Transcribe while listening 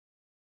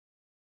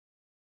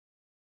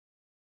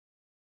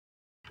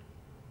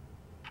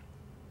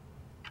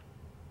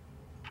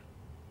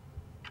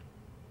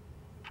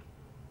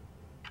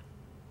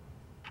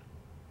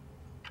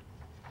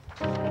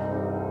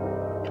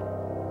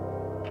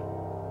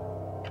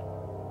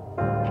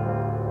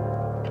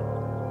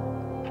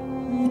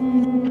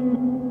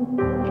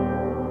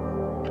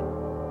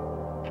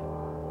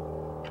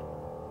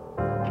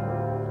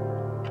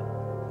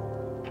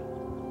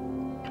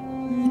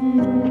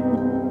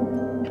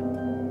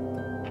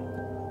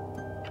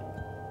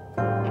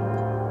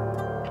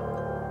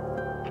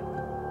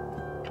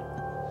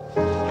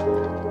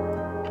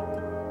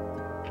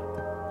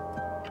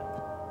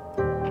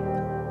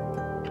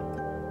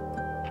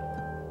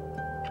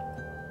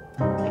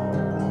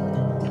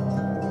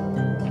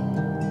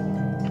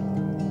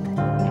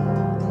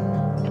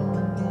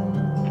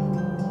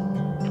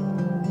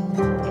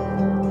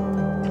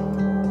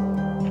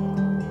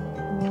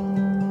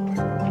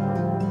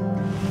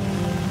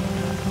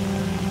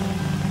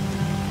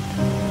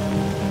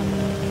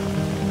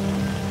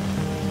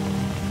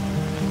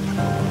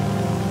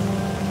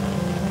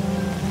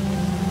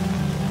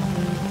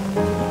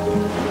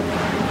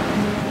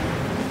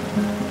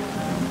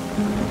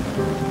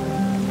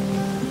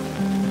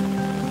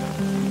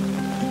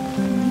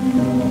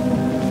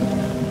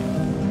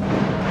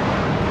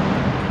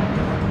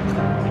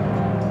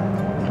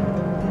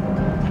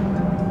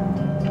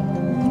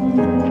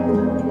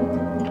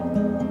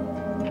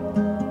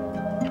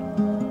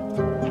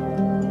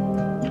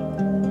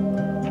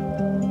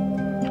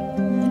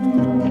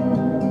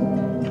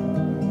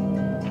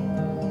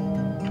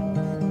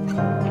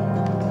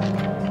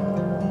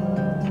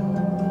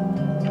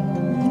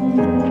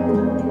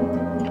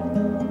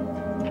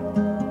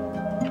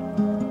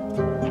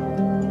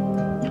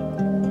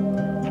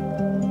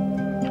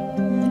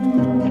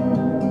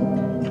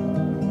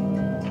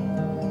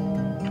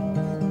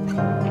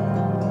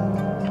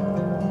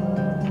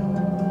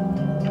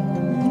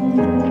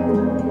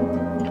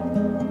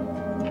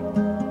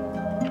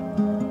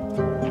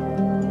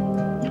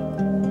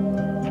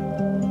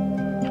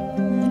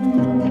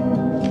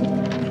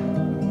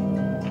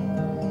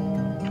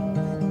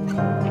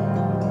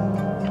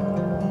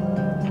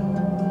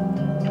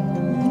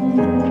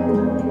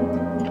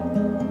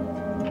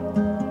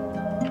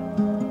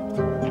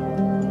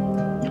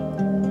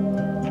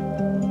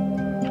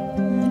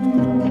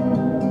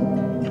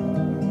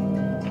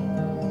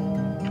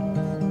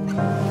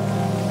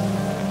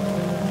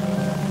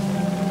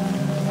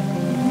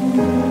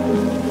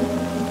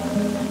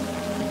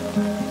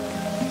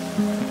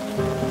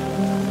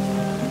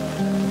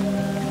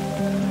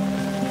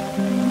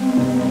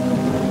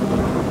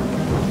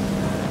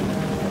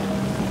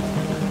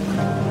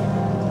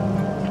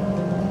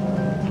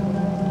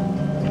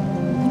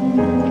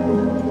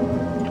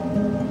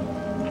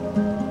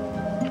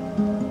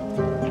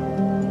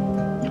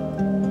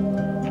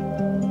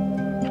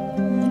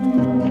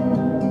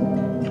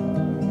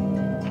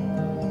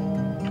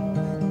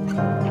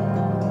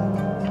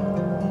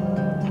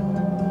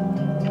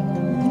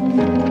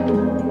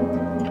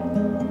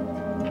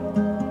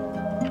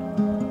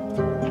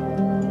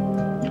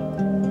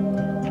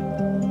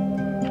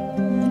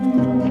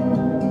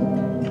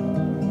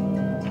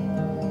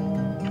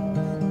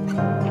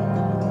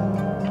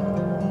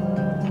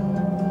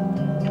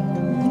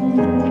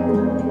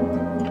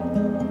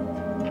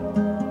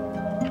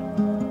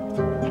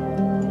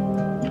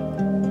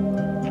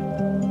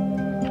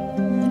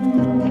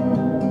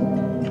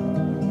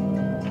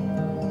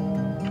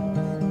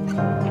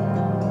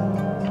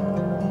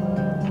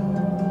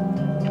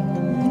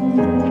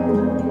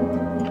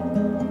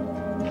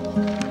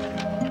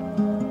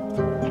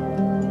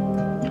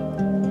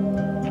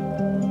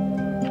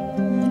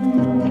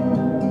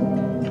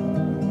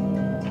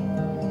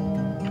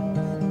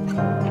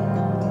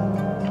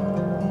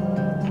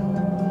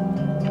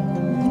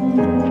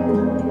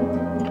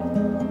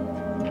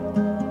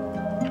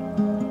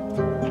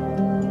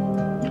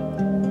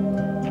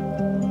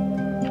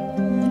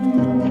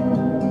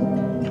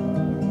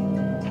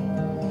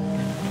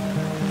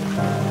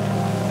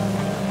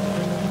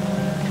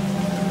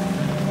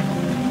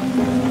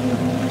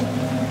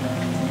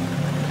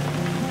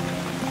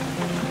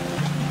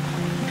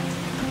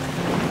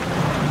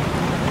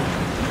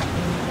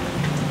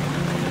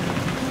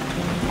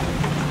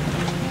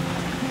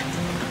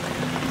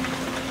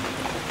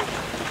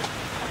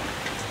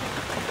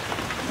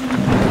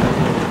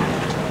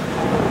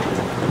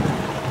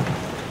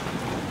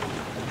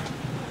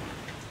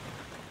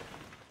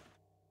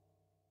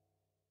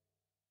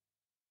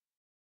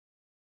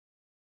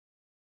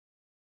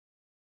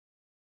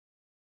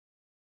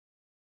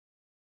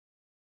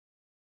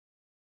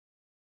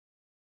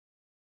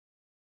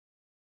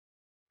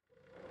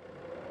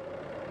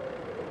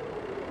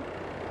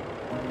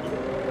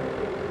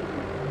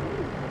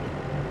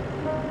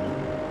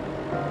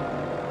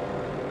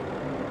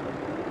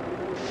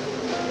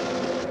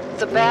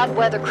The bad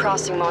weather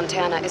crossing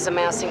Montana is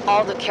amassing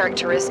all the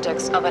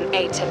characteristics of an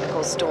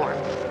atypical storm.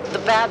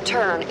 The bad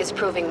turn is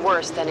proving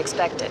worse than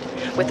expected,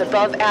 with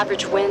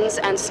above-average winds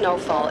and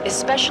snowfall,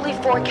 especially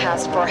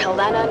forecast for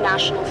Helena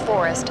National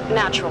Forest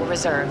Natural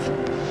Reserve.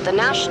 The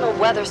National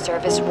Weather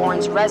Service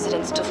warns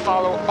residents to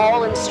follow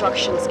all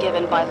instructions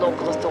given by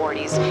local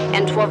authorities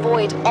and to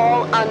avoid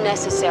all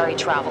unnecessary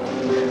travel.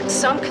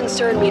 Some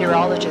concerned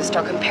meteorologists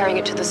are comparing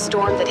it to the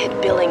storm that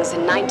hit Billings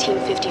in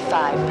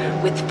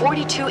 1955, with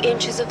 42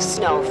 inches of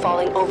snow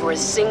falling over a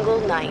single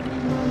night.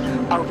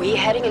 Are we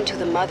heading into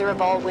the mother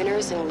of all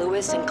winters in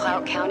Lewis and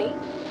Clark County?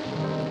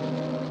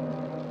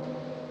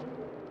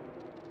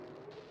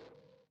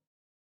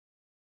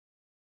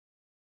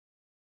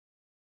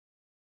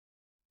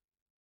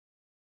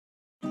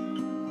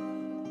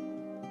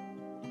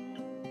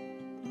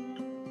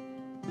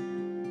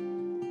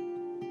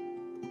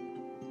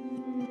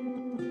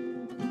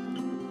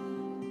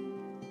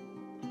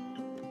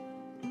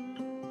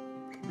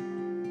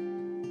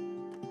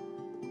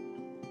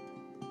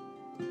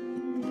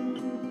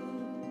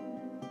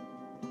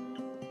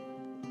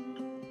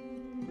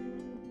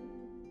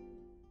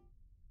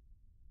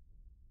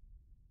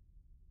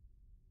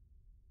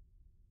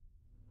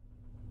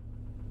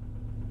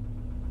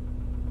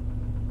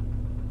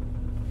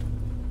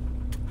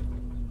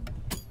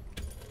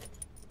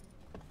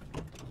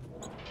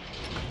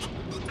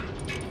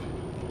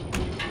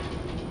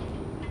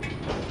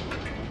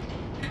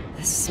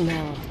 The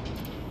smell.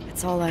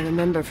 It's all I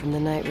remember from the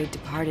night we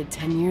departed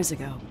 10 years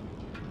ago.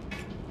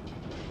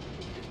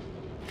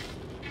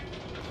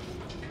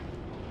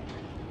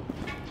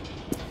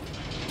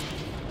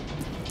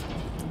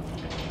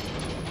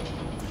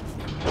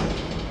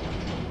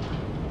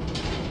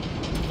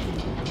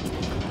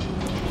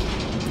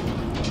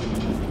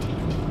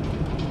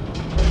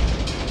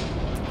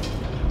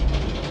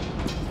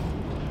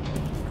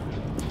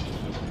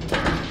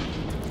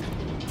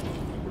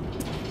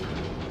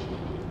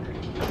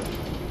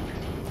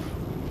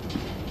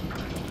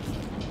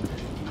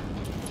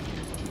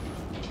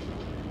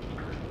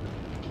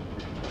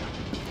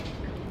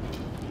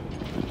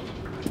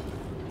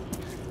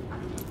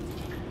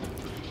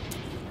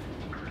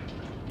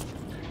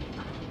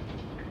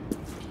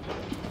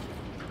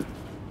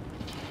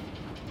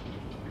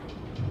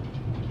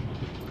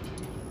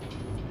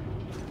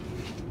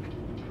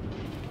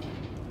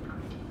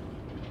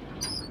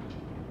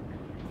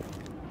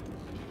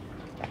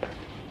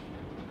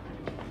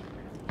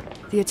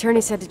 The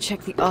attorney said to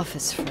check the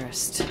office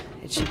first.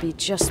 It should be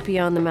just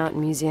beyond the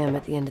Mountain Museum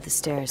at the end of the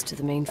stairs to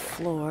the main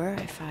floor,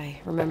 if I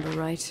remember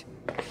right.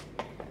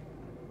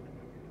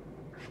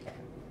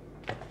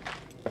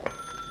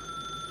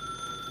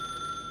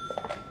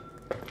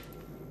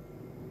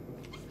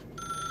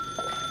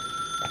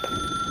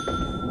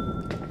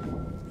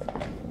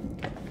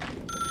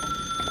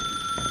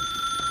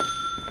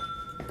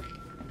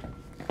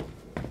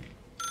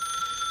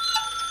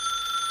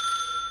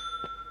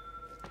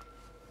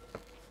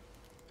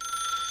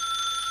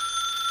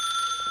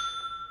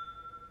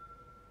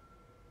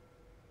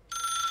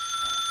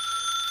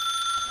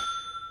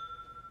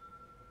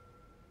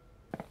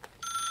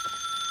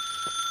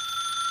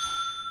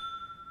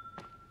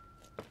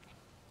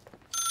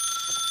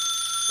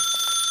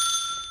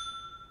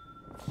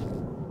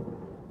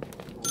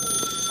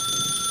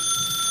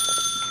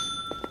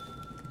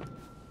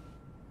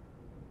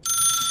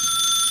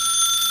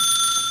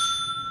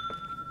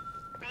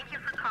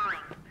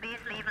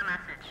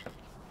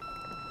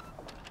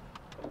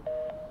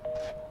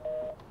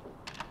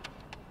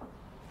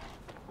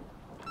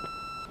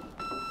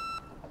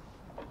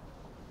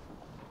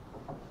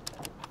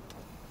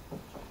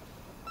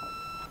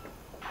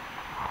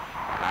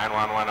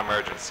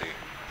 Emergency.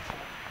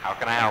 How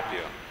can I help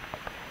you?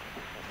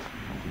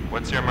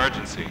 What's your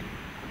emergency?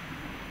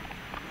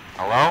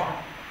 Hello?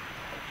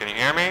 Can you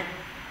hear me?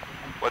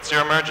 What's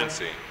your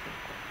emergency?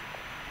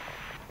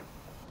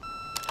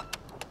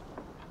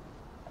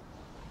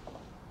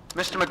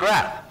 Mr.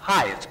 McGrath,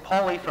 hi, it's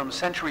Paulie from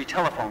Century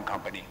Telephone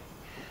Company.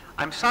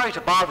 I'm sorry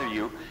to bother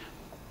you,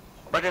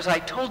 but as I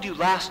told you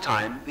last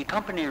time, the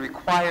company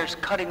requires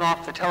cutting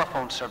off the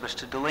telephone service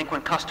to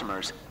delinquent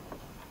customers.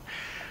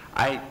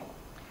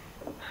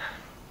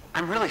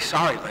 I'm really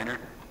sorry,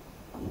 Leonard,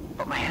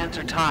 but my hands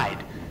are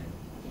tied.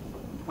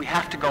 We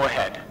have to go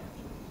ahead.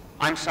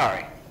 I'm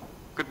sorry.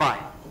 Goodbye.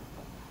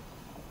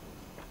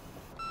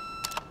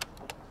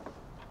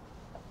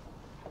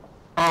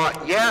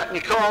 Yeah,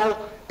 Nicole,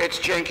 it's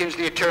Jenkins,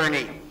 the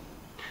attorney.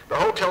 The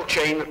hotel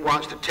chain that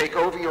wants to take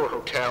over your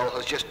hotel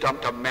has just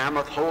dumped a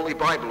mammoth holy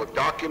Bible of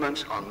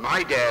documents on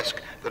my desk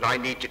that I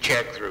need to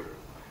check through.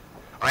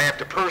 I have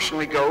to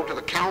personally go to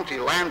the county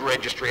land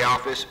registry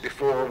office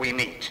before we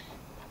meet.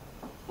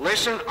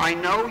 Listen, I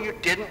know you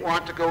didn't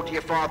want to go to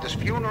your father's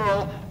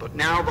funeral, but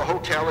now the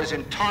hotel is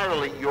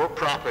entirely your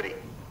property.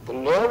 The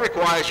law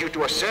requires you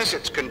to assess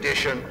its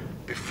condition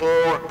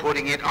before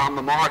putting it on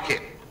the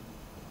market.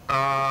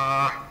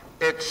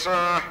 It's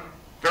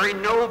very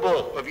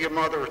noble of your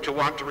mother to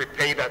want to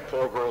repay that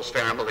poor girl's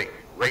family,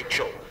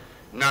 Rachel.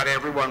 Not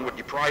everyone would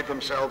deprive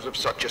themselves of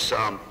such a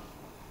sum.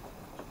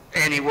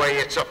 Anyway,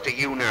 it's up to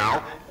you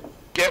now.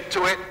 Get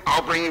to it.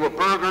 I'll bring you a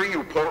burger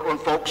you Portland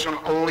folks can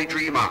only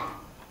dream of.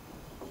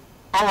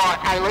 Oh,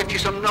 I left you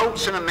some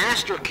notes and a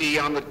master key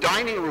on the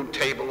dining room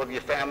table of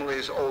your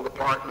family's old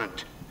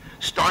apartment.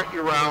 Start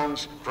your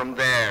rounds from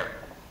there.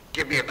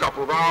 Give me a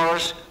couple of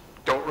hours.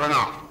 Don't run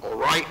off, all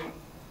right?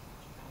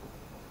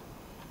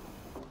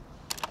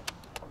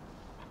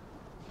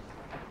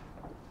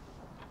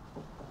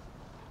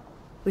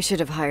 We should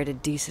have hired a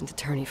decent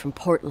attorney from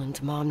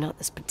Portland, Mom, not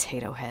this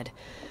potato head.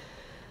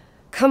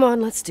 Come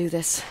on, let's do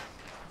this.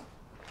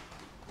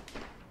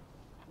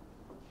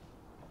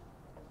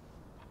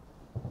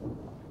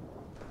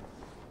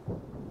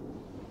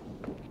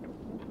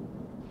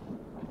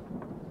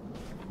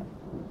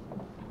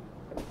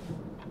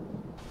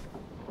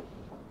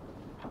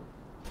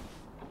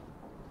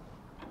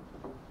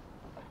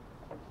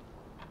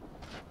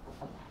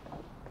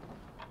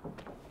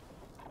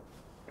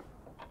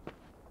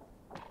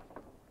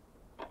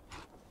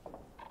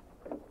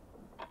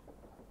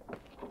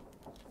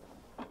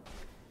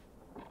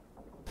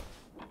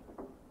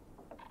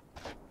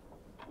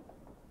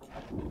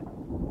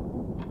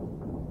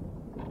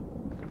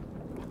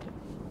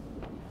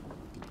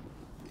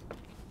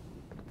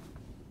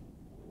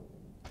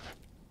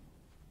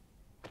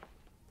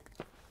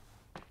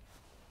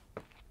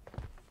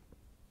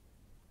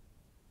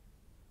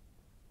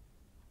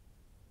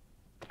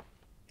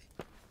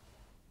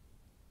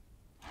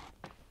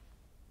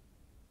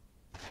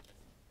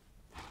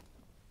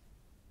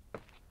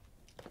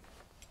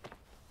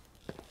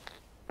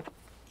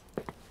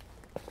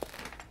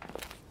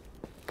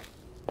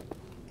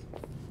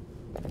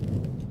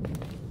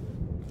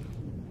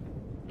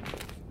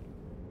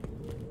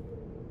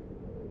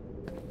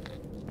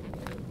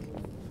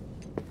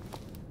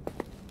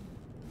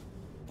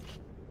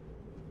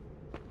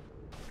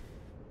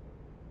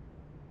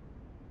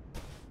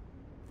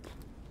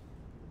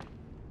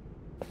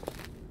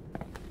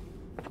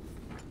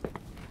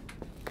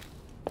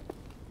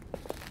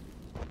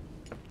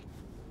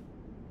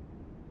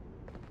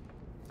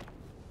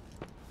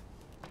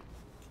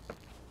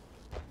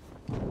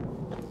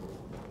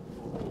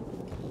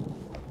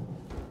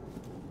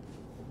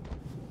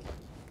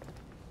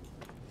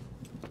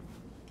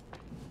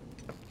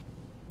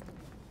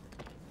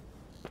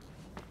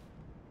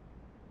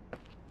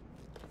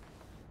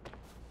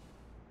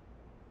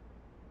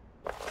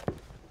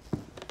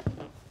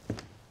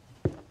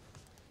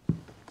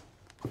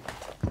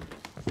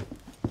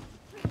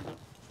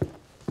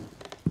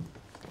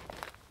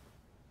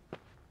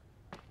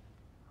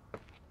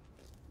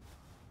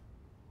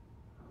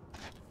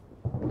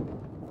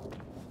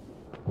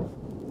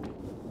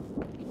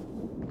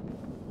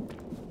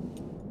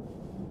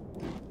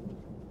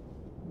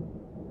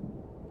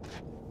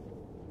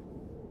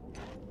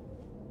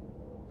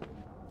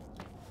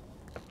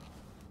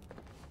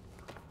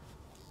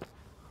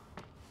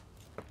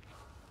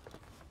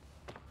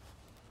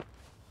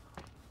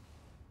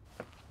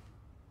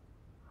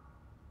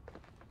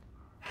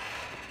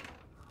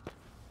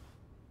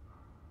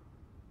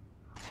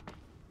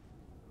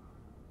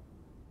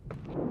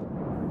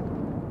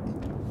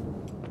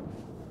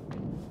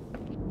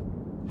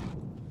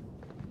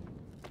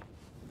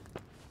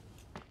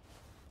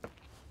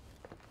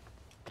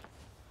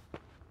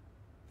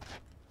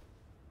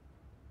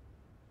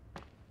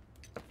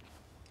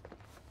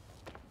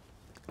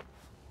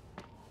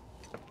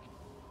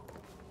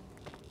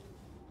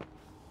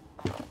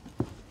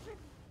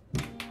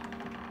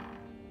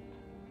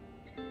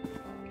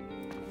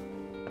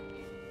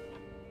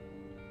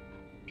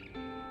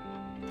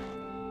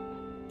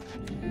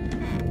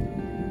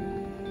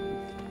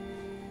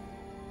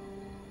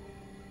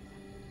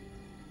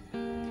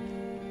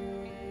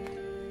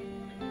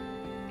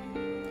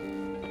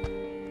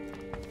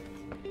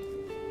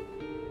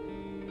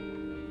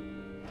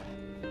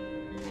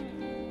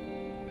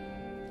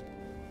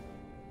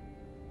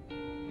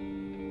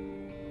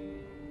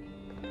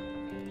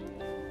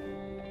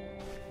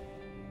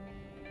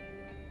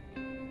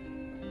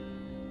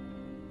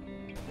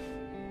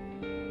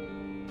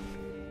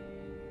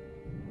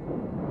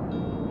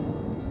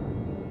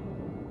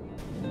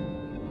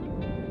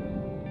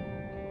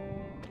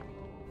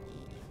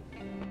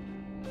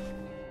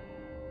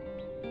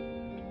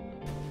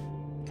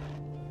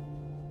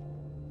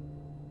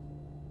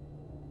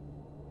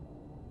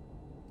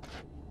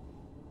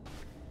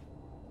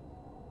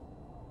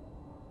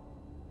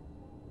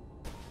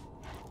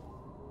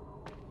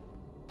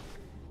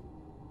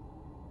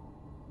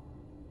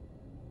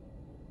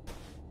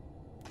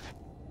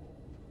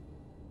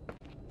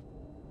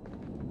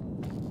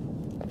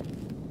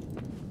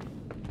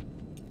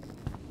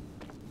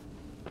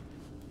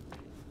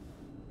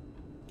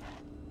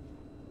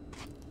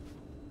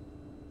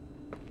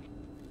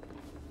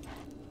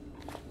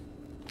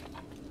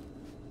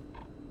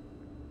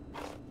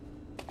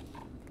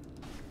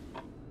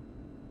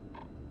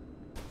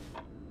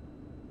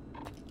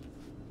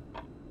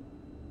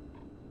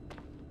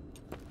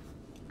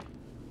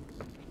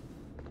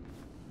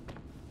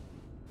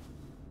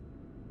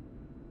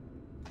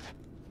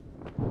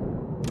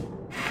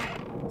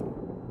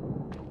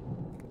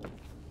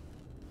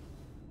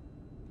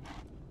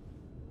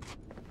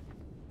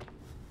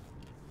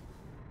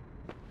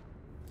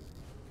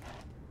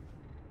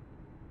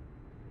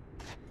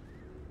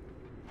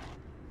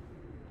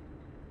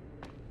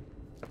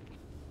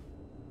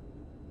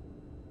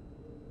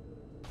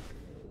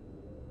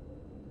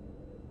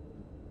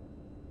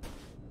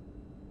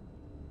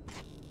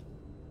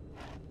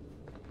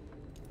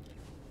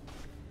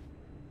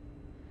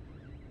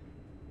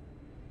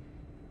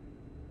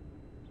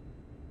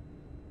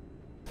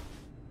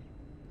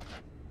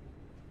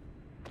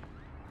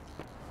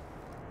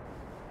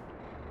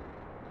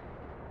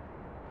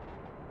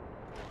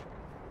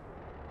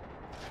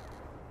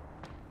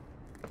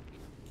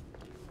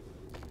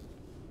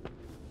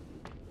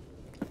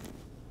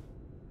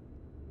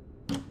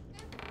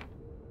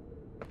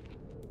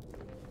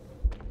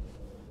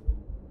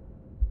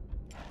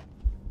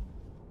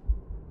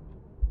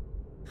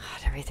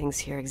 Everything's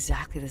here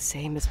exactly the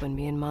same as when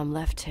me and Mom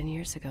left 10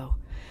 years ago.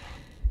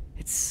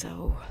 It's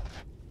so...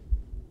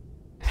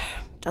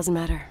 Doesn't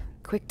matter.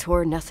 Quick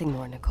tour, nothing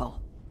more, Nicole.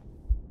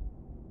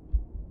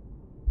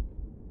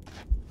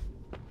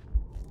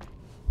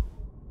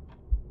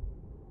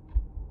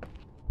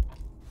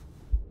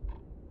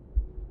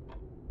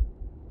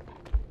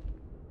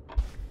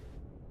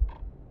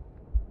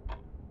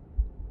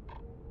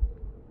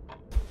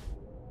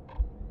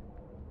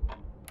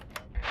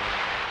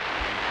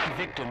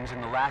 Victims in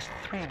the last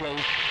 3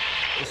 days.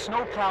 The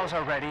snow plows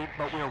are ready,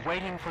 but we're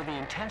waiting for the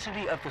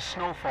intensity of the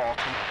snowfall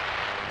to...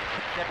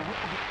 There will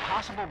be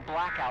possible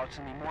blackouts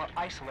in the more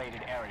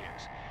isolated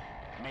areas.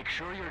 Make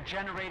sure your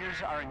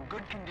generators are in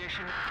good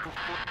condition with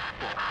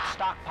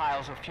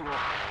stockpiles of fuel.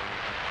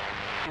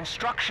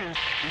 Instructions: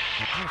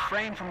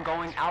 refrain from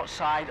going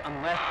outside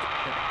unless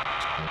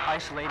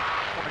isolated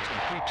ports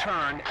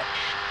return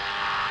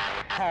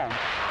at home.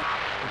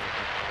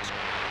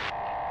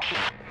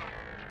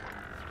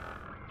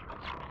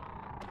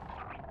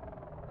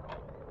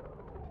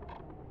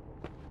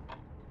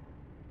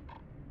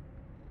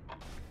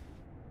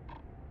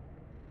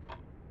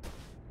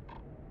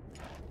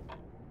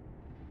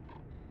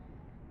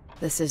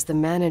 This is the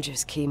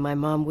manager's key my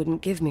mom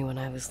wouldn't give me when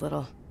I was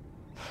little.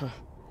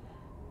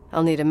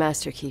 I'll need a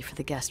master key for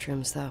the guest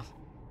rooms, though.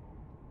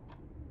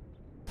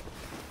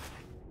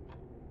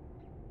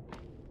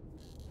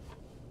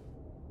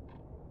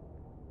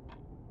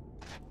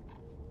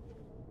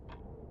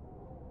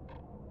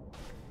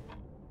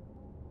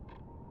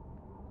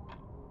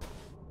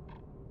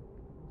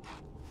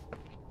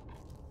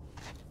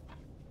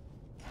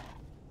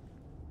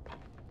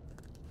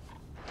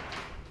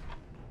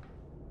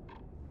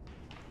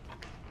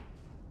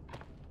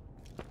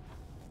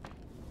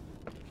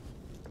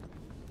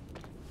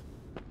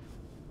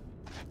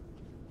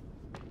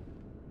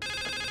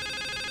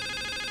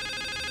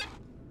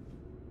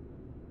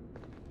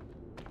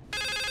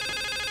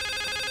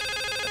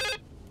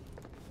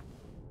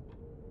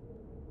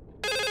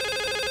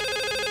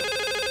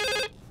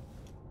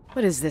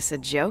 What is this, a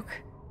joke?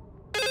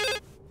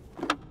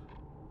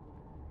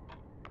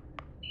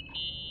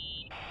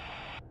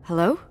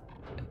 Hello?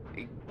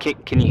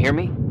 Can you hear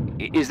me?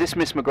 Is this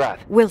Miss McGrath?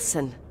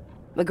 Wilson.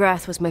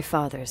 McGrath was my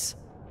father's.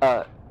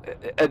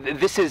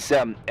 This is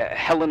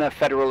Helena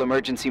Federal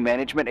Emergency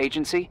Management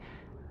Agency.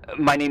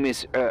 My name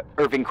is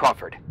Irving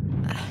Crawford.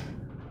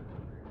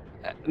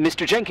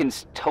 Mr.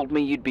 Jenkins told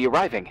me you'd be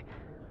arriving.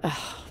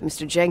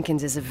 Mr.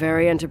 Jenkins is a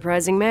very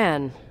enterprising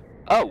man.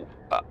 Oh,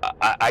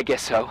 I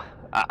guess so.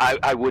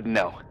 I wouldn't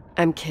know.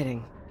 I'm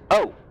kidding.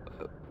 Oh,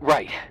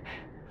 right.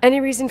 Any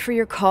reason for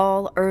your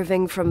call,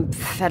 Irving from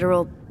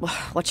Federal...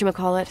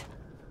 whatchamacallit?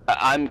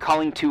 I'm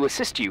calling to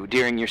assist you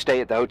during your stay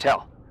at the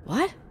hotel.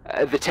 What?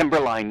 The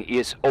timberline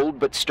is old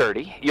but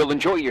sturdy. You'll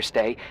enjoy your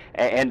stay,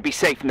 and be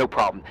safe, no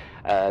problem.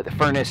 The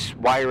furnace,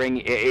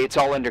 wiring, it's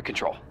all under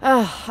control.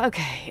 Oh,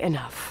 okay,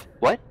 enough.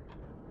 What?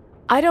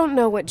 I don't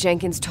know what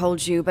Jenkins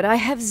told you, but I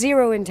have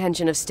zero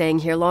intention of staying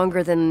here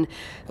longer than,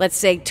 let's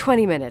say,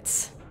 20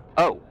 minutes.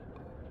 Oh.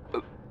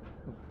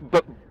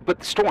 But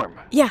the storm.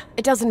 Yeah,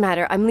 it doesn't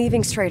matter. I'm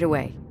leaving straight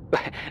away.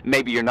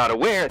 Maybe you're not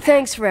aware.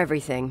 Thanks for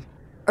everything.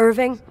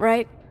 Irving,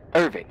 right?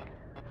 Irving.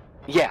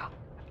 Yeah.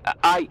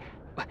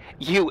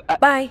 You...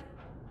 Bye.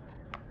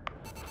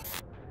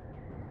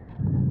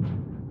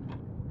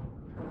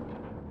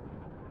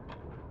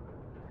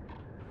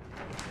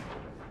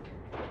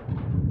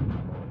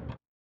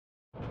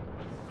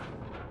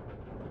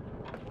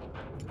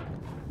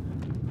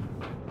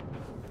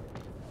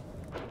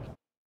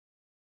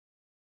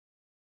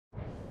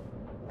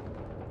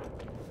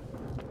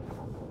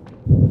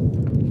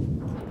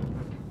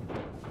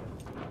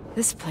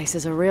 This place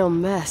is a real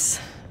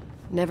mess.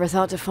 Never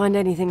thought to find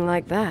anything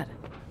like that.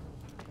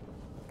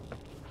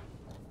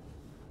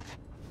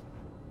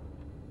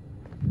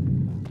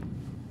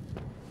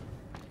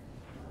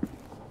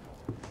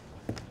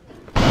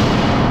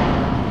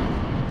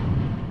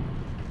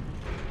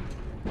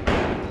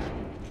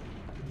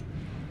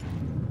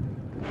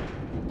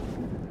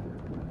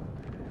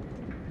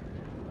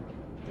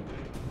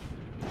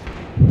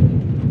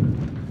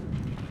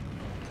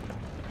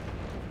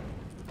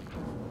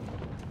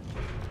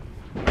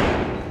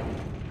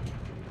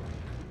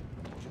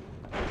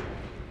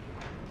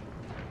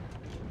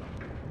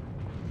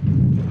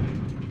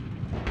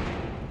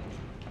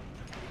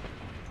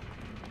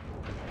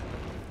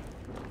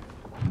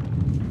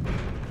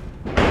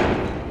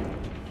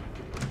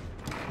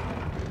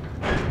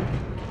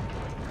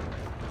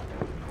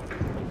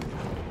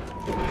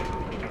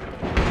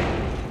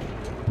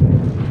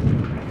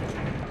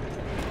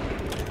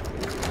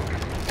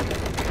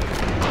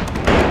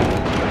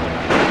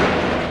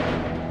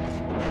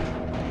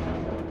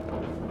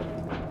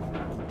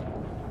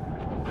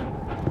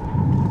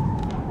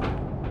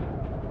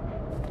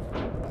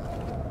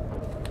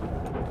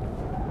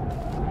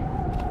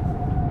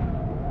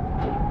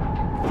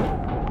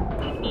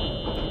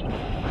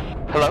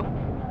 Hello?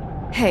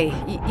 Hey,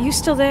 you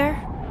still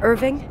there,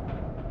 Irving?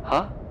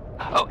 Huh?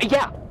 Oh,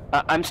 yeah.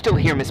 I'm still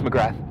here, Miss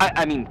McGrath.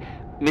 I mean,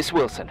 Miss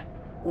Wilson.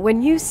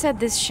 When you said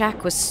this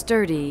shack was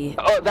sturdy...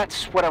 Oh,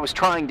 that's what I was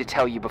trying to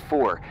tell you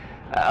before.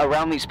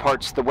 Around these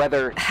parts, the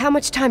weather... How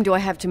much time do I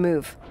have to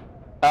move?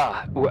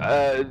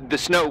 The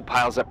snow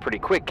piles up pretty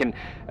quick, and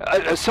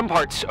some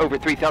parts over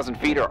 3,000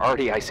 feet are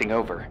already icing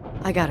over.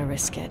 I gotta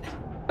risk it.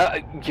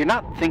 You're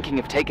not thinking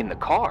of taking the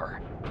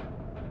car?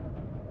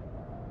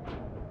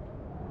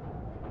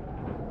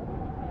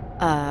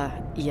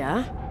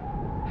 Yeah?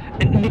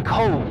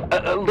 Nicole,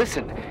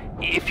 listen.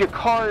 If your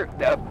car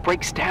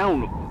breaks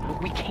down,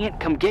 we can't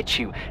come get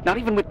you. Not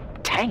even with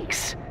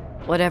tanks.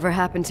 Whatever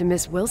happened to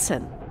Miss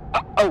Wilson?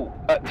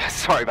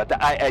 Sorry about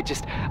that. I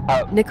just,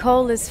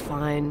 Nicole is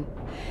fine.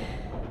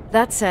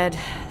 That said,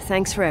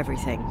 thanks for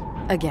everything.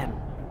 Again.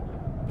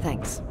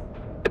 Thanks.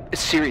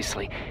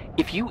 Seriously,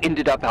 if you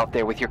ended up out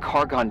there with your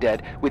car gone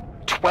dead, with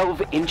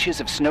 12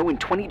 inches of snow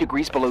and 20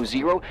 degrees below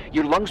zero,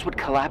 your lungs would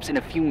collapse in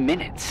a few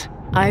minutes.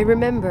 I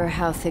remember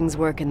how things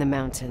work in the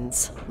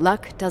mountains.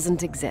 Luck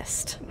doesn't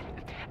exist.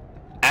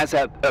 As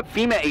a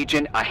FEMA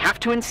agent, I have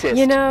to insist...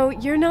 You know,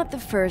 you're not the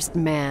first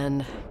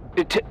man.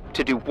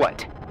 To do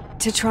what?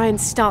 To try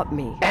and stop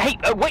me. Hey,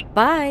 wait!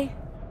 Bye!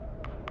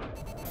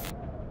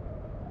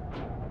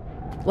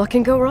 What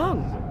can go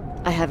wrong?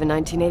 I have a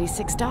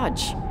 1986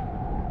 Dodge.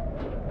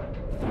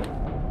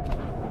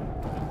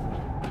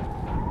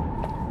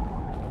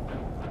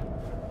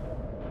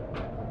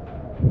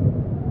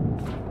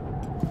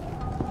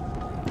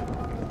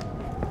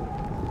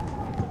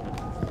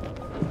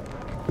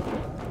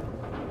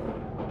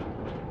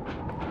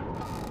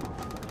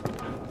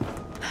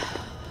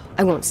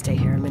 I won't stay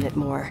here a minute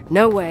more.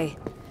 No way.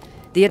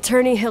 The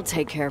attorney, he'll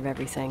take care of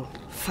everything.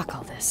 Fuck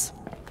all this.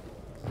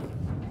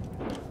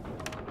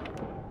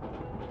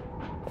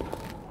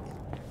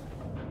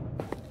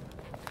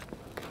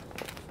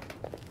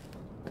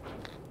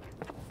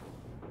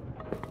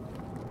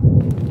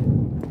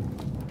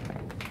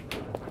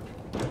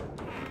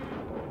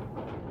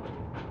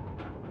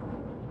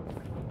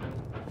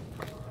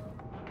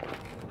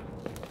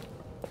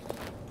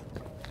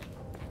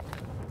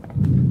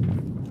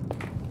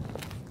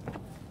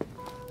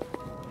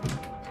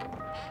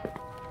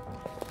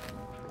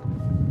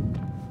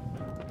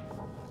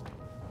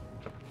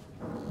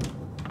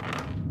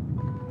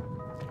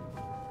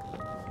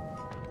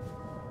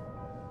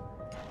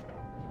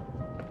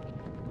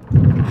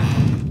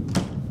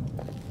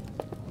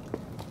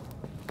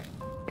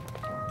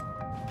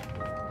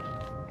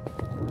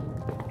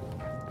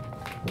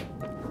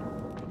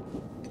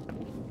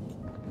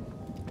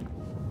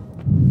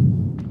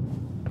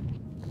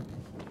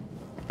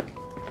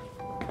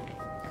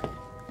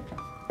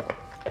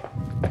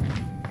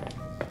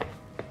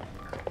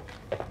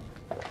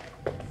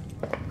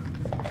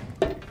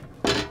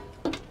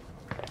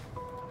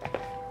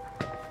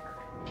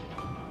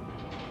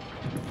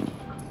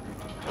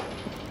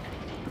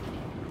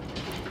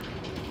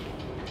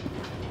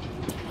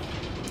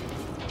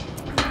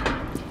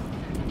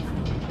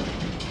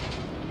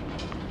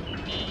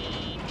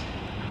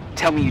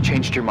 Tell me you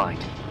changed your mind.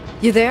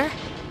 You there?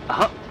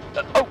 Uh-huh.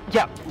 Oh,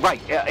 yeah,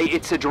 right.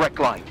 It's a direct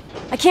line.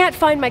 I can't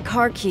find my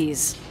car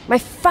keys. My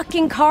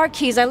fucking car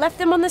keys. I left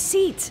them on the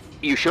seat.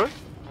 You sure?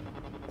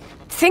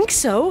 Think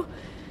so.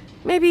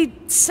 Maybe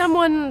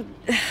someone...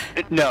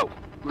 No.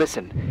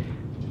 Listen.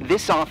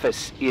 This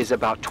office is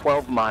about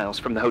 12 miles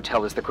from the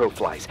hotel as the crow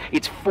flies.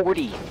 It's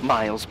 40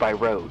 miles by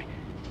road.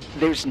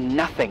 There's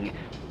nothing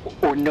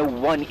or no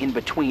one in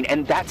between,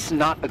 and that's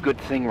not a good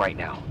thing right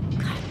now.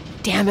 God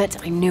damn it,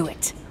 I knew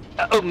it.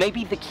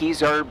 Maybe the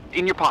keys are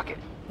in your pocket.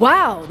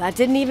 Wow, that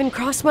didn't even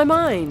cross my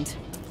mind.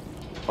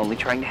 Only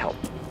trying to help.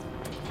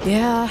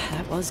 Yeah,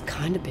 that was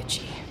kinda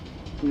bitchy.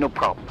 No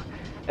problem.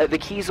 The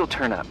keys will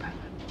turn up.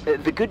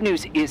 The good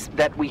news is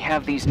that we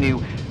have these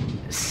new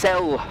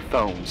cell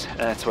phones.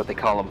 That's what they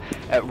call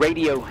them.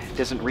 Radio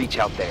doesn't reach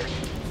out there.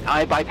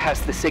 I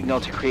bypassed the signal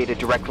to create a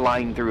direct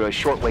line through a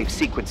shortwave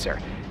sequencer.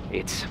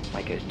 It's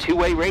like a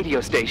two-way radio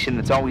station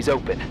that's always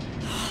open.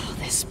 Oh,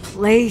 this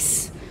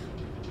place.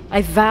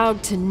 I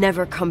vowed to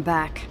never come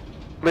back.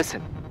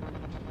 Listen,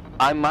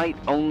 I might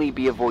only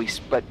be a voice,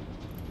 but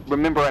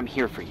remember I'm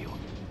here for you.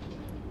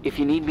 If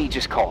you need me,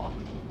 just call.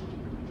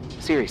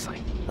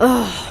 Seriously.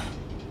 Ugh.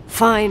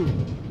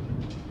 Fine.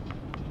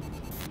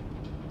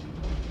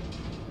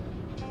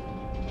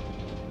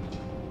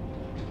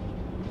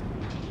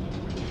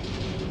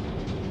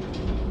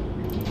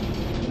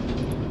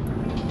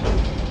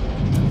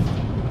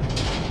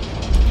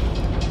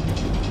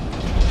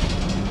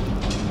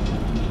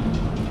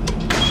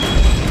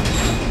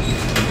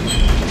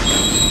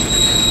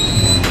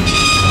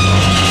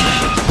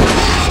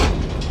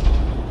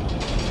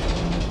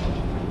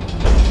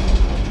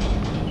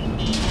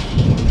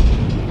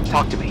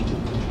 Talk to me.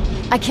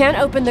 I can't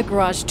open the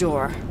garage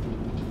door.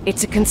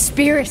 It's a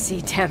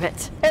conspiracy, damn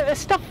it.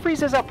 Stuff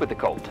freezes up with the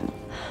cold.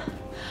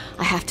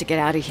 I have to get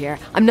out of here.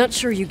 I'm not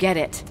sure you get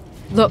it.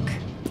 Look,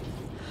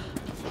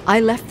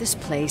 I left this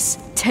place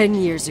 10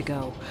 years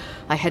ago.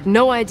 I had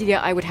no idea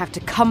I would have to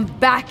come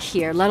back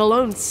here, let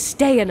alone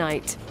stay a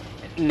night.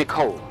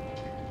 Nicole,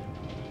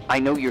 I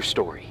know your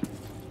story.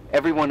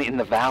 Everyone in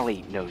the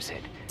valley knows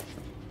it.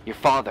 Your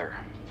father.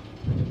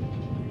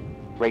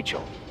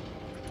 Rachel.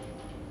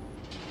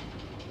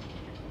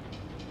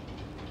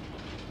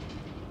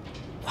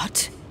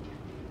 What?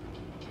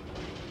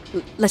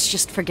 Let's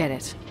just forget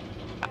it.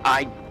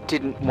 I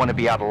didn't want to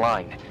be out of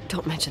line.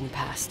 Don't mention the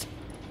past.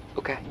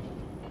 Okay.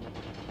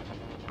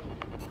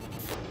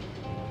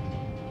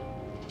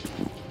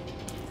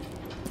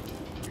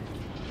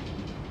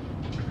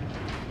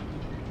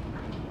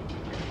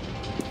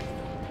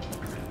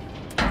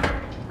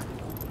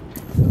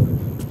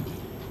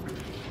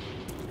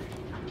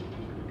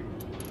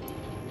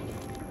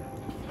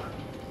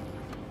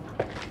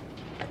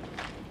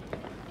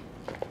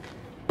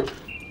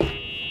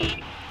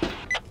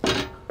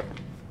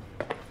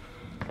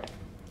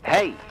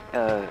 Hey,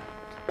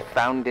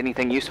 found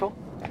anything useful?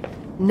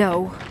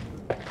 No.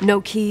 No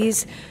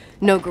keys.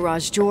 No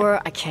garage door.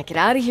 I can't get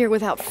out of here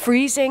without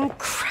freezing.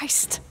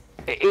 Christ.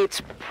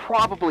 It's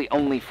probably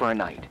only for a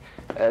night.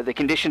 The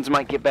conditions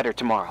might get better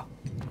tomorrow.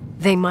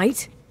 They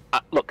might?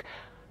 Look,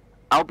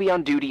 I'll be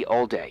on duty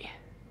all day.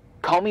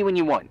 Call me when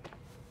you want.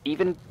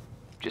 Even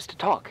just to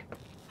talk.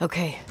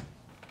 Okay.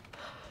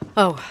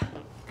 Oh,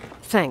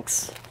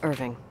 thanks,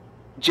 Irving.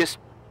 Just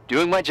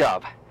doing my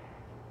job.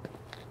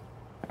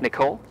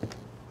 Nicole?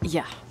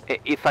 Yeah.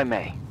 If I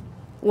may,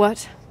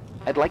 What?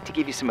 I'd like to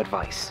give you some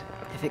advice.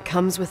 If it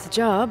comes with the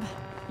job.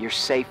 You're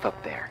safe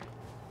up there.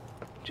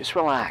 Just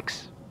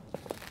relax.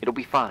 It'll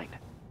be fine.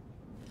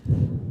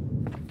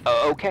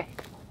 Okay.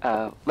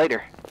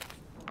 Later.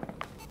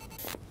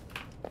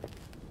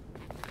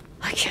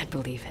 I can't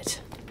believe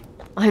it.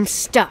 I'm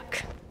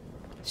stuck.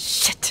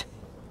 Shit.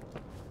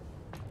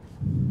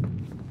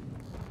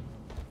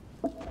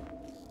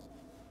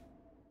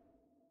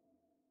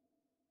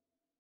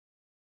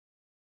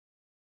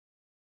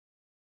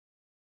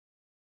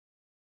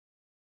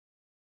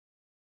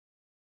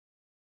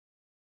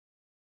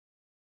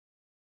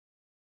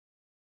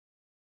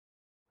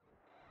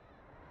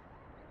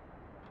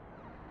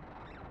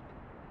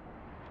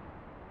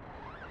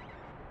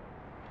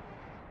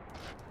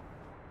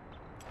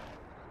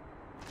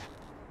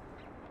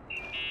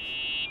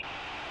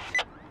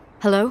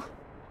 Hello?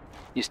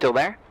 You still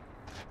there?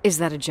 Is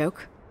that a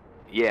joke?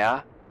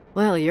 Yeah.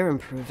 Well, you're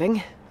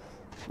improving.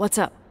 What's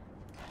up?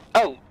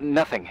 Oh,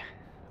 nothing.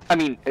 I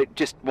mean,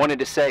 just wanted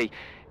to say,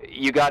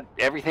 you got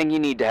everything you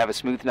need to have a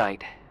smooth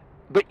night.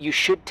 But you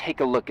should take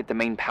a look at the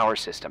main power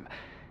system.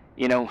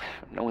 You know,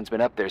 no one's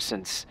been up there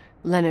since...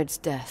 Leonard's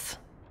death.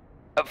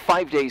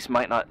 5 days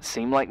might not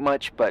seem like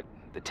much, but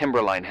the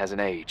timberline has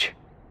an age.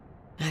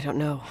 I don't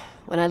know.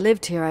 When I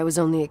lived here, I was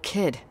only a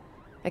kid.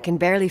 I can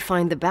barely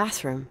find the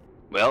bathroom.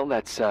 Well,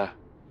 that's a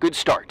good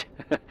start.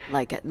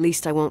 Like, at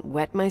least I won't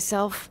wet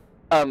myself?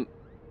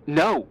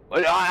 No.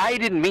 I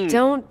didn't mean...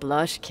 Don't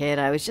blush, kid.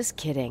 I was just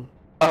kidding.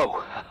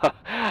 Oh,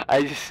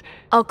 I just...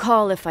 I'll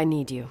call if I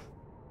need you.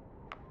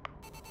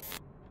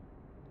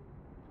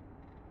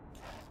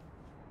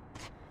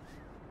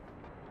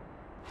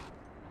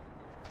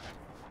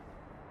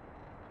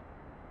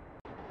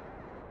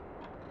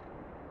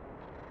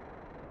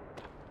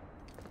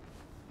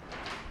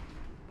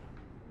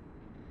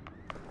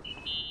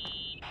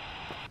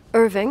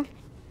 Irving,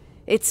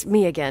 it's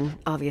me again,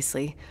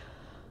 obviously.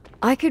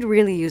 I could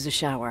really use a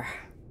shower.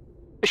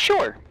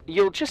 Sure.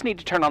 You'll just need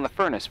to turn on the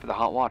furnace for the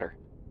hot water.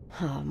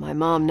 Oh, my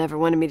mom never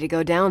wanted me to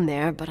go down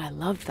there, but I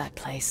loved that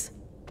place.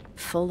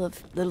 Full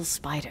of little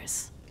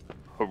spiders.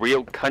 A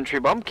real country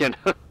bumpkin.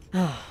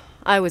 Oh,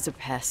 I was a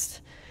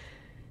pest.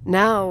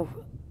 Now,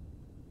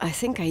 I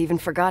think I even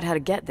forgot how to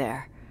get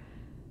there.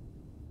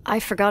 I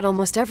forgot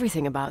almost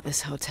everything about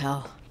this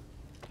hotel.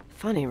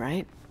 Funny,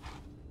 right?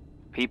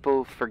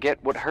 People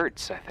forget what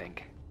hurts, I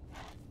think.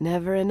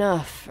 Never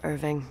enough,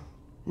 Irving.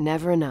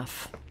 Never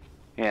enough.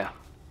 Yeah.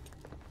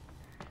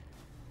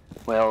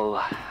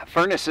 Well,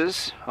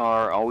 furnaces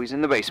are always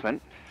in the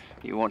basement.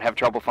 You won't have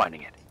trouble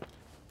finding it.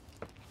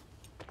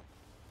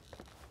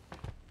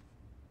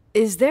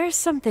 Is there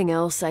something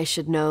else I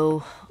should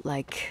know,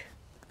 like,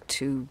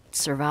 to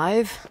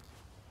survive?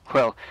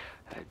 Well,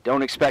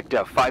 don't expect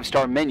a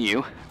 5-star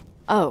menu.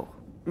 Oh,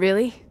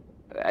 really?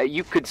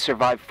 You could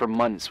survive for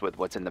months with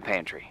what's in the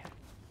pantry.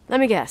 Let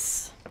me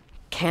guess.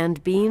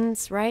 Canned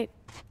beans, right?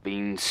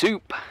 Bean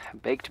soup,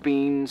 baked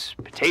beans,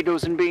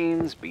 potatoes and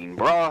beans, bean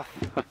broth.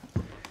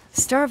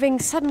 Starving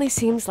suddenly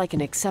seems like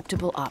an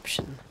acceptable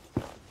option.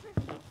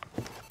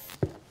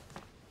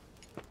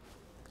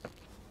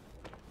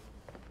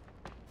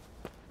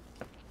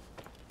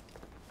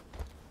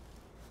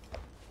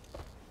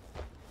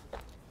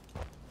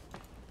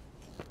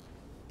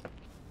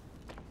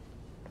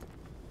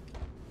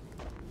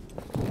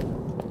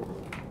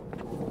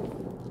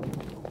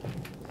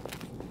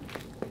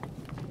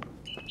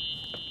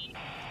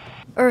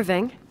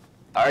 Irving?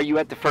 Are you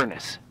at the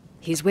furnace?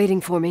 He's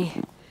waiting for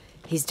me.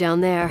 He's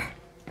down there.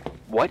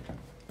 What?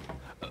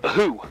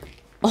 Who?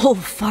 Old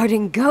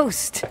farting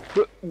ghost.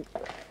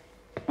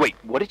 Wait,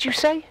 what did you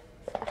say?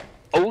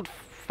 Old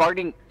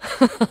farting...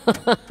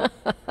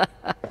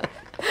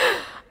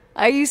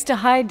 I used to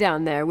hide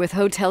down there with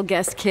hotel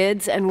guest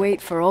kids and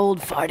wait for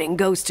old farting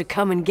ghost to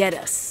come and get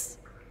us.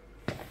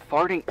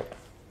 farting...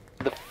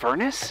 the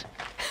furnace?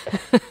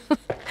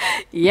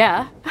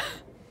 Yeah.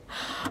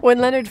 When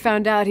Leonard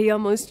found out, he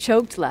almost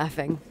choked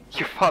laughing.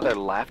 Your father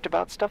laughed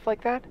about stuff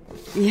like that?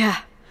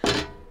 Yeah.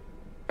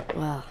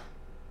 Well,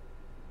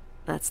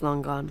 that's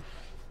long gone.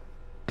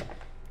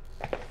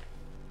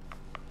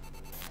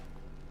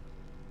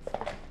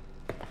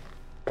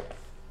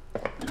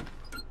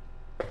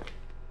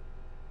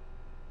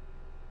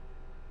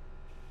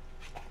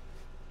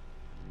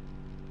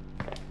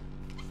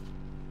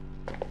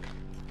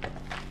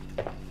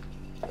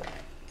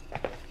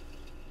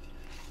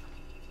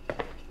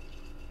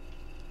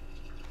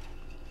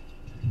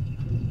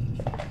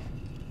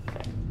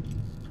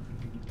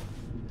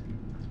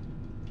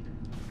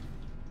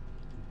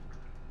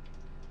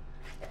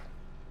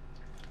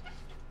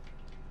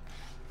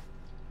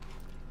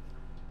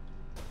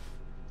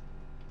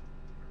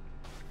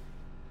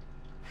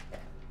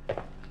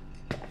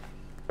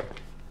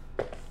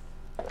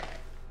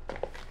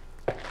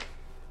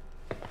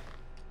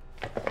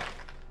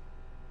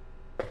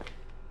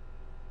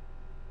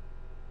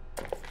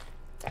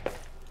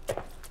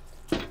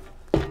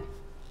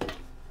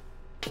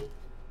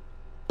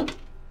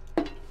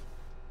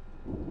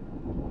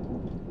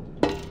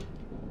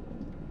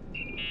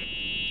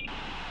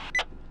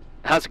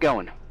 How's it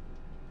going?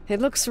 It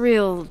looks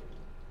real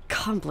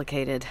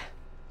complicated.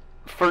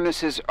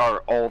 Furnaces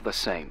are all the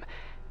same.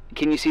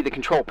 Can you see the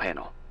control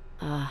panel?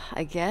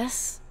 I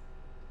guess?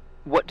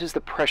 What does the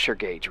pressure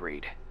gauge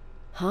read?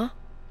 Huh?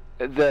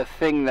 The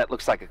thing that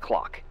looks like a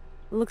clock.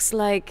 Looks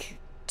like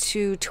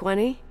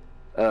 220?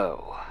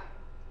 Oh.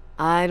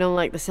 I don't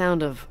like the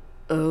sound of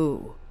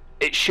oh.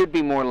 It should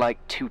be more like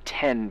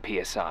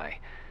 210 psi.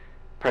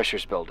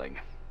 Pressure's building.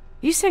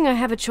 You saying I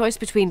have a choice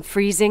between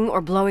freezing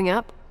or blowing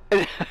up?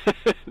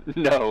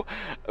 No.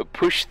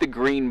 Push the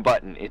green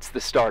button. It's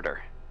the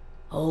starter.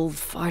 Old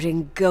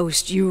farting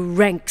ghost, you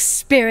rank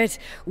spirit!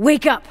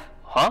 Wake up!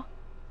 Huh?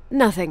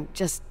 Nothing,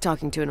 just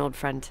talking to an old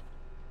friend.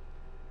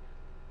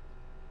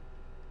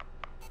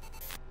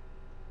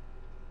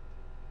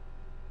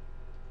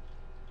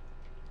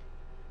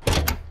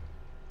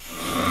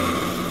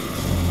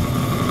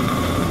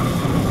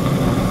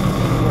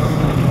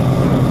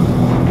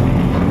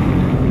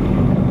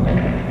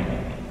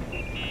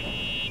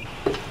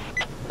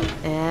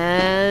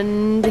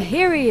 And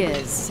here he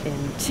is,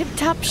 in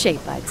tip-top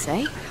shape, I'd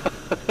say.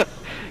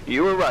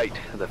 You were right.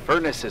 The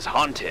furnace is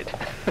haunted.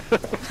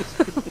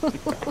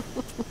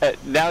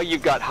 Now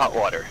you've got hot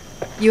water.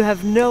 You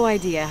have no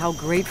idea how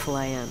grateful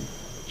I am.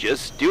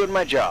 Just doing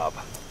my job.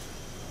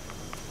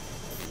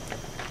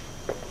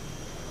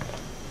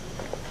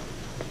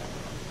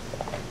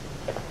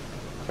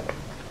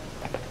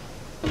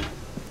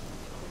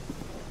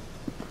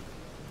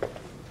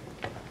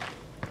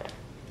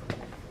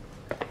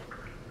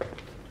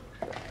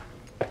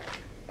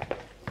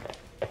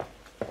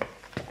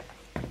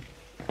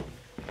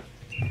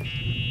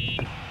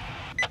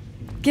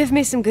 Give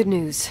me some good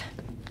news.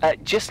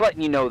 Just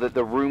letting you know that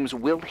the rooms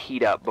will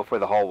heat up before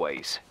the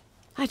hallways.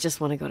 I just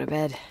want to go to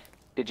bed.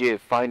 Did you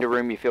find a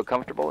room you feel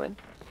comfortable in?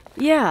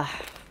 Yeah,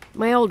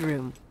 my old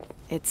room.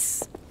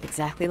 It's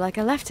exactly like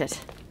I left it.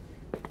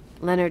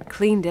 Leonard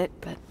cleaned it,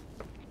 but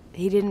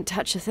he didn't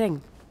touch a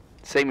thing.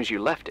 Same as you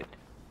left it.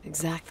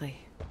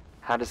 Exactly.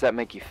 How does that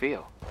make you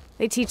feel?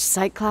 They teach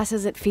psych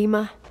classes at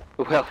FEMA.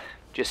 Well,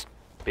 just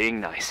being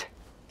nice.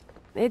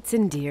 It's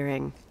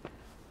endearing.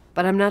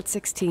 But I'm not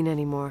 16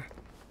 anymore.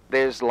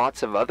 There's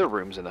lots of other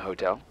rooms in the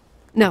hotel.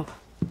 No,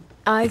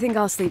 I think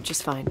I'll sleep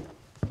just fine.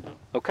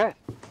 Okay.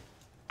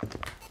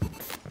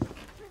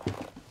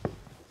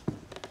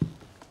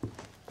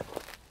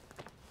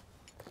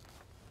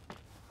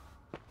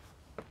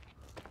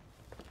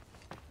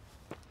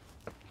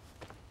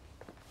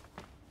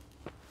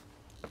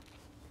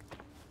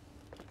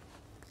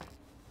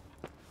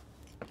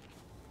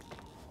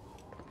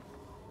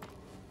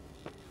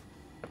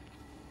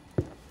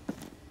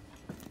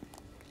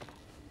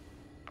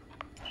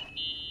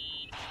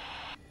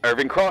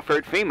 Irving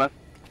Crawford, FEMA.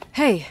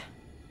 Hey,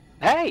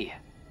 Hey!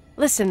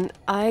 listen,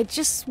 I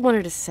just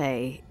wanted to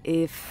say,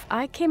 if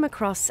I came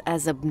across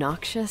as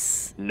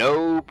obnoxious,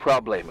 No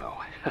problemo.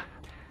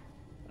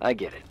 I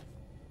get it.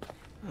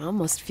 it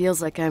almost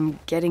feels like I'm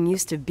getting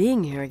used to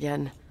being here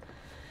again.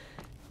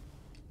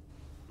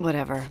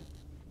 Whatever.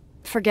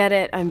 Forget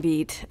it, I'm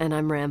beat, and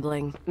I'm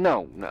rambling.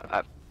 No,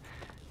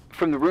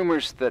 from the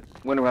rumors that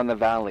went around the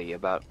valley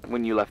about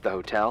when you left the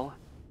hotel,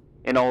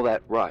 and all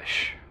that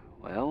rush,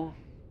 well...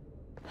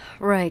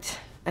 Right,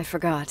 I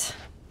forgot.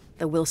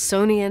 The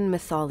Wilsonian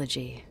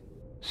mythology.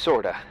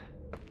 Sorta.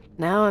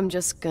 Now I'm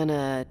just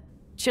gonna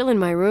chill in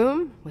my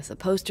room with the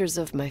posters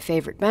of my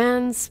favorite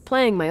bands,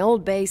 playing my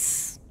old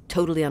bass,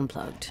 totally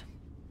unplugged.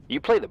 You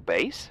play the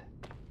bass?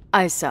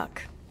 I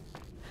suck.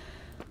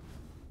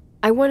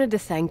 I wanted to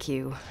thank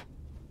you.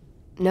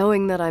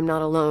 Knowing that I'm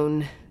not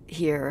alone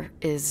here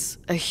is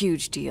a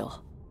huge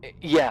deal.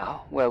 Yeah,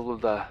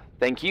 well,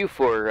 thank you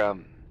for,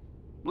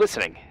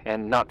 listening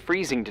and not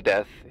freezing to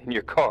death in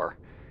your car.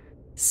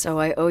 So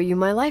I owe you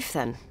my life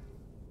then.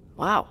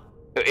 Wow.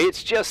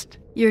 It's just...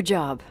 Your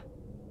job.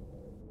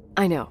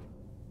 I know.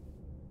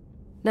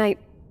 Night.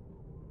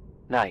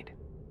 Night.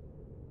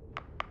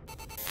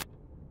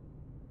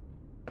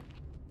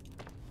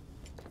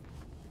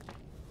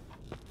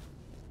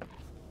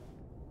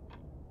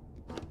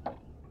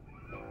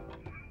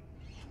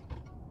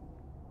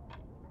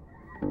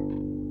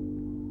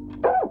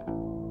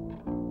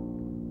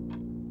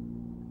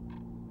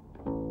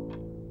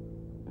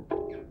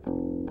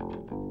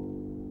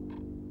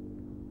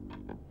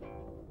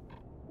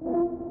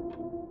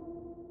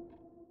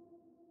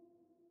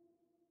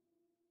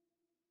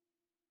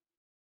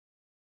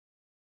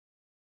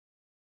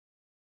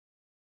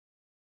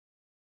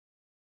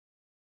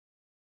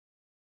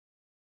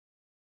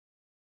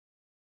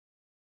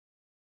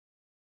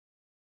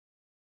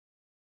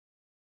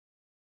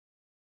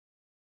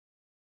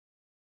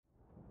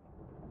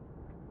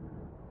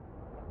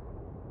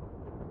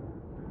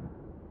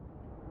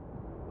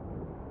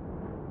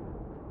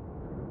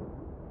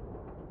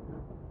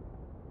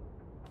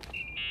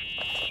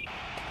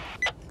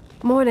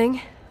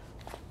 Morning.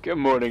 Good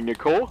morning,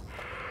 Nicole.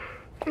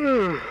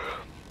 Get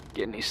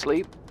any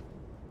sleep?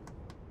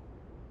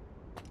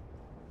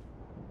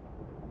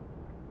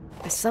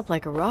 I slept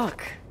like a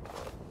rock.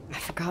 I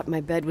forgot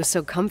my bed was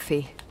so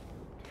comfy.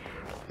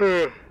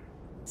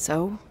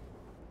 So,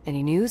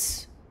 any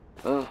news?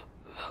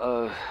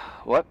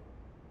 What?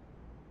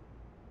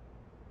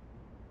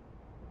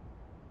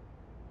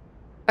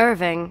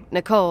 Irving,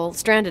 Nicole,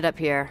 stranded up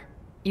here.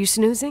 You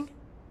snoozing?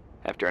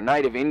 After a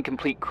night of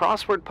incomplete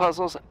crossword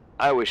puzzles,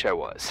 I wish I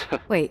was.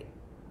 Wait,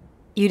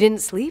 you didn't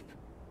sleep?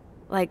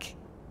 Like,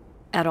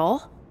 at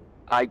all?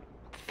 I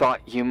thought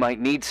you might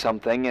need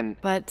something,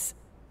 and... But...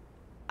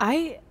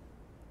 You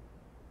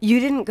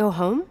didn't go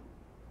home?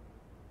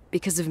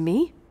 Because of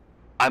me?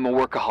 I'm a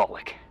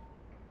workaholic.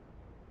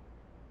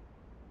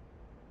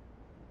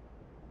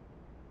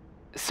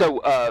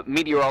 So,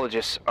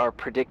 meteorologists are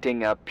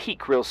predicting a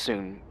peak real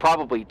soon,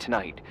 probably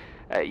tonight.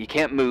 You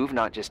can't move,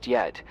 not just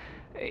yet.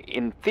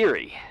 In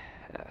theory,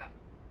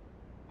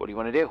 what do you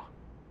want to do?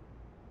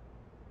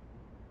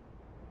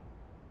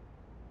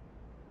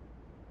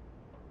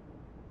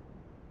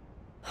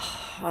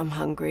 I'm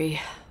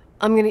hungry.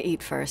 I'm gonna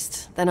eat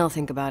first, then I'll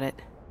think about it.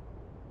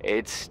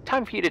 It's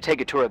time for you to take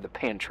a tour of the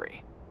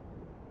pantry.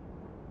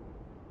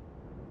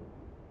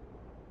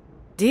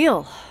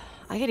 Deal.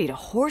 I could eat a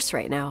horse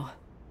right now.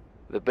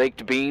 The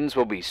baked beans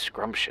will be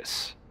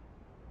scrumptious.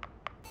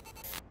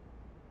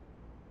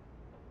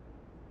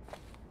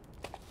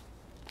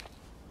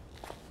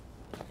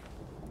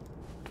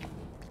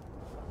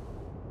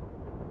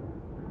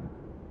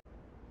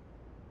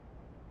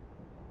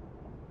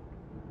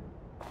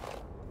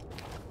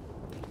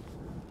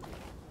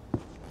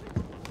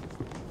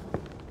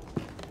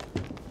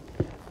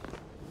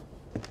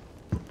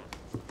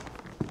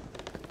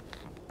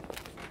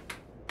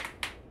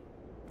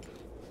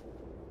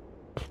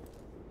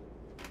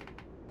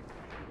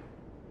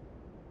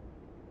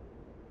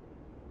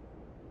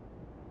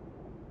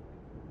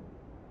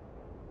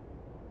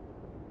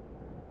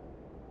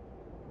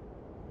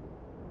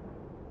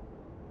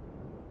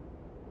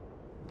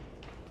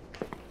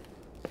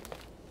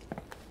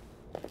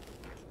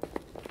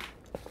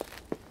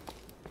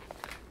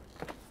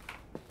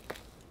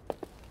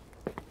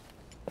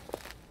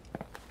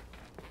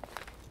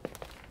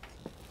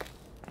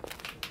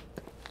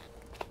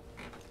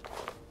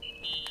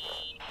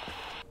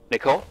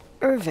 Nicole?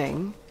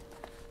 Irving,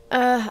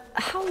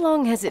 how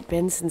long has it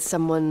been since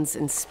someone's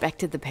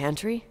inspected the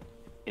pantry?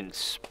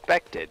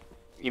 Inspected?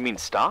 You mean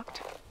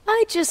stocked?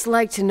 I'd just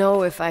like to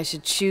know if I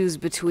should choose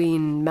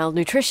between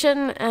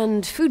malnutrition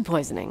and food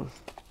poisoning.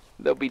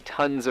 There'll be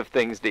tons of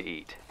things to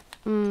eat.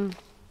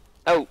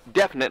 Oh,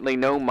 definitely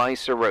no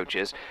mice or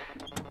roaches.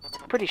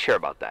 Pretty sure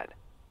about that.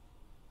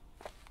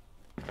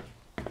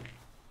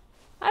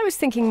 I was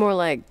thinking more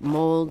like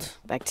mold,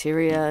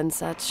 bacteria, and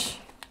such.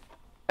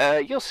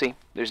 You'll see.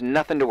 There's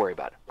nothing to worry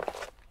about.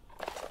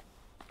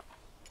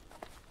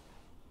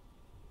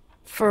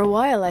 For a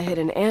while, I hid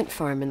an ant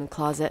farm in the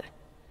closet.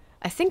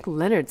 I think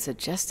Leonard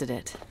suggested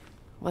it.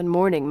 One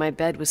morning, my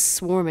bed was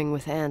swarming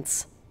with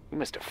ants. You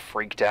must have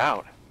freaked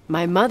out.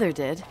 My mother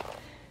did.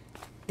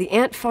 The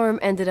ant farm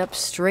ended up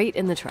straight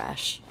in the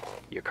trash.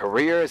 Your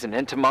career as an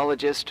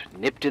entomologist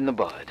nipped in the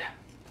bud.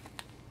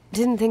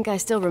 Didn't think I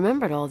still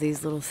remembered all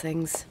these little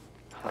things.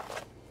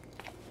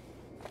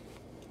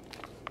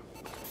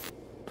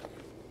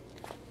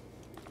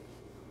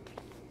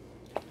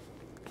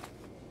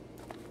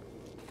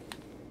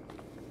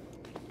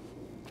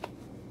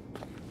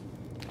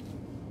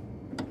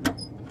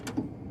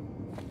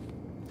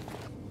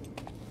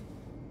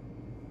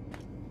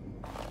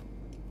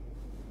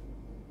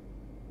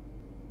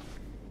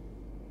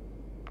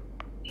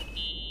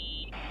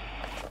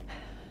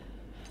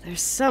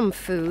 There's some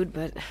food,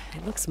 but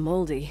it looks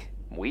moldy.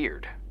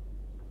 Weird.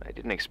 I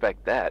didn't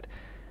expect that.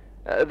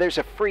 There's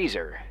a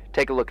freezer.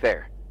 Take a look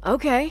there.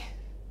 Okay.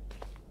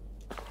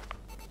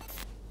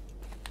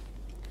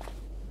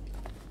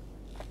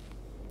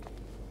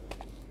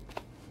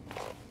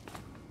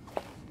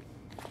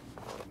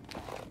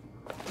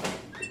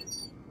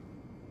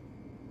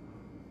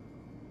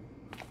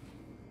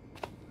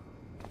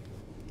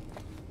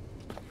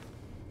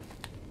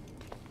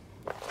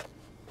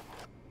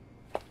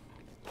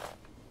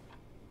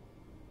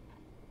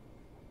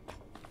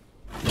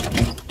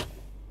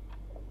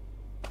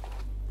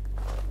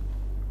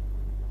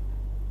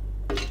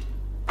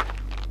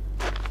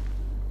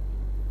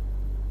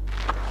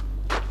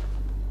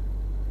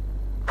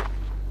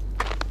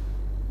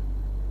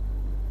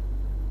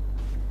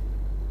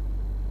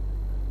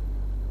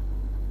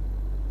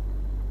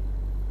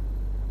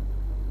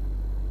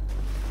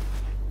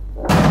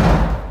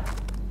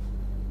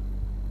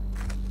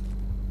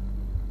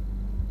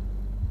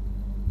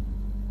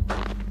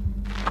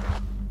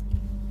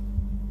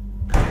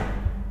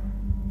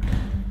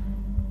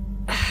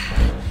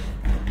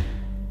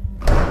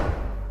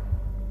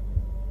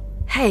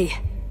 Hey,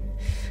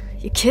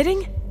 you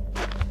kidding?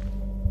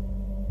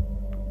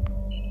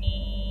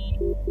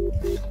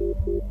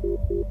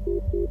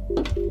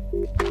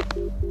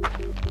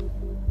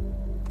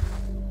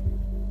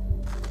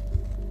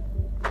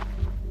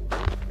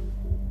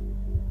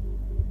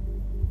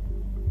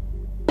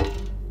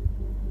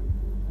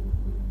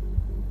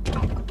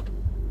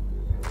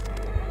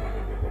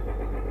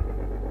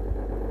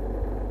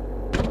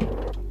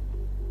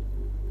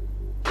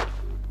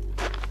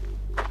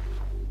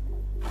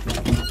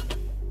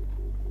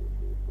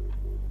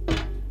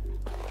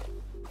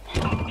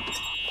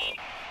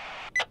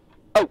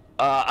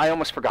 I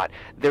almost forgot.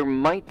 There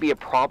might be a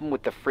problem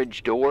with the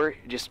fridge door.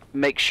 Just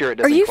make sure it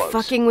doesn't Are you close.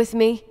 fucking with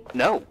me?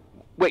 No.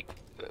 Wait,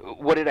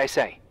 what did I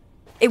say?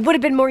 It would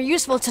have been more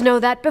useful to know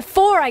that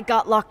before I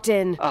got locked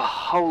in. Oh,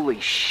 holy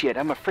shit,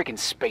 I'm a freaking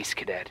space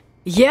cadet.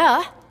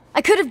 Yeah,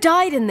 I could have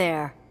died in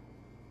there.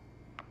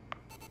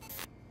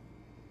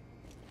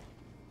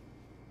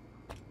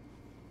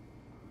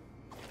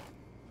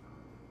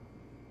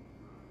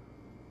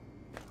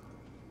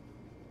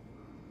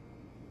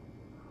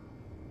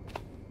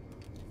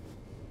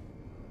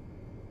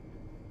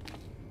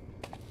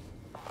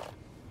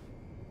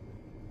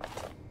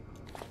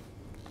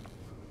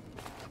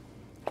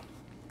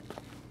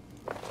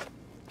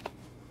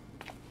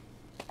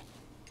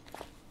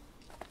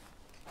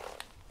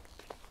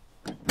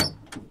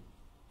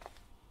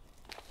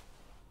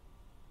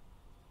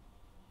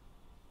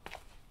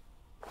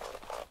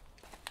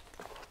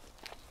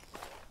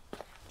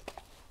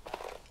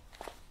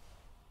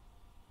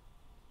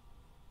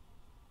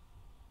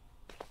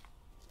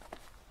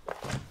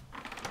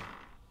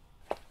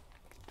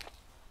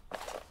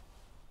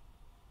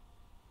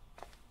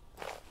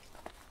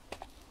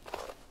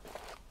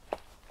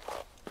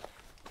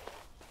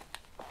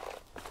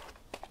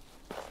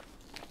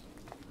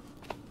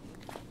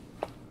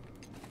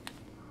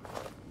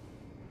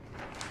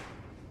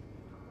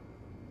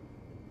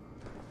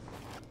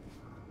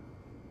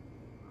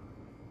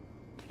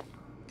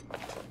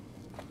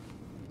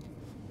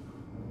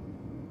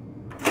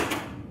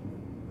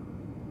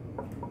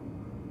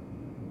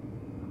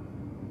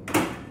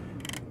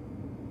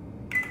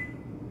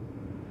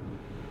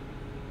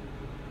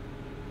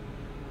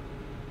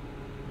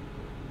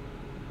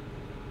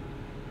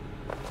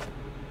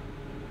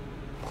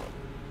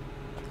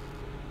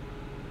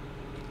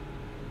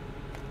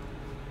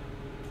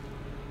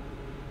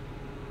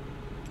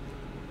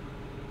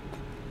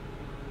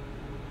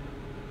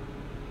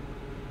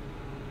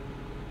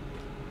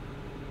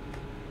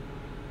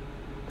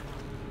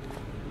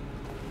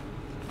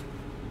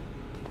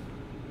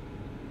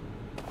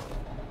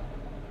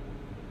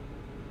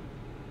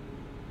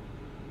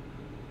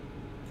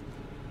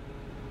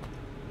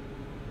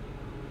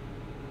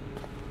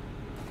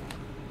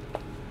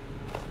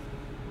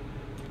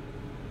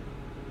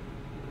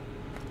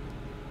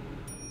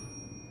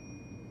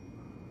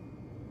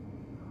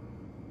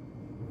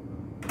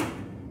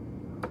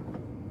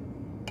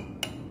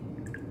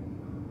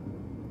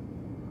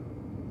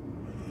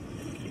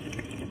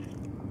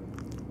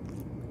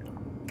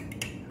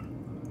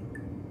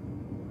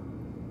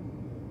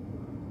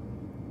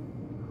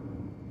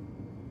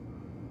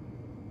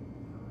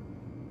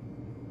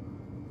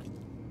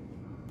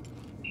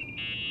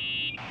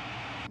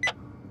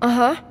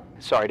 Uh-huh.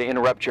 Sorry to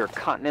interrupt your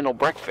continental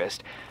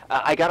breakfast.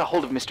 I got a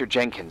hold of Mr.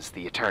 Jenkins,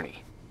 the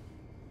attorney.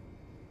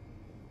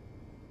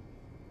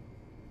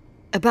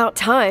 About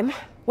time.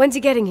 When's he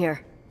getting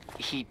here?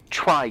 He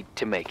tried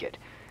to make it.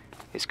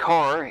 His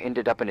car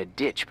ended up in a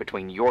ditch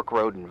between York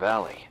Road and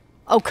Valley.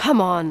 Oh,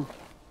 come on.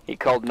 He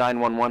called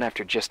 911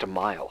 after just a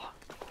mile.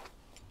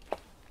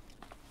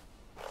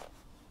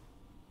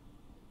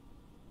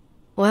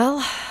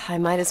 Well, I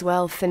might as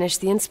well finish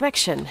the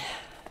inspection.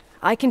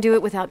 I can do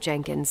it without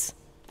Jenkins.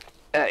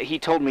 He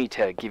told me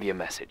to give you a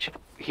message.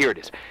 Here it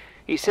is.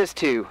 He says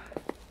to...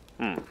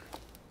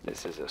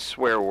 This is a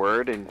swear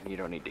word, and you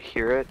don't need to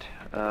hear it.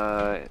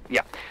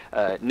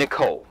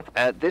 Nicole,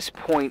 at this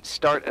point,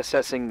 start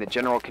assessing the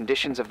general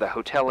conditions of the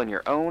hotel on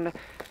your own.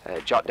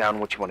 Jot down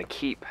what you want to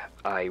keep.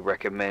 I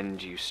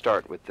recommend you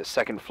start with the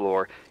second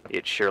floor.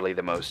 It's surely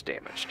the most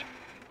damaged.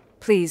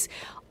 Please,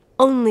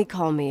 only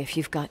call me if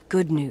you've got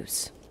good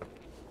news.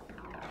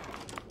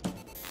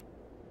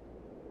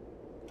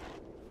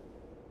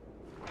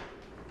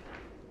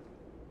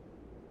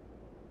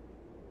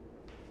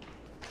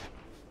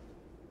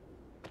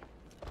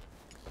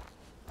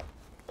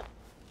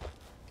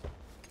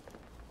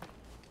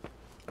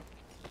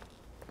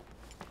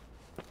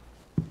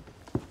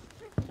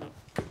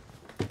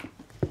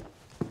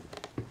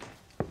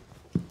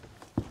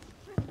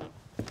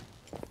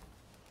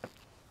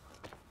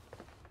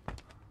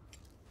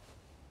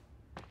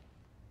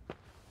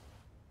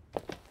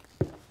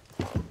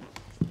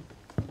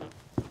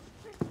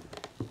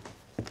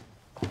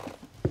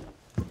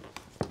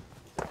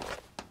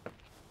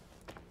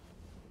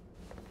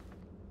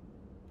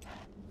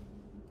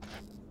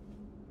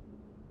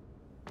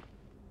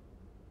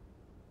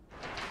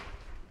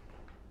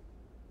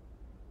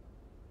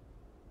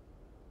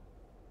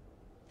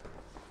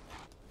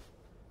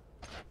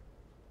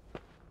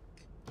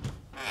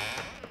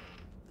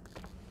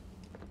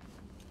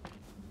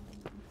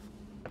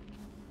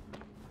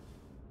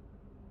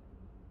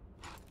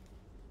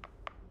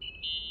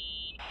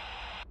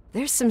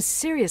 There's some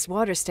serious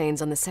water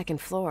stains on the second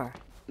floor.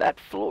 That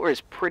floor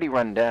is pretty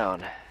run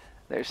down.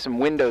 There's some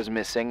windows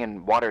missing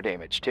and water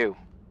damage, too.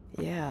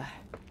 Yeah.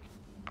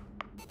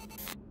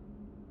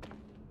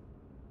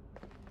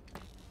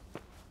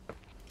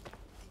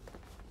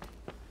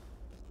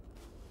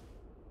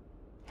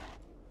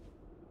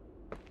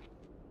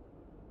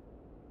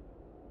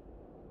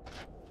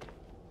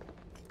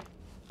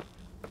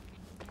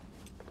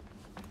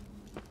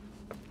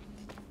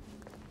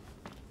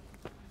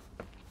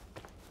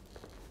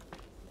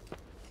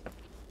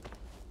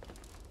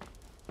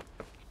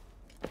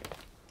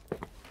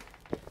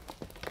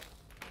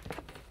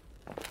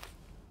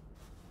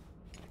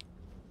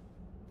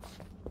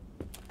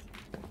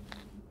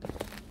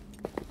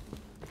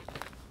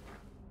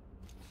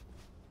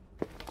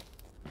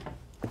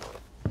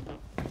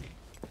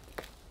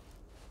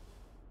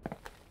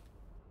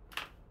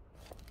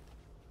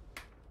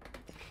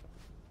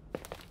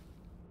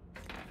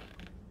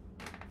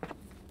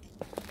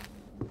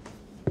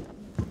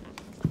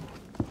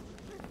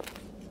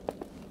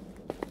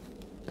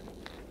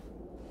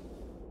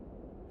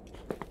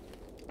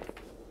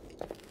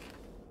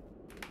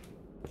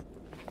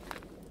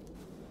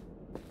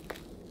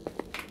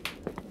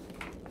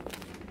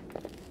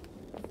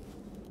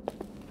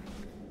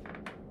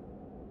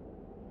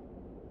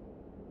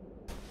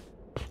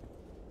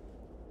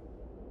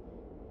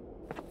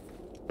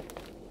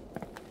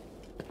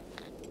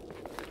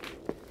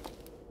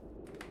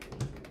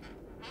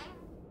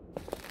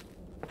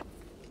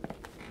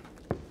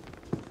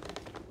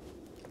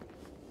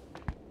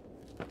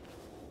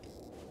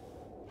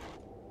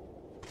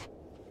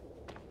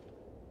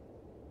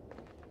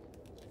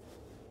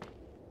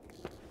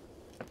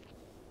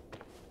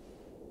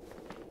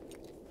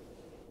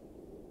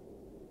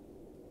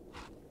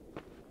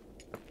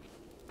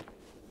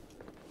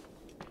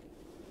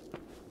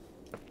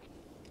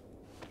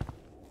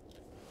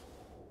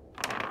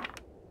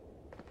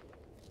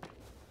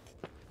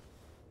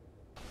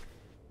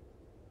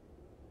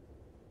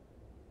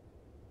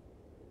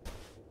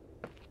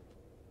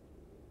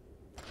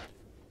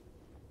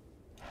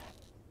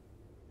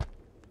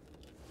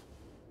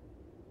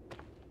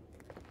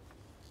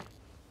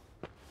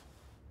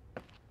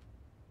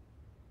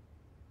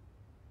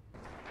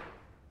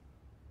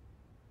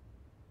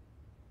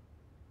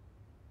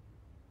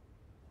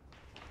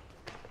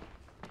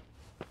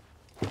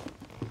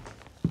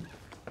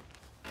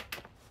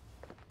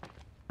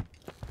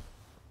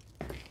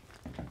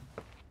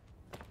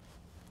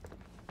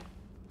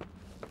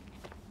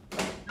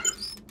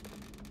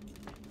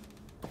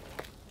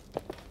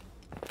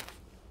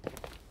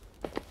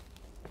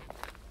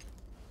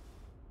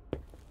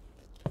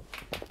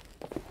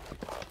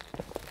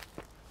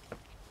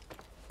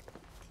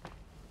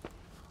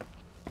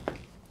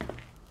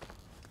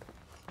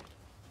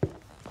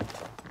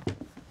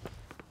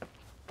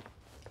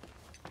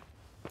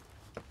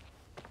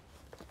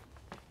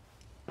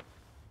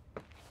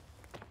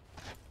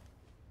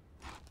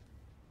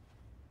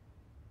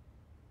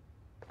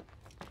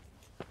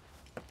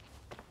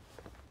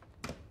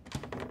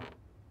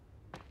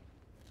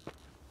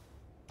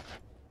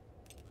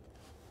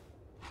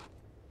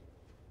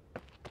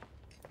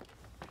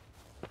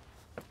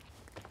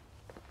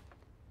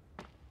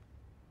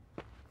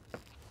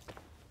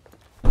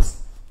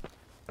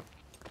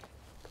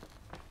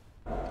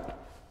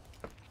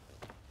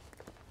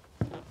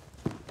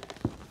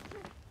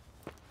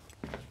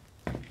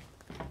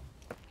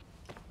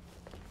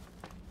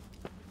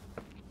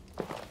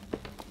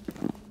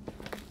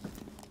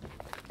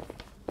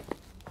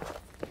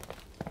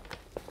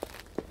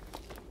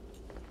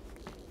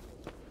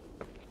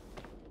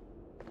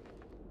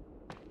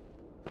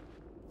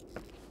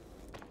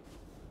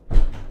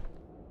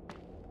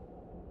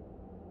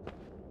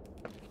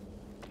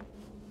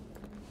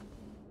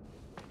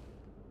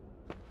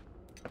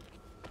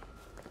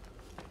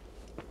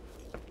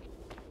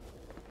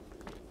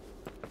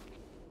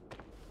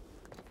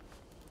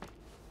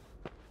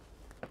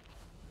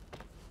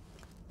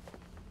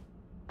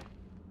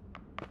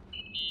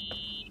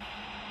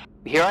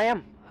 Here I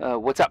am.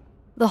 What's up?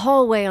 The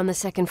hallway on the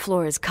second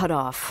floor is cut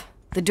off.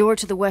 The door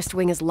to the west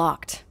wing is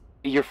locked.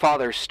 Your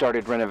father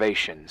started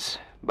renovations,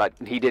 but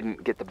he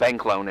didn't get the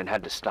bank loan and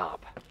had to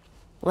stop.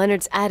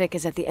 Leonard's attic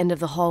is at the end of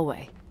the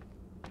hallway.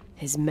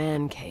 His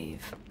man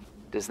cave.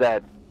 Does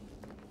that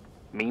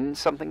mean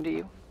something to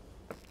you?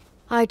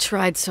 I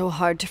tried so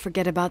hard to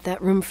forget about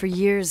that room for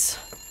years.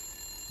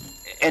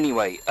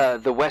 Anyway,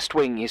 the west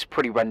wing is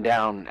pretty run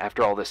down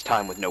after all this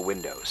time with no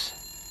windows.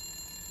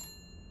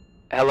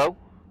 Hello?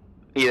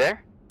 You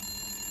there?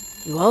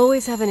 You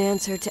always have an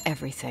answer to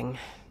everything.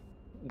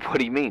 What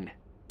do you mean?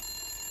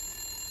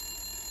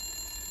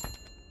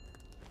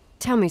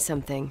 Tell me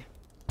something.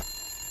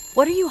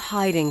 What are you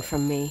hiding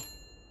from me?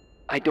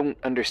 I don't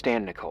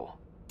understand, Nicole.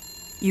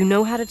 You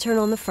know how to turn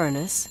on the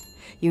furnace.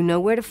 You know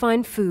where to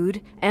find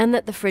food, and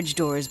that the fridge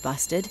door is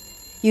busted.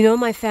 You know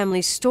my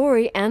family's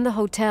story and the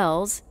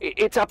hotel's.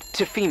 It's up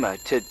to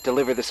FEMA to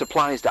deliver the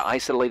supplies to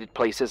isolated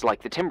places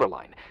like the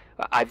Timberline.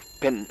 I've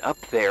been up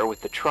there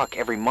with the truck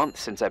every month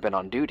since I've been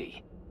on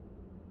duty.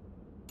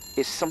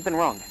 Is something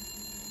wrong?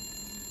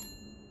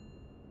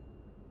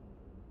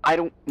 I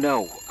don't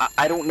know.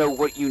 I don't know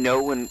what you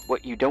know and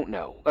what you don't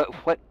know.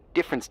 What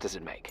difference does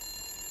it make?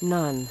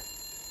 None.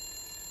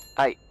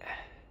 I'm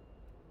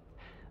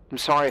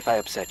sorry if I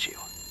upset you.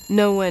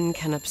 No one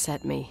can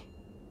upset me.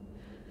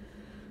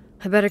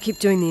 I better keep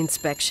doing the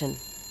inspection.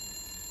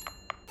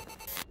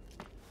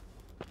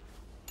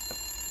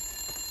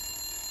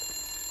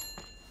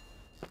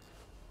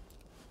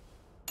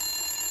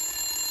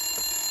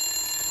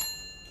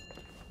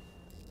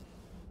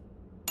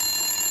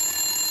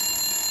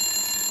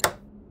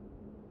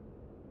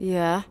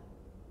 Yeah?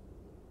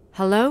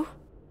 Hello?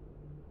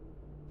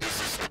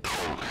 This is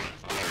Nicole,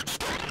 Leonard's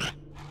daughter.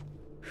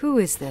 Who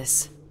is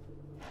this?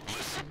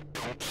 Listen,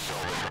 don't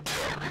sell the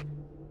hotel.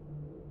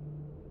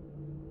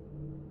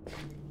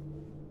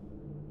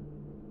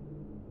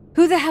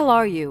 Who the hell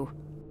are you?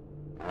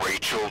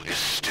 Rachel is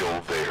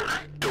still there.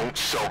 Don't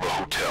sell the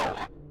hotel.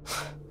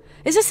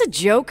 Is this a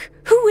joke?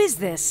 Who is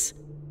this?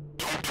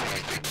 Don't do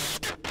anything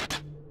stupid.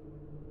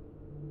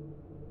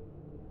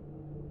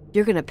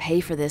 You're gonna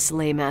pay for this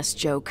lame-ass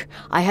joke.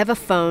 I have a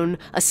phone,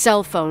 a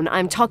cell phone.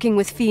 I'm talking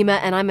with FEMA,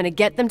 and I'm gonna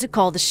get them to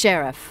call the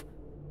sheriff.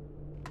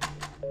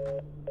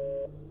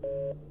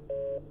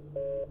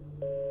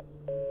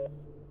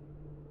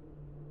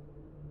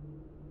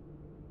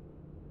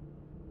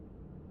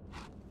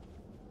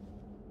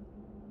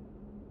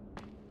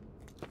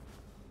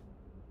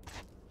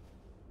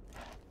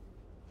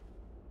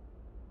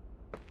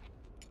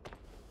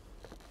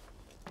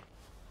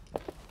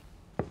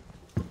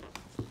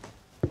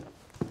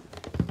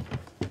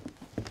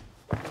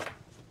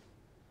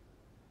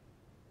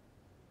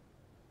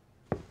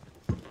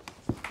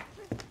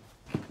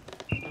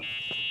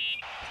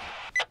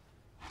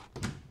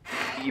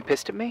 You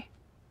pissed at me?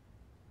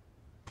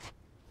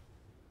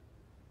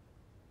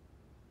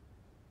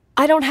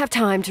 I don't have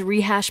time to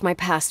rehash my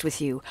past with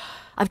you.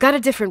 I've got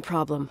a different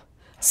problem.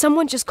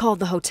 Someone just called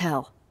the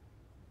hotel.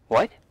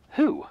 What?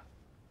 Who?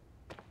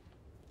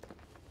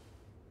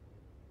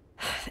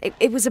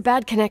 It was a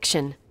bad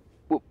connection.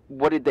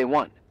 What did they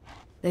want?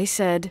 They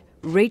said,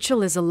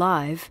 Rachel is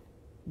alive.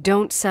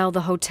 Don't sell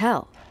the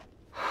hotel.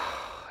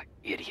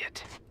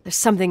 Idiot. There's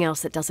something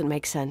else that doesn't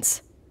make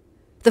sense.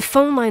 The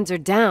phone lines are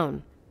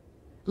down.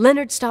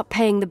 Leonard stopped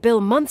paying the bill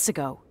months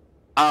ago.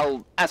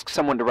 I'll ask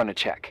someone to run a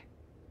check.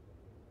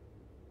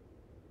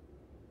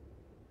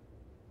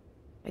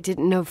 I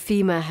didn't know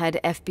FEMA had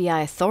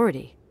FBI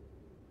authority.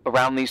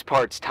 Around these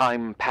parts,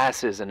 time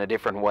passes in a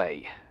different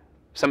way.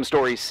 Some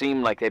stories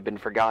seem like they've been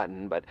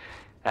forgotten, but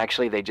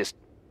actually they just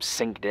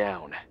sink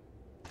down.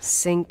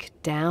 Sink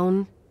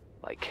down?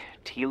 Like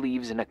tea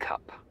leaves in a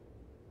cup.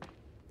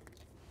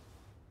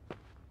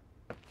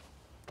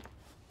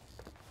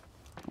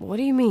 What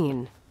do you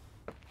mean?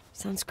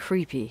 Sounds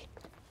creepy.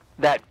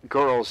 That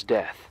girl's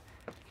death.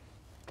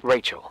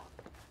 Rachel.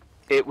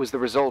 It was the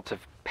result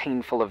of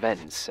painful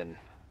events, and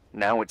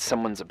now it's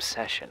someone's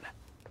obsession.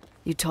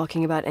 You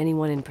talking about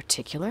anyone in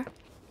particular?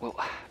 Well,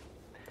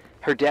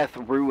 her death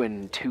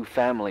ruined two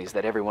families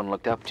that everyone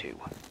looked up to.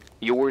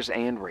 Yours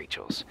and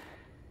Rachel's.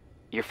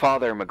 Your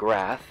father,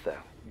 McGrath, a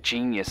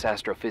genius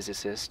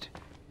astrophysicist,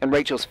 and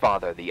Rachel's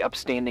father, the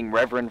upstanding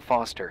Reverend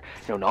Foster,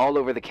 known all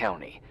over the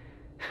county.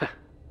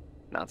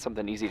 Not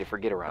something easy to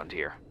forget around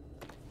here.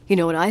 You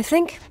know what I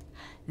think?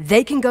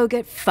 They can go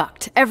get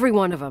fucked, every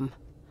one of them.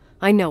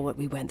 I know what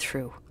we went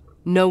through.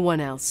 No one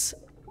else.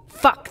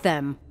 Fuck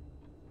them.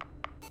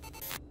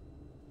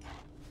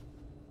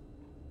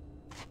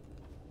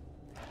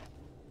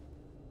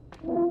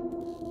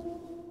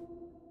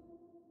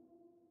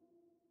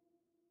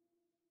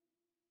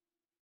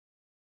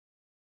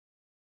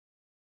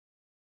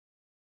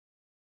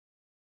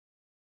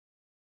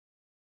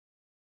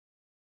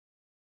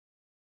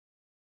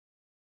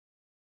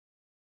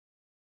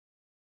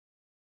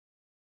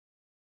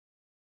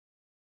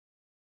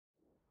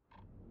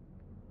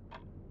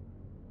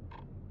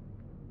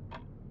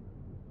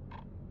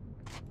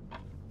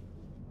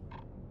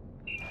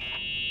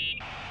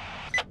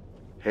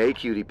 Hey,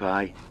 cutie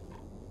pie.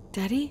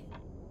 Daddy?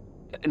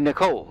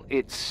 Nicole,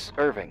 it's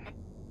Irving.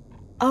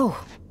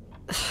 Oh,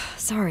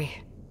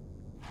 sorry.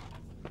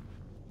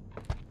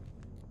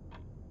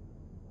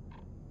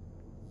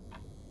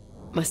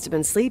 Must have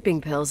been sleeping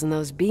pills in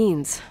those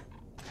beans.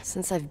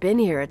 Since I've been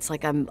here, it's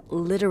like I'm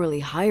literally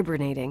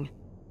hibernating.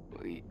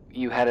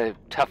 You had a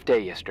tough day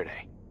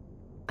yesterday.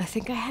 I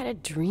think I had a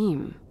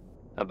dream.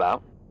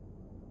 About?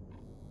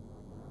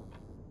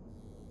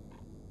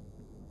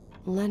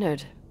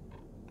 Leonard,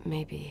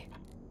 maybe.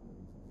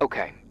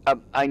 Okay,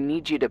 I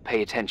need you to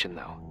pay attention,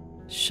 though.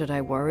 Should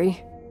I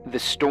worry? The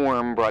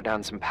storm brought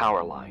down some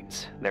power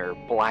lines. There are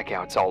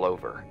blackouts all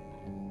over.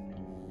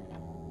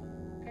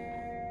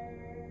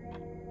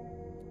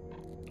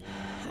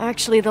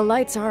 Actually, the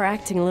lights are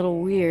acting a little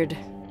weird.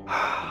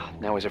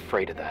 I was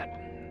afraid of that.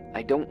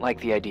 I don't like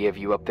the idea of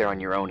you up there on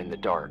your own in the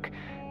dark.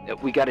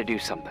 We gotta do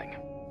something.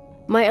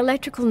 My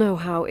electrical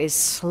know-how is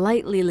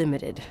slightly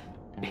limited.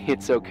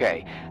 It's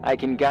okay. I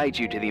can guide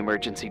you to the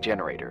emergency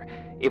generator.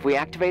 If we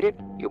activate it,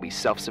 you'll be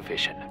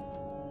self-sufficient.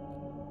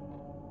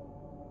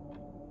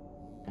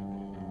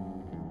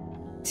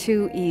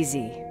 too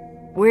easy.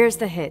 Where's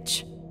the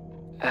hitch?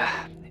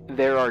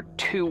 There are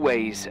two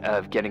ways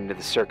of getting to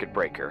the circuit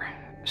breaker.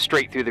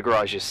 Straight through the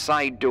garage's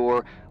side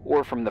door,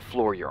 or from the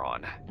floor you're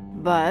on.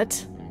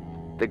 But...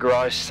 The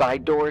garage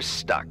side door is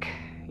stuck.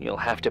 You'll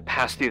have to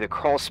pass through the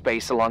crawl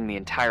space along the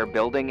entire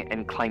building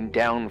and climb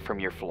down from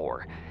your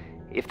floor.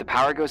 If the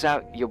power goes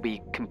out, you'll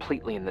be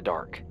completely in the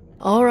dark.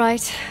 All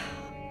right.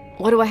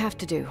 What do I have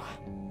to do?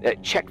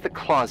 Check the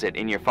closet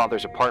in your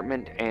father's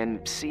apartment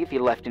and see if he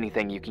left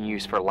anything you can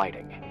use for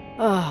lighting.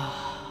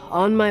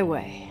 On my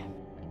way.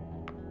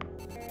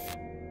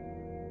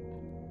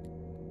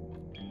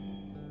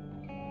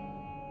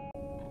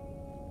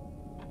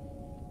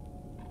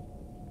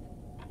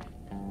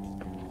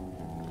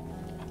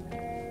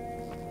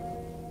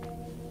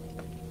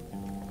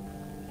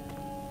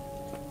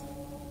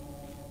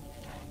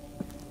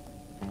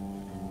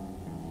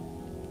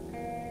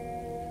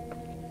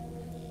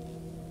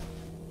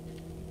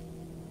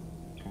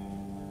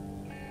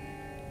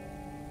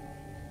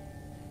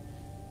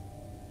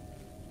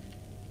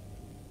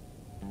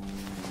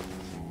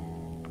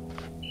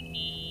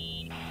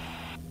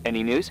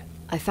 Any news?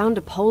 I found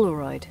a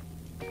Polaroid.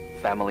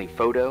 Family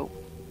photo?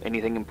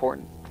 Anything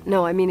important?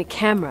 No, I mean a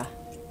camera.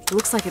 It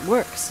looks like it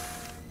works.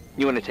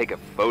 You want to take a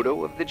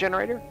photo of the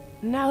generator?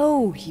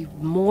 No, you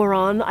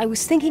moron. I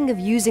was thinking of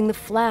using the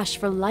flash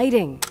for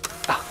lighting.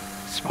 Ah,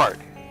 smart.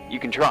 You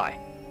can try.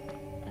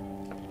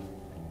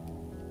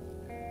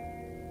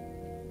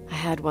 I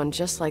had one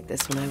just like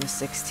this when I was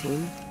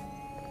 16.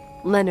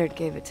 Leonard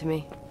gave it to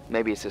me.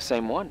 Maybe it's the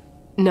same one.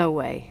 No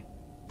way.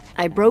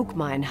 I broke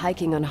mine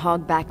hiking on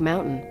Hogback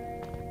Mountain.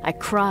 I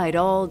cried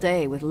all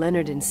day with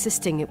Leonard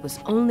insisting it was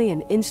only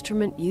an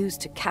instrument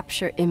used to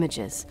capture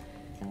images.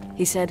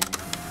 He said,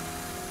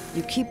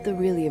 "You keep the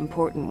really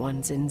important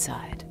ones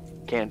inside."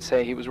 Can't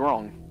say he was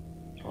wrong.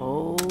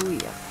 Oh,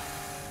 yeah.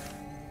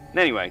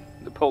 Anyway,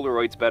 the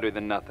Polaroid's better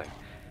than nothing.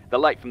 The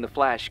light from the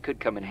flash could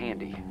come in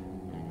handy.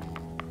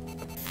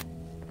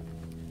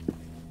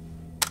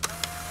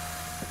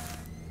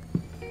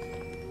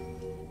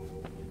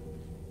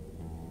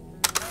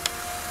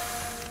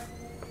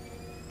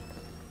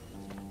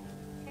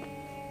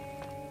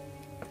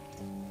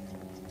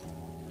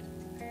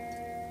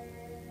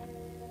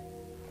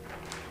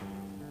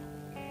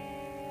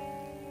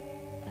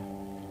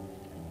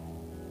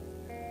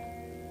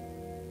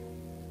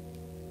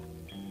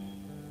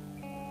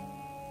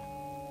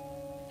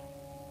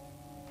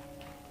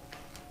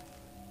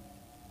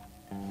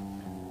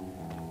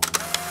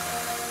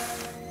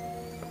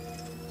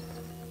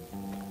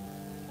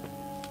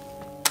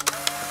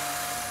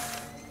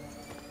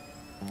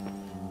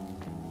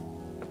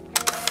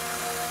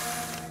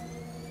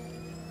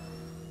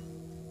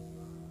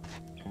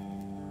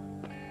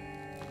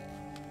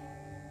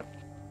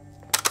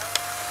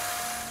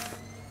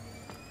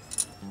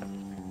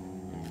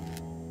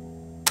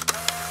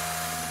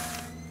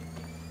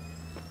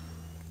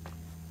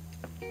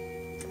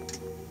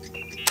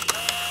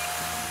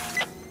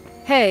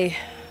 Hey.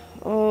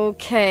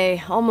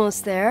 Okay,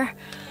 almost there.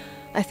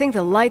 I think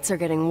the lights are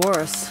getting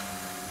worse.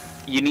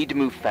 You need to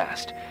move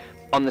fast.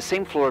 On the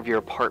same floor of your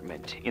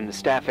apartment, in the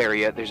staff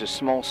area, there's a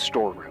small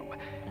storeroom.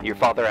 Your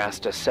father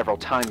asked us several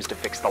times to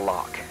fix the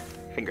lock.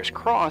 Fingers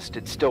crossed,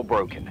 it's still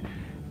broken.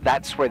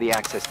 That's where the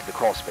access to the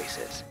crawl space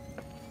is.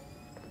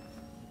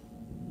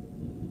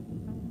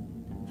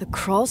 The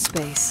crawl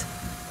space?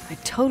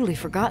 I'd totally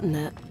forgotten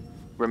that.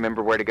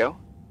 Remember where to go?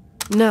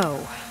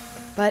 No,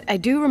 but I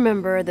do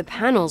remember the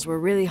panels were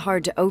really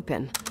hard to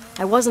open.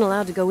 I wasn't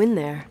allowed to go in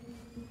there.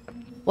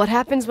 What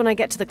happens when I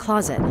get to the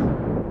closet?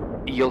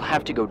 You'll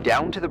have to go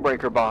down to the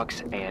breaker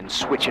box and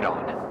switch it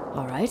on.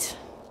 All right.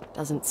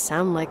 Doesn't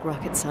sound like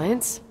rocket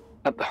science.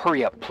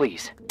 Hurry up,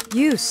 please.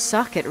 You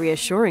suck at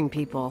reassuring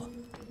people.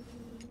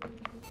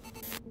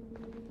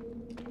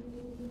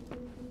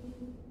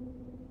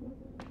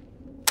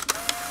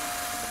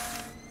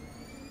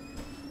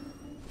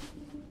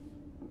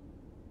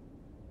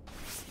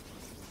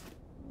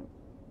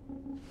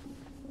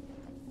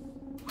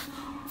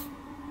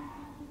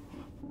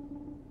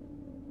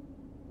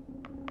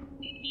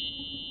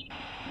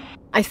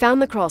 I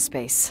found the crawl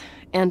space,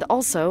 and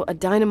also a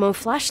dynamo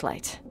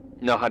flashlight.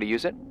 Know how to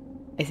use it?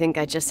 I think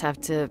I just have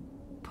to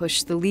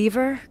push the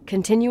lever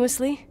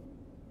continuously.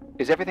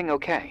 Is everything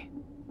okay?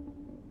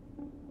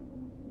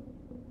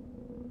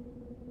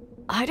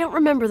 I don't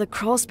remember the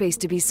crawl space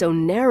to be so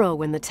narrow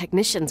when the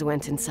technicians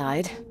went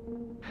inside.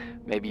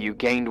 Maybe you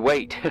gained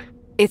weight.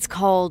 It's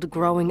called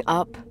growing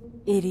up,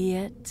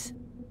 idiot.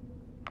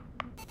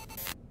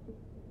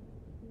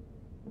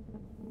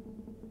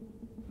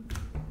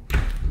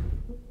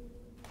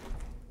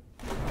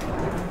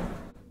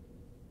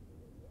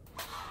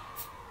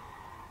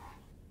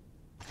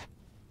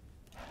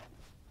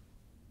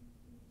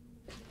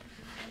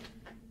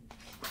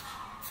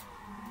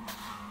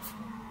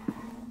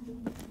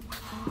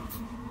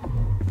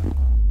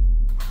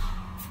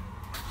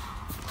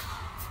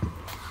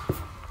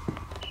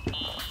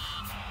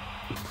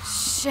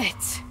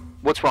 Shit.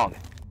 What's wrong?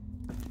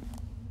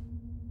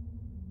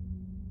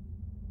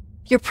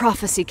 Your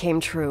prophecy came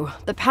true.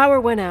 The power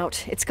went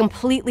out. It's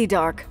completely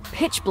dark.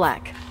 Pitch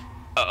black.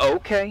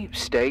 Okay,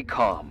 stay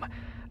calm.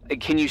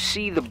 Can you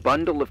see the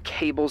bundle of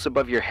cables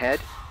above your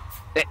head?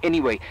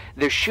 Anyway,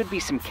 there should be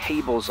some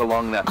cables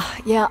along the...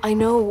 Yeah, I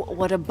know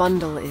what a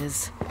bundle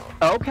is.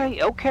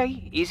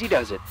 Okay, easy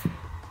does it.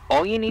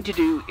 All you need to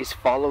do is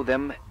follow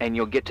them and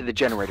you'll get to the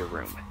generator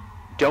room.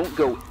 Don't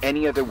go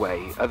any other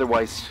way,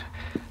 otherwise,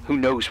 who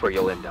knows where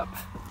you'll end up.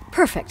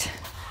 Perfect.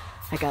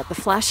 I got the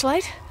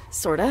flashlight,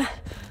 sorta.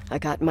 I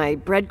got my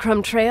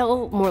breadcrumb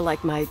trail, more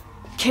like my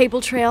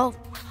cable trail,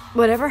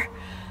 whatever.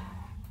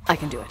 I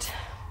can do it.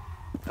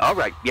 All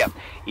right, yeah,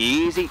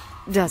 easy.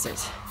 Does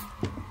it?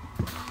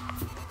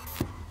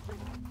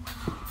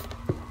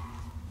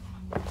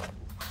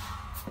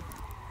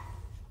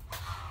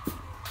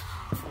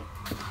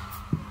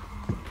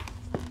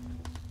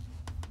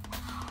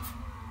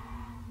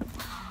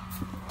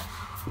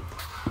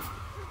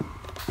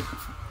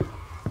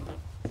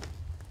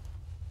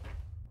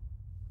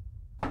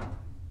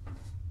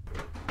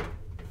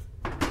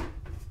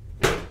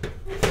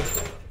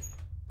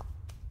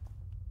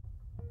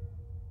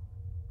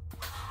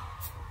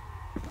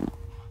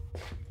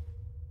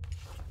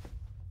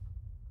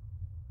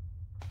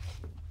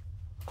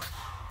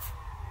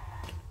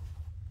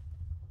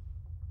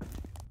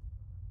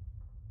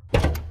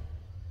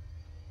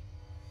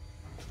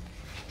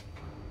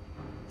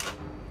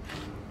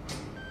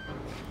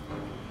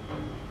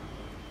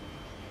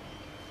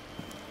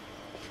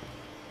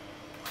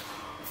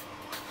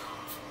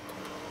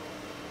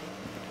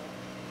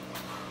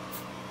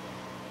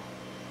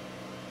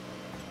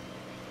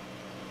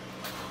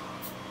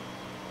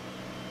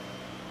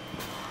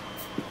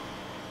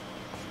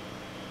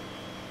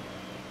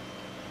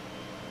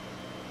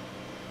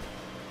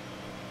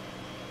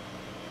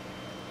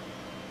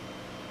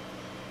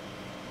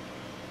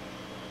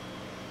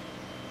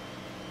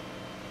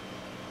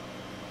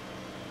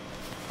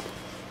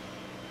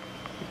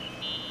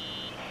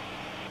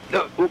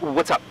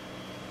 What's up?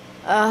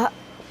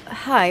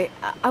 Hi.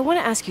 I want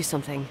to ask you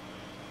something.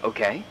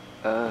 Okay,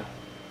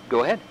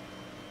 go ahead.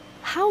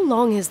 How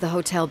long has the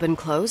hotel been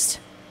closed?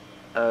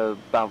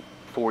 About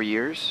 4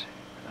 years.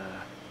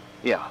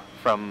 Yeah,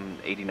 from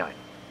 '89.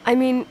 I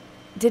mean,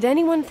 did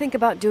anyone think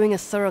about doing a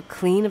thorough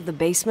clean of the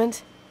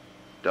basement?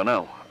 Don't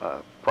know.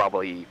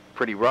 Probably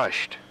pretty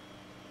rushed.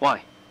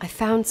 Why? I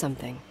found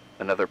something.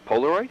 Another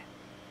Polaroid?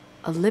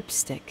 A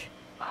lipstick.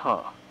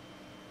 Huh.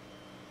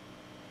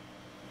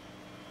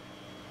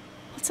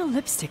 What's a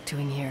lipstick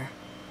doing here?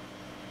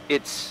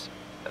 It's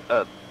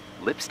a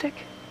lipstick?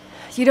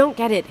 You don't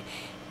get it.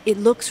 It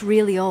looks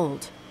really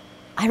old.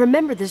 I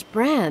remember this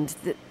brand.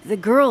 The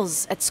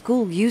girls at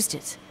school used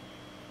it.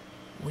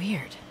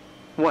 Weird.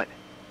 What?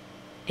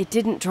 It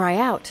didn't dry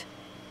out.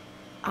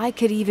 I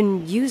could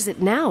even use it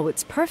now.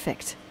 It's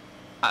perfect.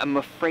 I'm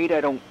afraid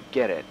I don't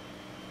get it.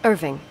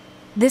 Irving,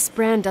 this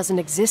brand doesn't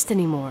exist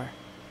anymore.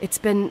 It's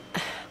been,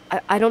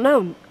 I don't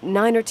know,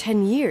 9 or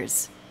 10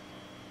 years.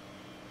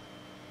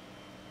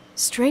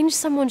 Strange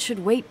someone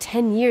should wait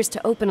 10 years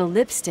to open a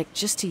lipstick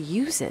just to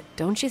use it,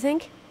 don't you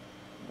think?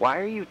 Why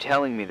are you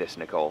telling me this,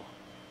 Nicole?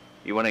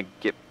 You want to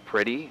get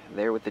pretty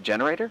there with the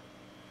generator?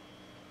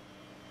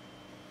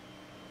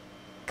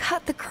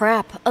 Cut the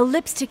crap. A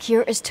lipstick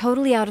here is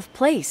totally out of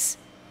place.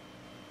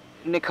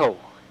 Nicole,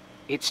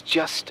 it's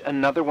just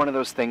another one of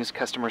those things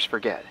customers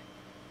forget.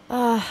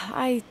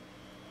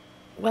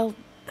 Well,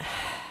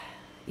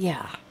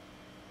 yeah.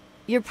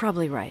 You're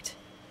probably right.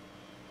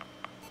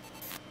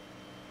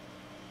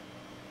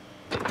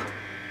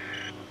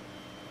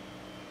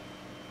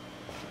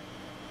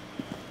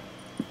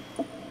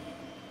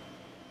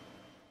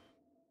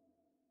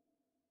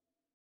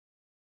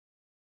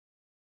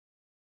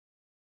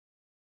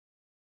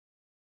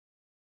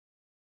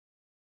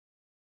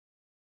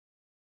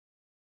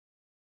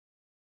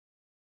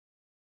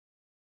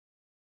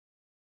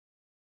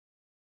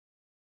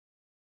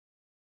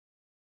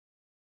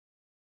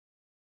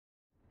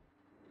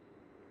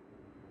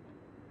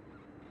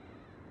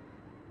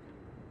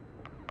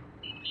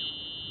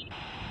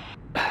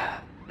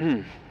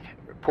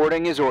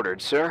 Reporting is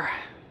ordered, sir.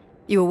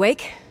 You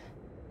awake?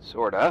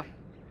 Sorta.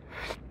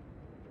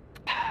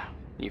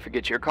 You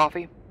forget your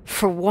coffee?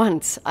 For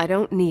once, I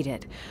don't need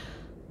it.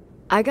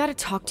 I gotta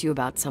talk to you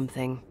about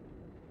something.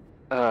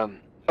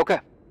 Okay.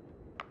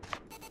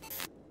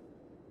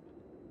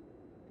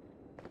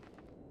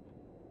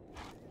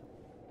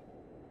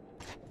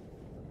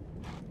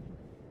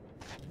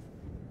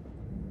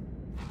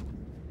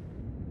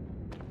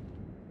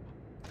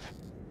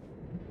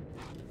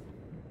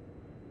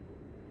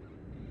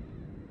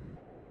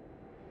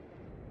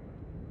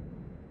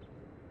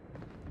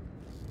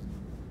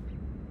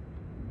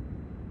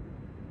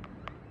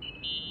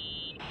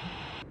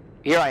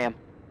 Here I am.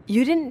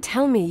 You didn't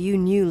tell me you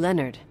knew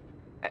Leonard.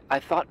 I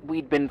thought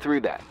we'd been through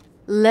that.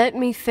 Let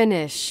me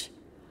finish.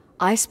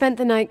 I spent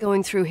the night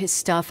going through his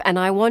stuff, and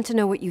I want to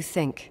know what you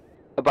think.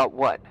 About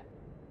what?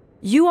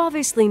 You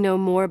obviously know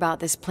more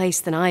about this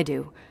place than I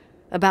do.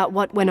 About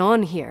what went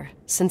on here,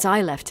 since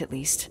I left at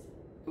least.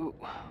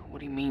 What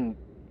do you mean,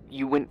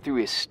 you went through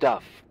his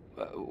stuff.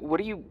 What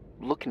are you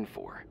looking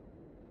for?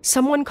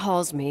 Someone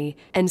calls me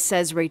and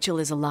says Rachel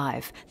is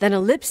alive. Then a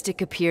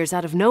lipstick appears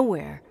out of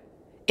nowhere.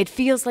 It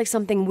feels like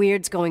something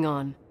weird's going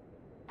on.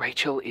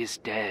 Rachel is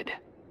dead.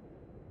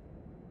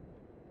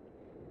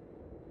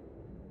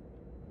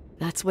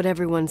 That's what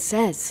everyone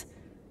says.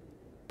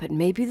 But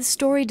maybe the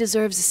story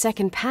deserves a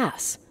second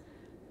pass.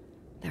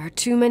 There are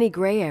too many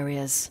gray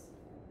areas.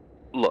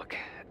 Look,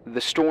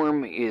 the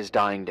storm is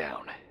dying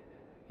down.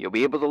 You'll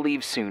be able to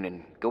leave soon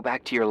and go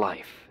back to your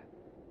life.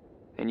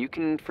 And you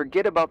can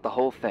forget about the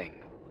whole thing,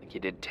 like you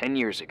did 10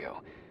 years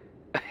ago.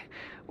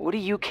 What do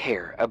you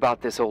care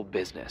about this old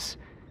business?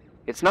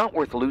 It's not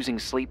worth losing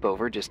sleep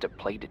over just to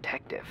play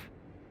detective.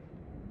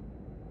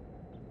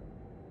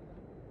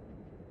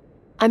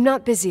 I'm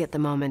not busy at the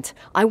moment.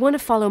 I want to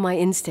follow my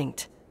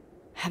instinct.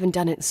 Haven't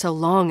done it in so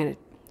long, and it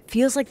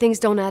feels like things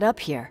don't add up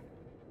here.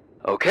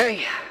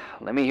 Okay,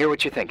 let me hear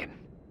what you're thinking.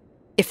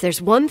 If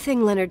there's one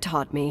thing Leonard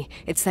taught me,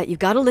 it's that you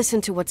gotta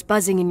listen to what's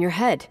buzzing in your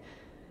head.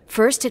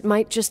 First, it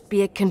might just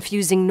be a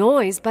confusing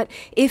noise, but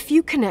if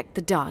you connect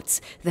the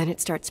dots, then it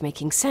starts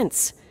making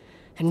sense.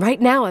 And right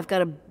now, I've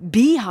got a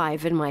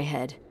beehive in my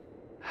head.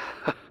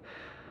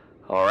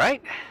 All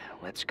right,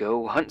 let's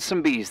go hunt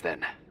some bees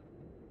then.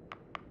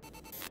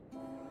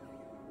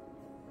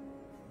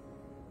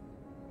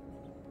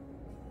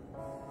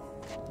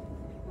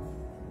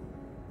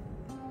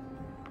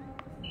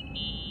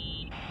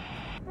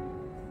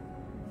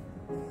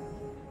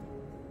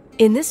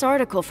 In this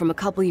article from a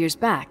couple years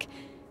back,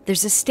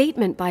 there's a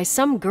statement by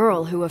some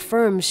girl who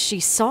affirms she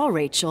saw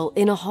Rachel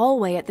in a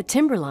hallway at the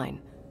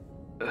Timberline.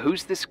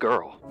 Who's this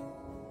girl?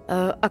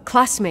 A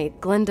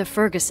classmate, Glenda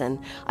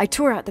Ferguson. I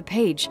tore out the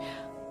page.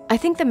 I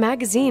think the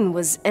magazine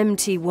was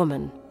MT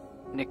Woman.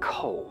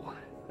 Nicole.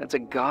 That's a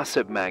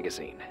gossip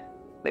magazine.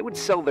 They would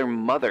sell their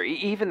mother,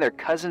 even their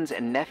cousins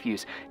and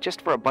nephews,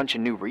 just for a bunch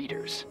of new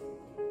readers.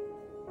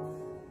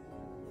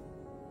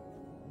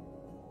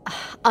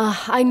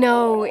 I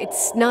know,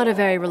 it's not a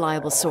very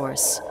reliable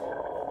source.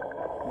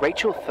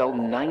 Rachel fell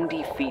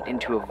 90 feet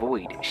into a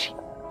void. She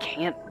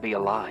can't be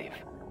alive.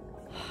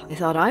 I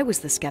thought I was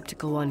the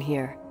skeptical one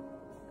here.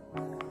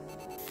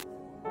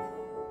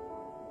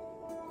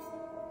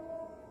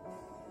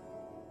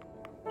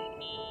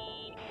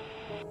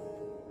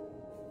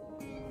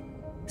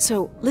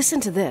 So, listen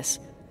to this.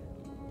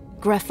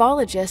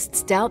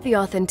 Graphologists doubt the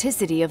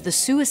authenticity of the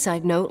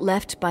suicide note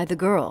left by the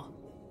girl.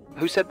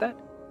 Who said that?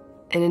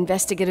 An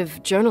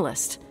investigative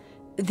journalist.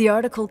 The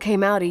article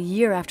came out a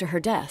year after her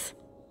death.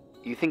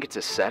 You think it's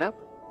a setup?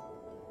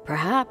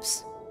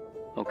 Perhaps.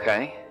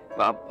 Okay,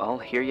 I'll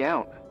hear you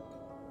out.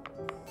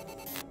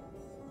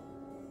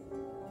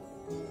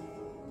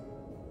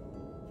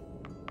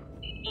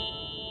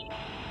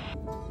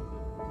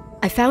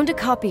 I found a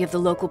copy of the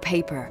local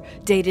paper,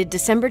 dated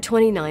December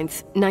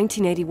 29th,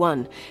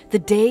 1981, the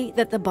day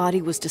that the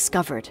body was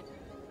discovered.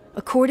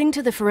 According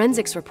to the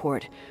forensics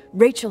report,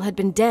 Rachel had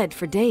been dead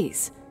for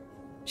days.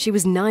 She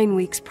was 9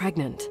 weeks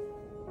pregnant.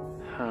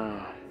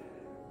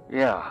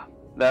 Yeah,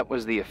 that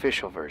was the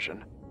official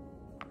version.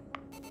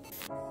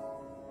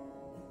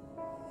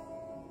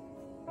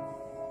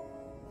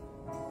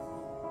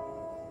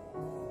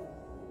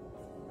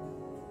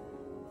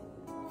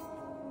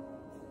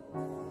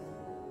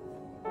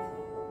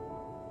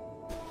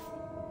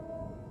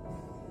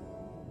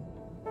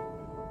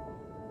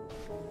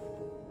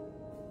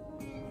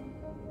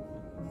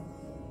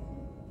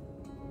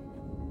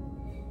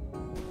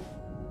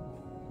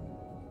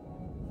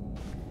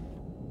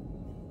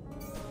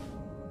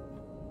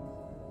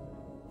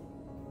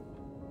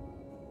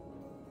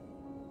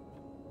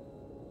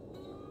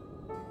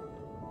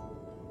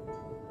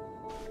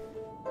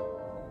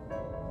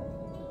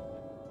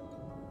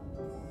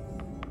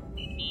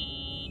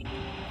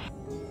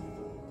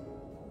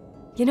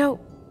 You know,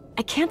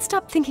 I can't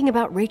stop thinking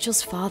about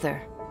Rachel's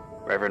father.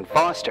 Reverend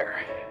Foster.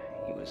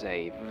 He was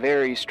a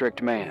very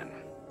strict man.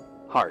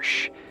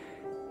 Harsh,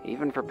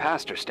 even for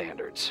pastor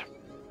standards.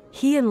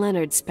 He and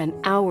Leonard spent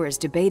hours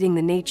debating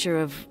the nature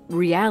of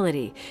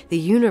reality, the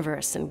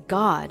universe, and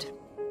God.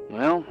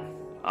 Well,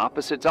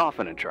 opposites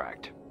often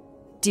attract.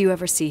 Do you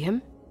ever see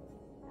him?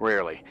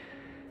 Rarely.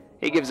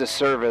 He gives a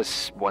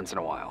service once in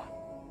a while.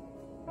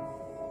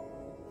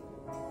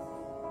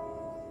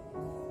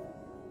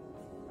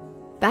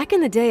 Back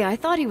in the day, I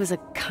thought he was a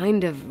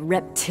kind of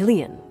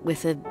reptilian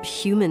with a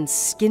human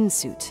skin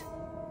suit.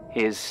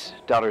 His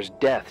daughter's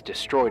death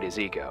destroyed his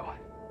ego.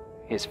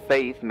 His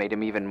faith made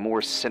him even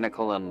more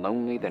cynical and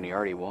lonely than he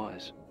already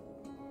was.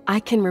 I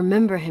can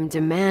remember him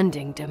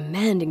demanding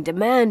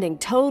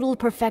total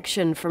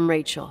perfection from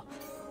Rachel.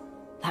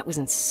 That was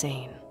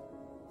insane.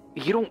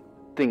 You don't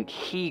think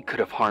he could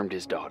have harmed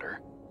his daughter?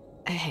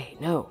 Hey,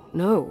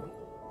 no.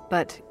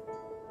 But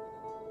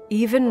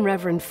even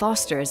Reverend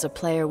Foster is a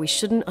player we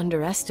shouldn't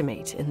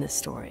underestimate in this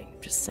story.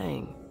 Just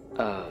saying.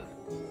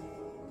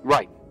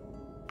 Right.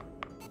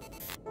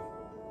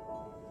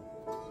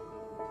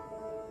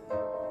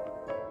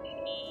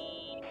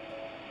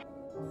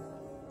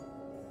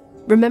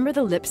 Remember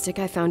the lipstick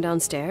I found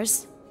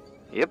downstairs?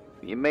 Yep.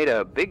 You made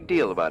a big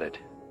deal about it.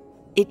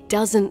 It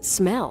doesn't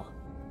smell.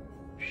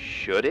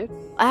 Should it?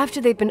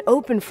 After they've been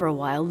open for a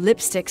while,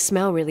 lipsticks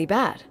smell really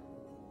bad.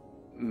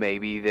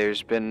 Maybe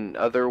there's been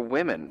other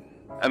women.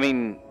 I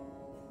mean...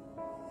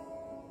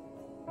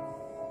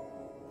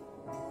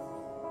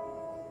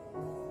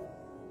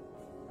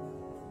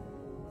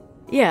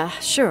 Yeah,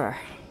 sure.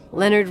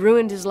 Leonard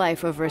ruined his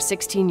life over a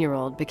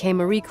 16-year-old,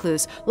 became a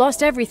recluse,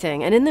 lost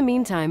everything, and in the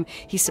meantime,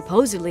 he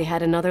supposedly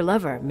had another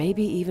lover,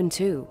 maybe even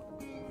two.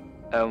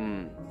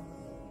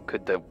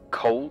 Could the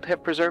cold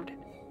have preserved it?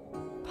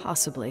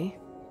 Possibly.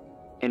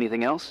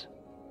 Anything else?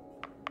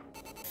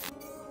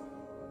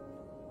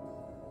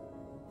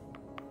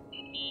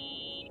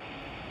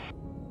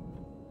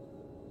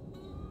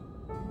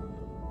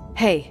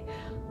 Hey,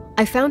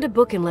 I found a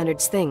book in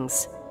Leonard's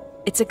things.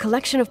 It's a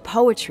collection of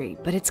poetry,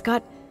 but it's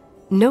got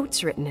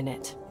notes written in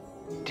it.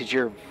 Did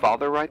your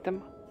father write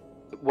them?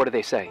 What do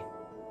they say?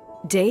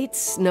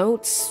 Dates,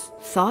 notes,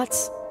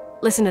 thoughts.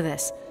 Listen to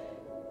this.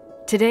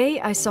 Today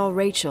I saw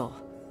Rachel.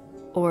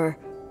 Or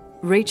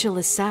Rachel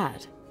is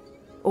sad.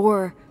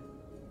 Or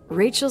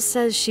Rachel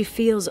says she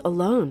feels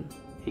alone.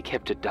 He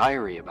kept a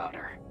diary about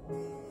her.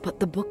 But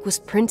the book was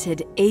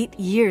printed 8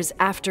 years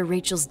after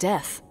Rachel's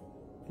death.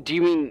 Do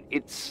you mean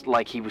it's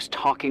like he was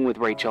talking with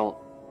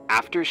Rachel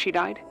after she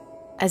died?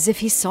 As if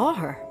he saw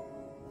her.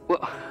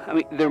 Well, I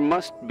mean, there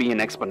must be an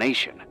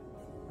explanation.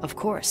 Of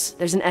course,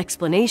 there's an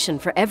explanation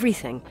for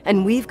everything,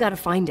 and we've got to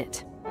find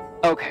it.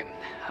 Okay,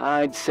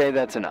 I'd say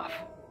that's enough.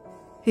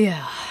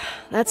 Yeah,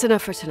 that's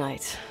enough for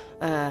tonight.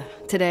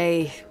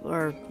 Today,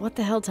 or what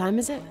the hell time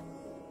is it?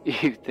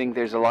 You think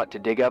there's a lot to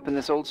dig up in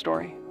this old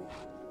story?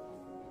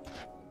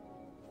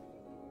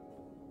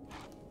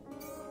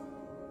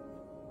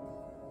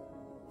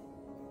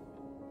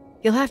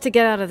 You'll have to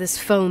get out of this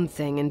phone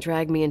thing and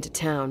drag me into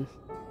town.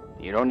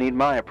 You don't need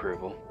my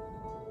approval.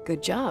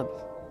 Good job.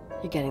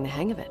 You're getting the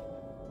hang of it.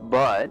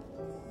 But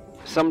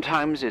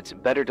sometimes it's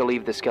better to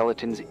leave the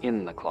skeletons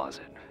in the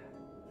closet.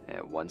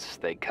 Once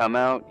they come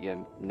out,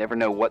 you never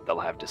know what they'll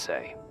have to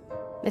say.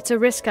 It's a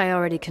risk I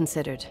already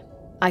considered.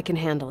 I can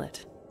handle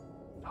it.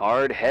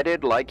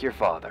 Hard-headed like your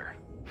father.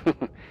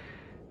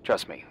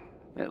 Trust me,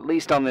 at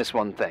least on this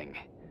one thing.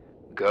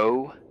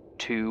 Go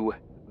to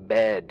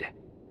bed.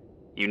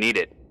 You need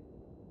it.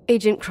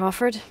 Agent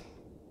Crawford,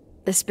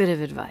 this bit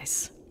of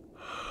advice.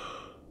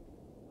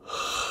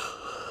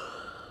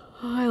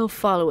 I'll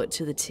follow it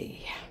to the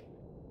T.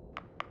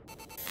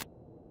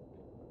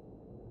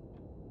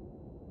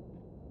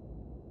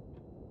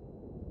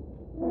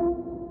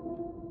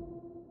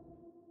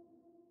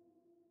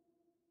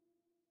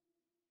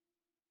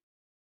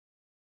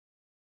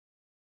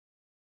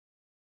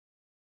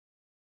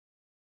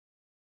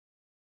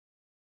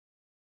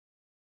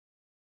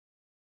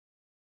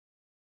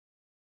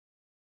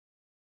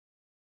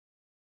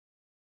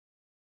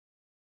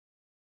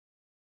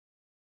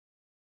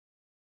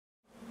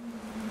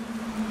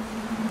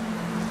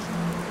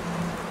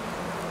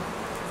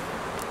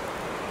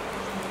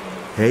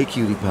 Hey,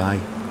 cutie pie.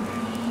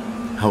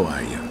 How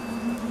are you?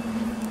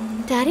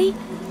 Daddy?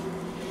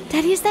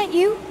 Daddy, is that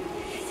you?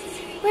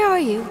 Where are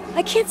you?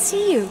 I can't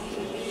see you.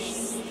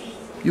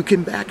 You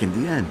came back in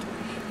the end.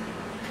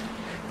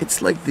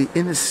 It's like the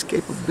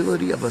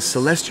inescapability of a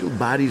celestial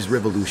body's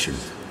revolution.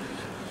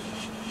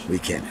 We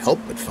can't help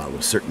but follow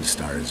certain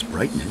stars'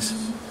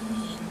 brightness,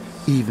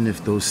 even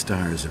if those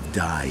stars have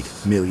died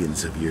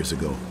millions of years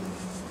ago.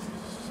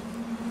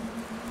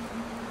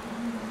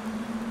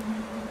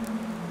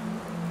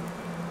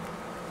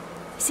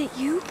 Is it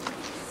you?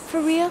 For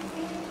real?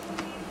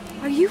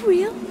 Are you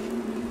real?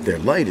 Their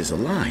light is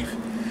alive,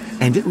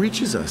 and it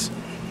reaches us.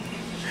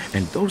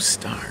 And those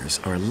stars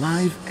are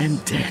alive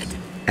and dead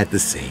at the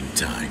same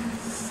time.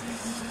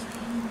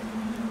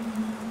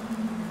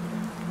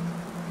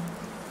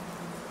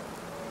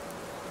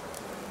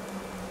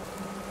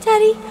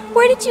 Daddy,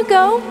 where did you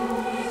go?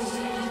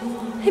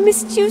 I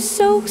missed you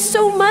so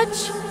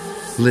much.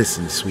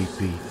 Listen, sweet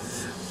pea.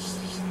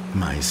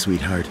 My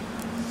sweetheart.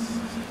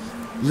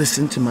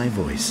 Listen to my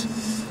voice.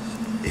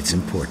 It's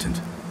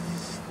important.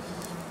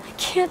 I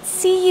can't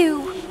see you.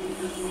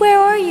 Where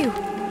are you?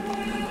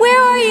 Where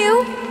are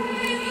you?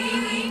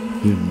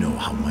 You know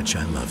how much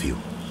I love you.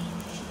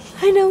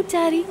 I know,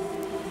 Daddy.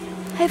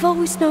 I've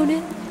always known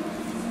it.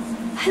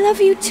 I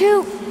love you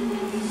too.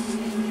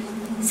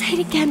 Say it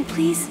again,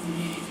 please.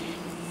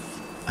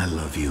 I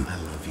love you. I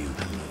love you.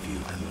 I love you.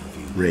 I love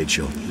you.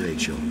 Rachel.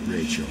 Rachel.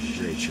 Rachel.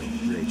 Rachel.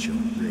 Rachel.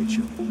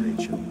 Rachel. Rachel.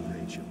 Rachel.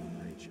 Rachel.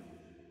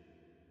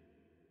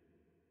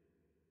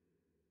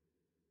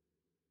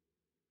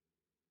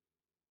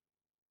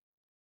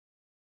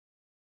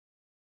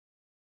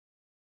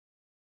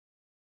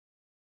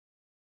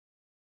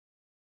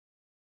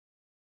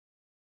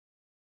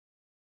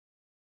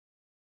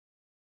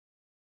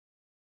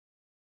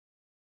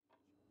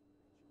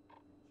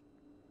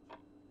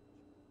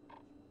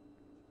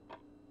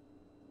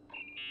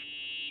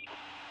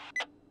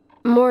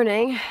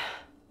 Morning.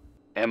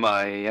 Am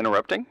I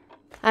interrupting?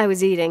 I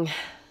was eating.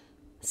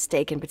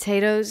 steak and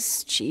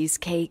potatoes,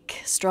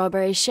 cheesecake,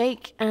 strawberry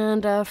shake,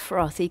 and a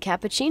frothy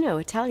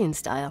cappuccino, Italian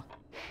style.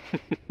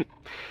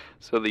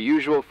 So the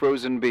usual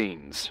frozen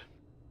beans.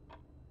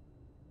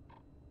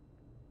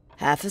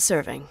 Half a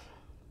serving.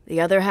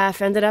 The other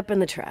half ended up in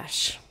the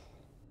trash.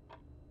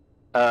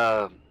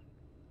 I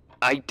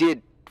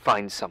did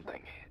find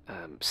something.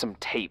 Some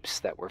tapes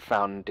that were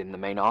found in the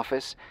main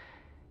office.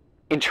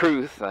 In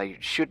truth, I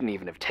shouldn't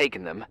even have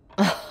taken them.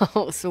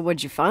 Oh, so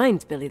what'd you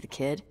find, Billy the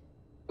Kid?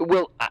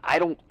 Well, I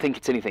don't think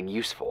it's anything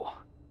useful.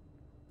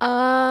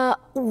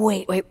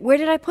 Wait, where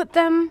did I put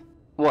them?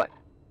 What?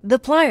 The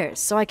pliers,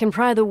 so I can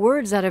pry the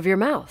words out of your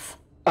mouth.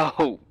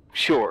 Oh,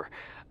 sure.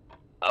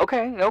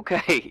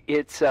 Okay.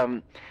 It's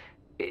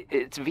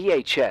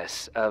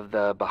VHS of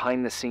the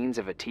behind the scenes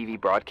of a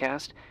TV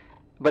broadcast,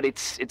 but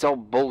it's all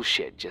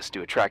bullshit just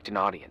to attract an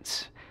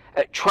audience.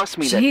 Trust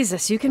me that...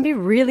 Jesus, you can be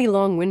really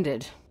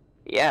long-winded.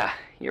 Yeah,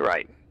 you're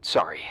right.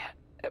 Sorry.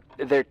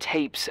 They're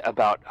tapes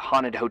about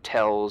haunted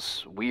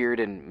hotels, weird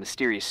and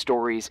mysterious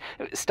stories,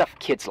 stuff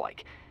kids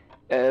like.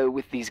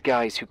 With these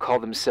guys who call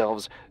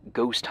themselves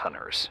ghost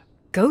hunters.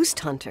 Ghost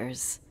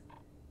hunters?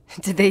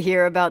 Did they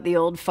hear about the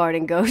old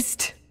farting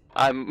ghost?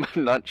 I'm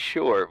not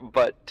sure,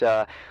 but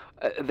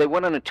they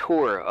went on a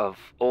tour of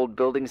old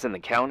buildings in the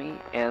county,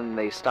 and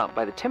they stopped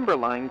by the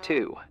timberline,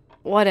 too.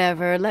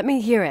 Whatever, let me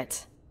hear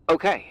it.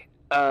 Okay,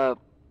 but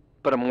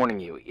I'm warning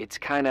you, it's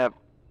kinda...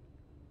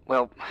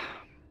 Well,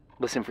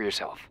 listen for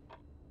yourself.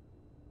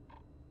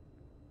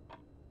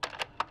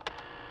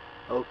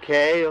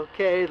 Okay,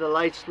 the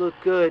lights look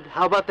good.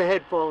 How about the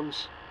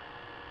headphones?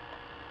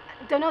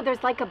 Don't know,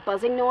 there's like a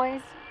buzzing noise.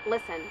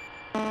 Listen.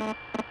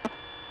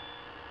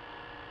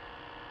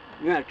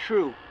 Yeah,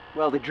 true.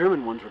 Well, the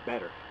German ones were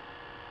better.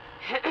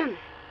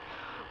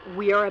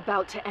 We are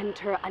about to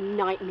enter a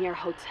nightmare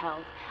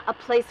hotel. A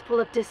place full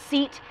of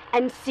deceit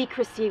and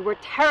secrecy where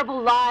terrible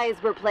lies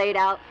were played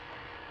out.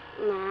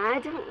 Nah, I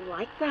don't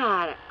like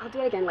that. I'll do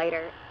it again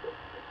later.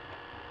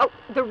 Oh,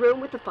 the room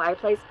with the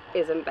fireplace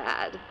isn't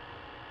bad.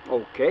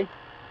 Okay.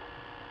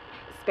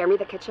 Spare me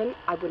the kitchen.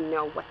 I wouldn't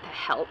know what the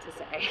hell to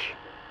say.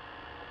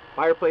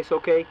 Fireplace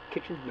okay?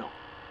 Kitchen no.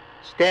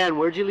 Stan,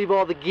 where'd you leave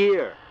all the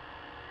gear?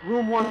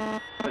 Room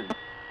 1.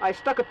 I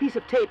stuck a piece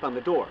of tape on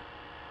the door.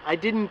 I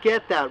didn't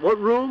get that. What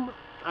room?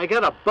 I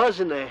got a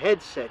buzz in the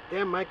headset.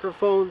 Damn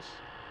microphones.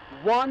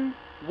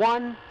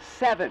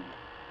 117.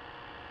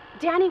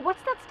 Danny,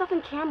 what's that stuff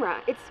in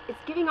camera? It's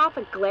giving off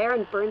a glare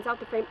and burns out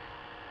the frame.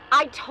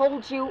 I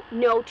told you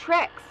no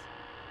tricks.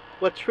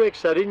 What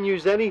tricks? I didn't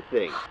use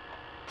anything.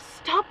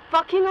 Stop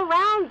fucking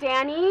around,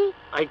 Danny.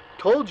 I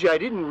told you I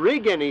didn't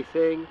rig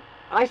anything.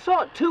 I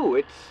saw it too.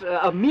 It's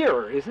a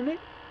mirror, isn't it?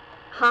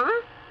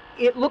 Huh?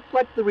 It looked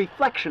like the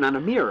reflection on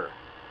a mirror.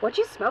 What'd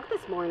you smoke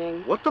this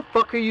morning? What the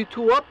fuck are you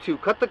two up to?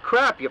 Cut the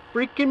crap. You're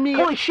freaking me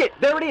out. Holy shit.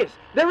 There it is.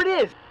 There it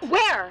is.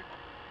 Where?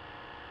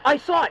 I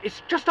saw it.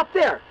 It's just up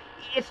there.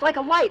 It's like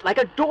a light, like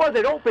a door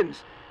that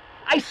opens.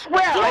 I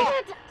swear. Damn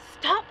it!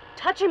 Stop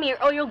touching me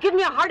or you'll give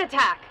me a heart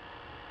attack.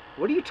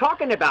 What are you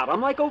talking about?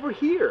 I'm like over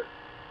here.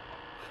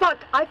 Fuck,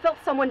 I felt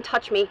someone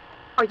touch me.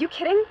 Are you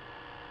kidding?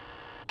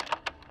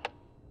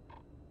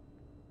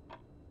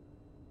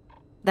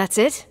 That's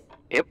it?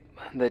 Yep,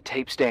 the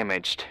tape's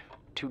damaged.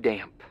 Too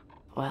damp.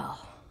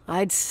 Well,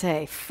 I'd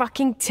say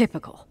fucking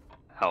typical.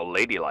 How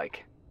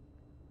ladylike.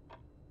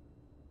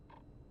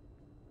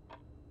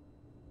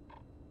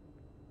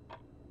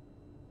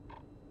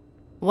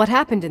 What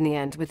happened in the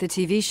end with the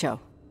TV show?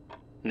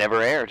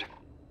 Never aired.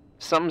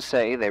 Some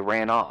say they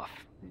ran off,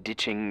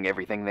 ditching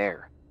everything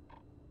there.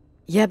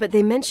 Yeah, but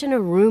they mention a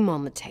room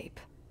on the tape.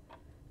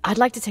 I'd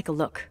like to take a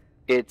look.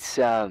 It's,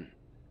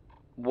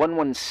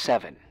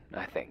 117,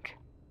 I think.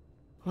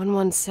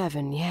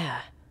 117, yeah.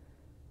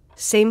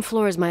 Same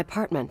floor as my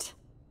apartment.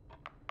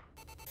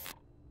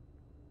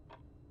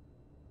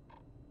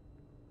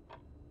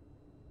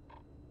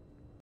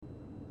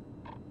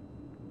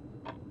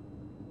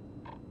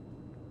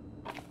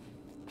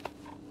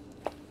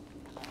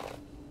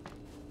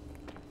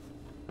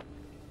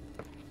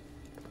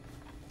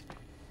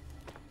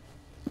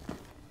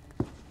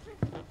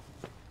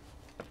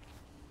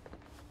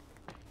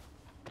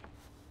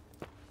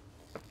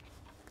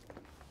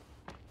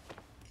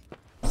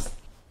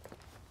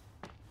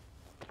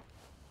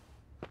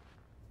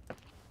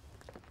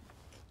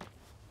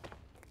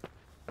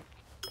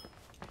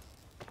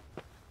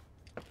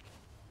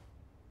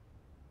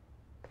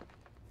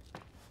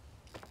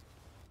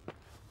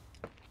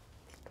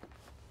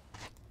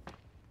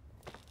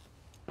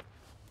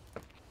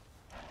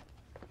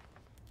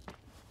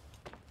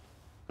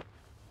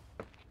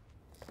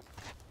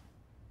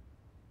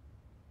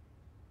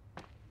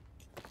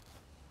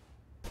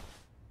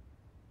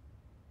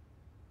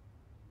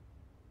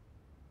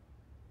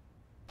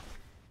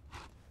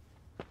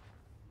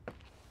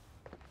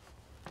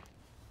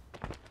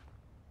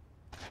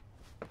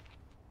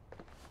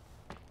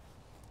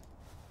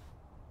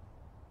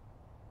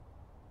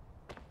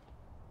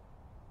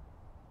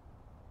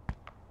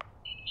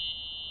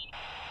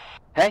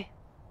 Hey?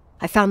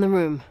 I found the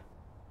room.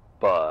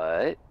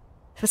 But...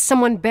 But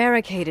someone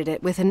barricaded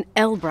it with an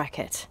L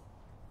bracket.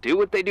 Do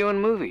what they do in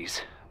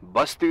movies.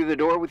 Bust through the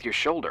door with your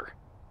shoulder.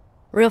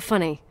 Real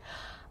funny.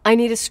 I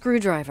need a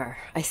screwdriver.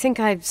 I think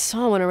I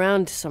saw one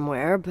around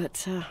somewhere,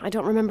 but I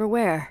don't remember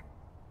where.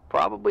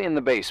 Probably in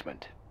the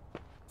basement.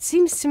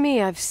 Seems to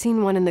me I've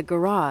seen one in the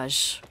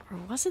garage. Or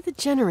was it the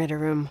generator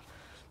room?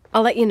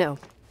 I'll let you know.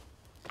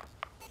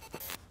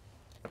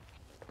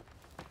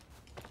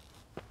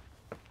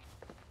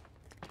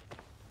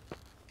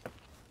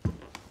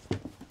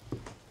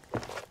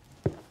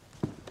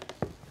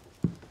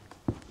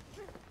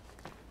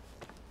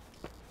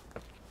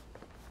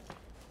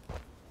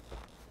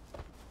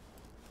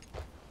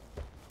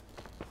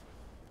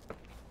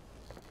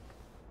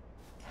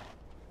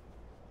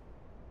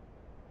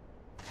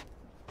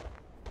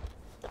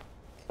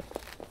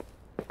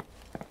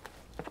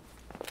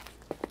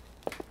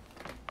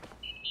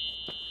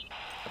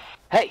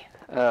 Hey,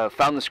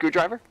 found the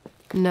screwdriver?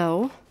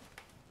 No.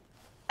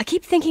 I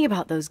keep thinking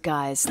about those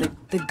guys,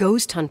 the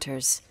ghost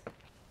hunters.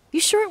 You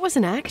sure it was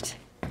an act?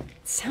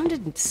 It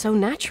sounded so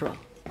natural.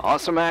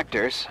 Awesome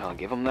actors, I'll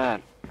give them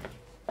that.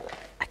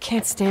 I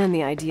can't stand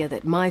the idea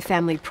that my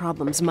family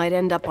problems might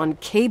end up on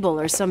cable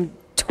or some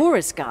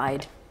tourist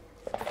guide.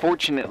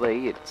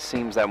 Fortunately, it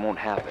seems that won't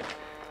happen.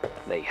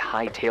 They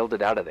hightailed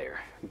it out of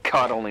there.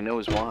 God only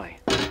knows why.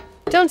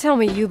 Don't tell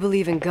me you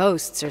believe in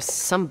ghosts or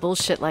some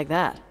bullshit like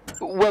that.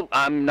 Well,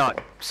 I'm not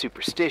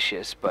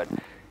superstitious, but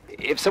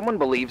if someone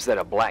believes that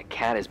a black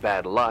cat is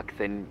bad luck,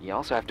 then you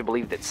also have to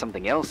believe that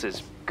something else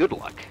is good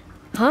luck.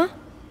 Huh?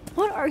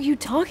 What are you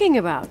talking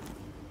about?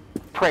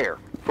 Prayer,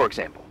 for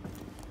example.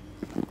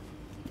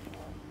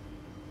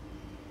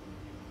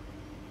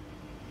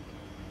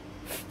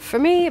 For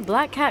me, a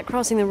black cat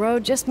crossing the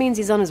road just means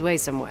he's on his way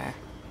somewhere.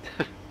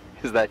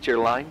 Is that your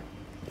line?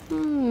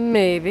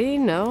 Maybe,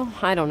 no,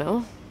 I don't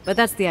know. But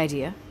that's the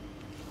idea.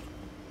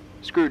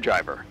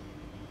 Screwdriver.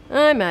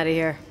 I'm out of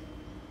here.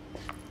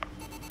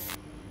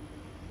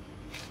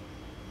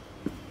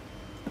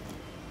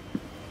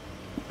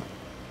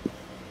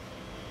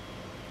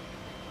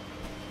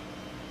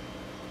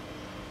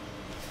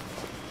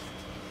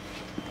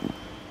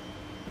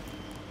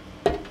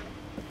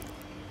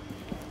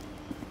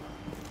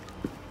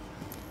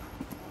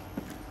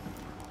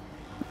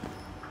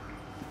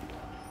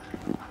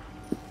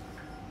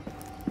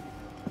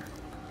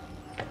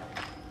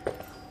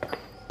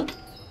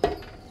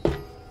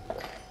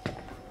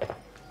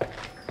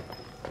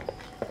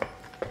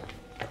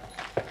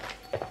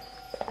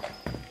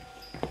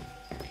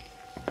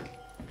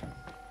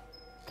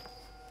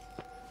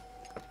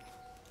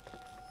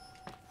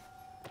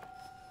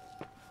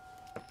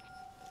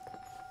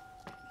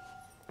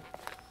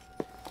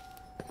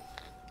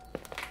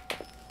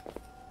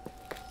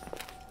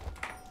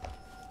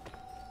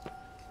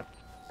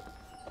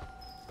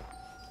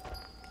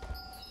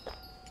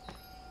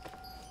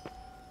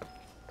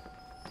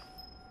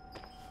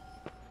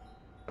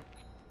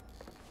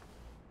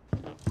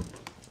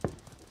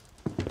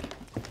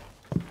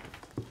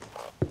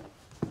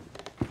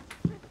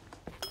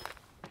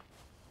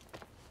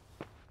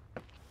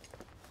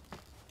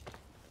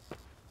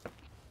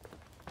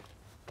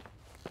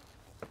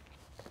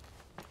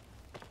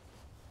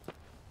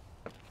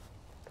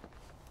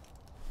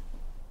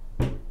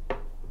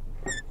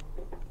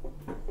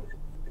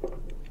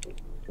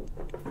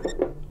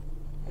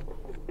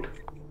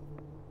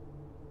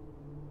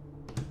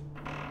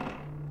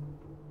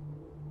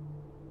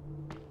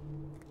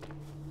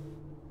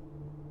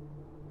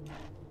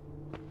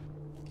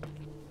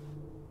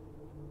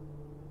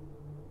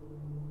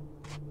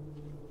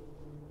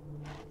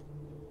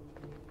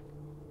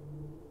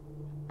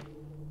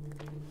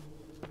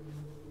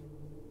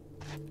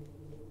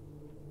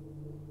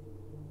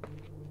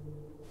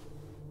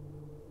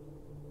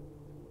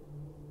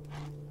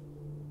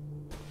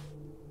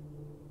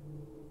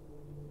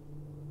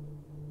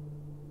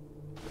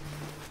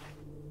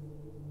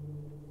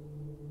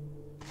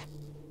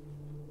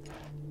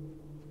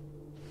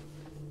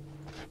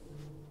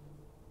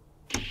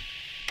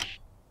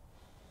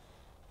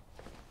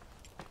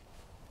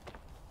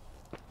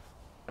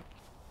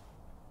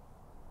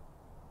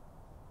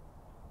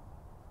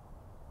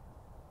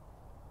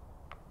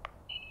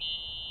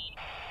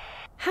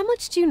 How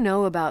much do you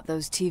know about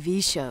those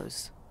TV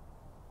shows?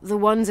 The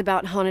ones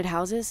about haunted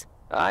houses?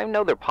 I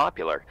know they're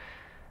popular.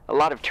 A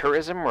lot of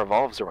tourism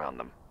revolves around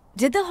them.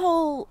 Did the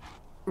whole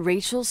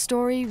Rachel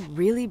story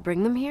really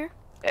bring them here?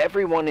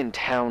 Everyone in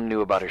town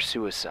knew about her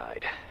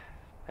suicide.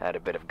 Had a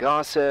bit of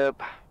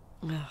gossip.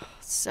 Ugh,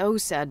 so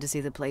sad to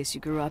see the place you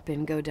grew up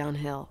in go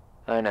downhill.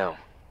 I know.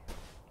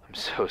 I'm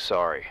so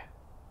sorry.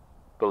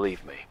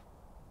 Believe me.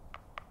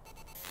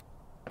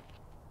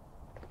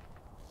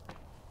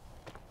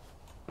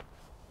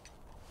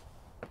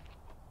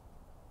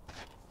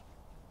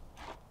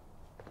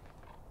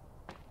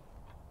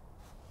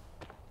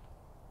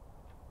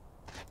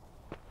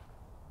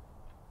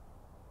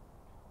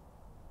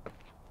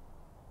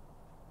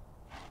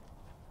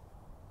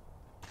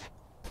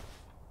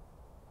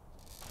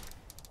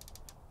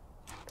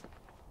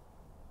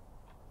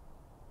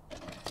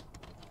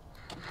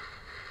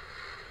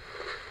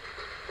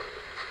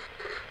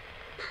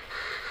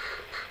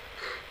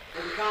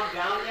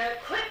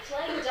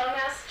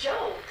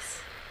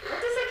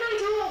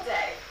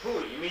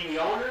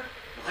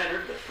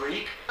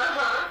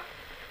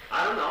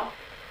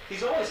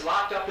 is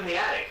locked up in the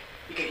attic.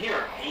 You can hear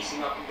him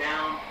pacing up and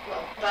down.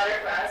 Well, better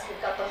for us.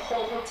 We've got the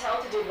whole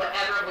hotel to do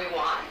whatever we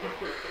want.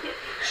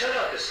 Shut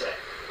up a sec.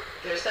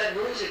 There's that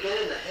noise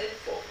again in the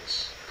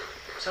headphones.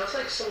 Sounds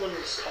like someone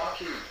is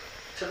talking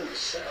to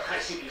themselves. I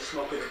think you're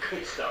smoking the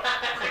good stuff.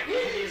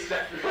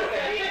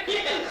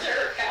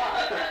 Jerk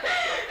off.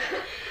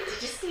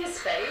 Did you see his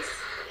face?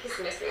 He's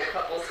missing a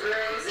couple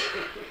screws.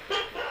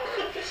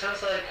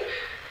 Sounds like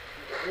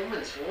a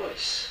woman's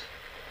voice.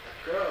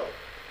 A girl.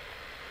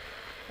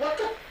 What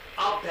the?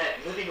 I'll bet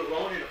living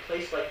alone in a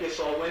place like this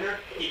all winter,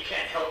 you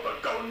can't help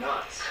but go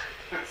nuts.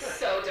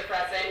 So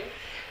depressing.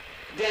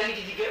 Danny,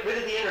 did you get rid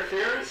of the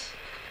interference?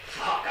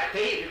 Fuck, I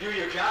pay you to do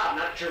your job,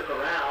 not jerk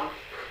around.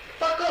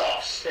 Fuck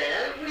off,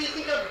 Stan. What do you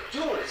think I'm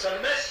doing? It's a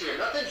mess here.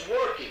 Nothing's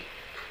working.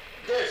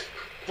 There's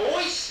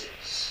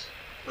voices.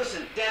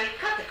 Listen, Danny,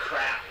 cut the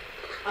crap.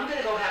 I'm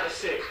gonna go have a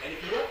cig, and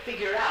if you don't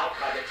figure it out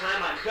by the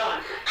time I'm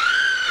done...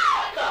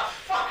 What the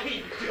fuck are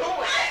you doing?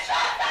 I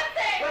saw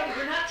something! Wait,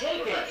 you're not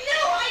taping.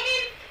 No, I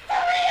mean, for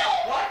real!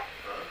 What?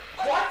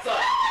 What the?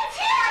 Someone's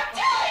here, I'm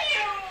telling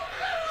you!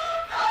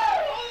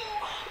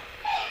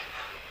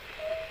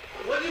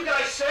 What do you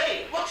guys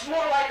say? It looks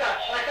more like a...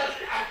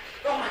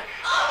 oh my...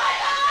 Oh my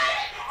God!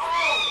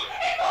 Oh!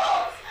 It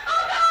moves!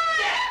 Oh God!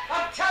 Yeah,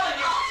 I'm telling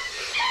you! Oh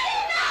shit!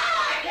 No!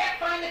 I can't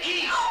find the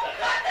keys! Oh,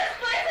 fuck this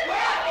place is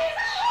Where? zombies!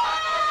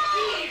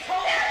 Keys!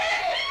 Hold There on! it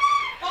is!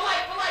 The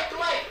light! The light! The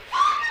light!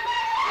 Fuck me!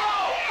 Go!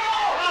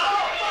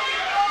 Fucking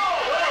go!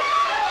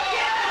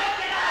 Get out!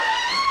 Get out!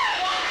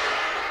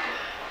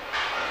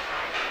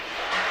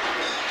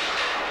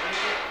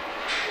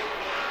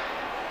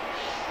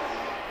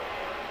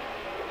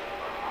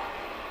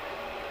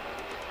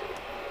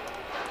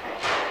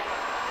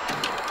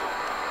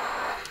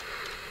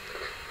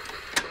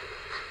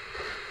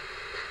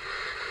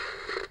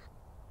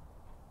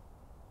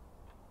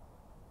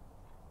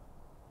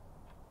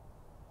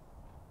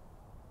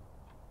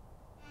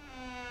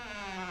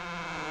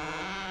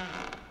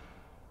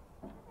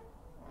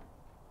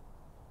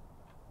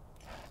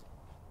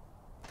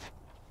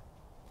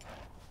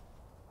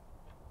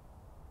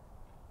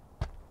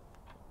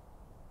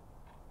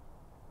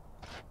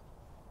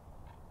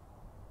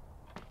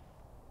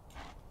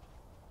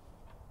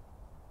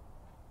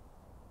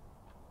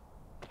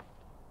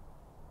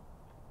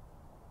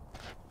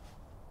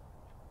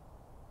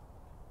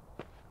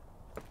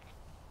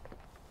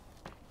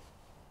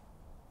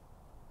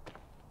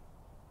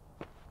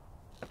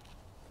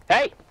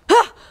 Hey!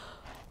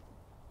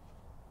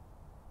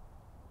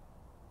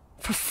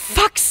 For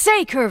fuck's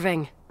sake,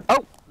 Irving!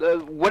 Oh,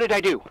 what did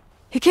I do?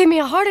 He gave me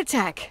a heart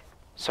attack.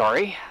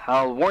 Sorry.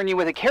 I'll warn you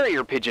with a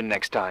carrier pigeon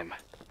next time.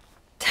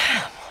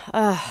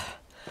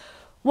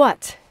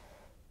 What?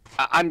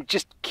 I'm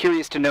just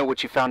curious to know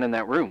what you found in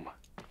that room.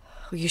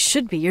 Well, you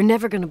should be. You're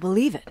never gonna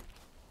believe it.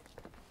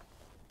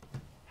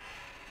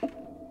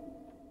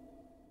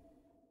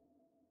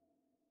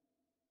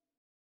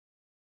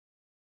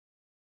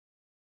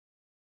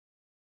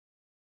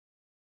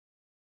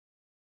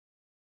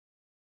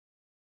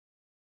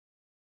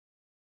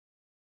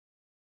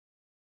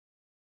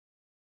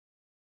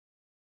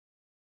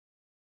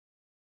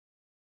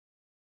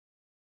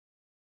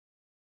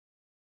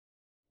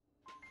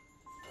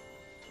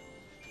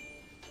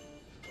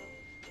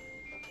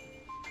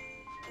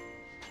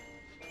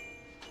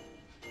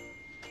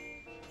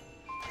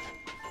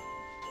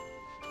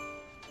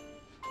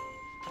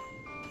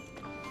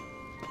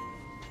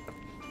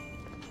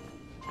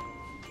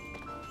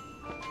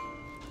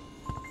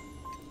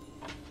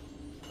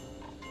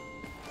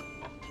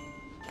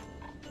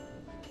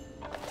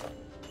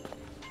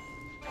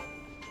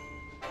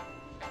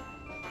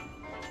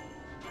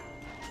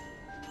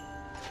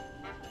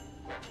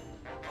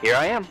 Here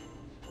I am.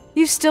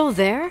 You still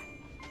there?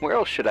 Where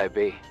else should I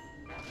be?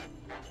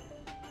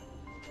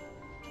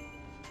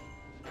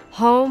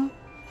 Home?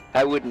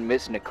 I wouldn't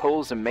miss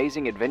Nicole's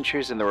amazing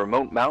adventures in the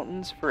remote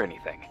mountains for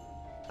anything.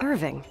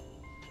 Irving,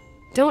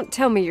 don't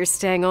tell me you're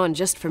staying on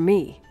just for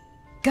me.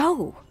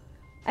 Go!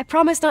 I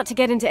promise not to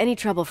get into any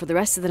trouble for the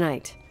rest of the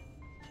night.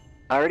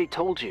 I already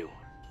told you.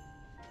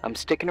 I'm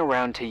sticking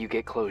around till you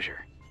get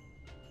closure.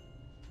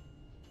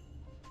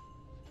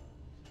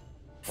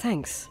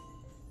 Thanks.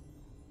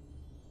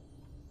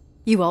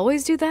 You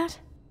always do that?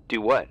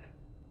 Do what?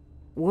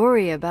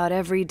 Worry about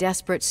every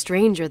desperate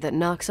stranger that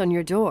knocks on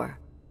your door.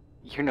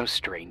 You're no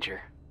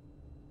stranger.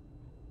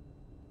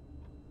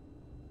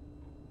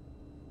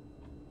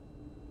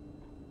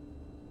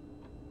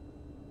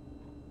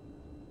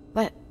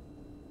 But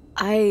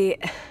I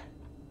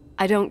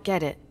don't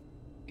get it.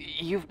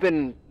 You've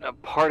been a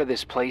part of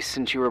this place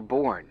since you were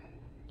born.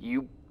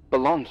 You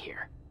belong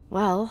here.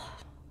 Well,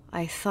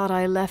 I thought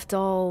I left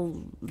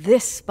all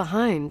this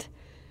behind.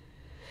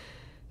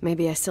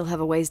 Maybe I still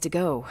have a ways to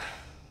go.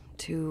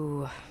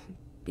 To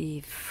be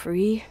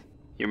free?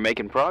 You're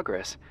making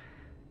progress.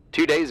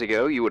 2 days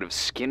ago, you would have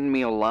skinned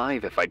me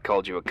alive if I'd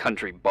called you a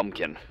country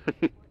bumpkin.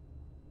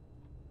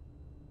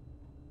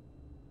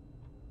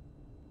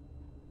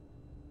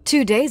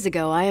 2 days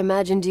ago, I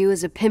imagined you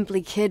as a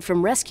pimply kid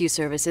from rescue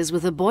services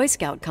with a Boy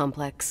Scout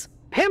complex.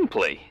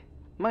 Pimply?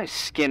 My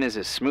skin is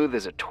as smooth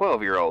as a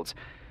 12-year-old's.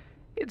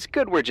 It's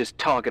good we're just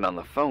talking on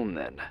the phone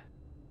then.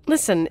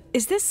 Listen,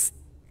 is this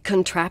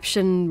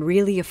contraption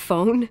really a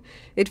phone?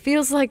 It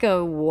feels like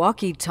a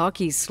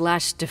walkie-talkie /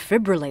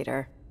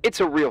 defibrillator. It's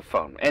a real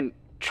phone, and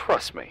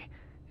trust me,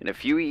 in a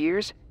few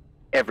years,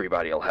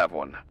 everybody'll have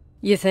one.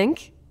 You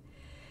think?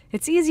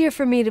 It's easier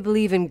for me to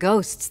believe in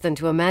ghosts than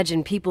to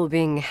imagine people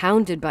being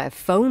hounded by a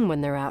phone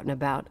when they're out and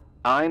about.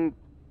 I'm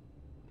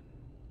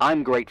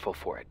grateful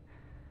for it.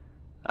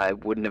 I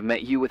wouldn't have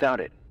met you without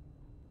it.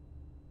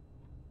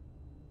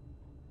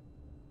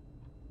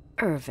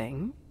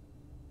 Irving,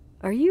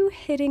 are you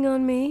hitting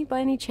on me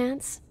by any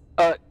chance?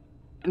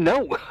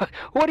 No.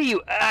 What are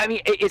you... I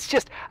mean, it's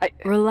just...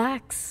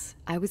 Relax.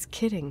 I was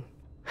kidding.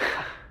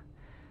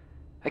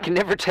 I can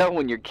never tell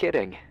when you're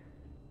kidding.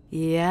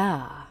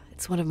 Yeah,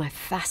 it's one of my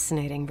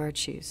fascinating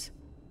virtues.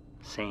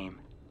 Same.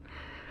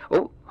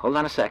 Oh, hold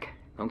on a sec.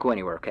 Don't go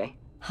anywhere, okay?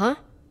 Huh?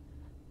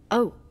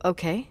 Oh,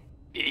 okay.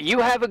 You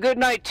have a good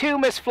night too,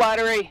 Miss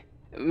Flattery.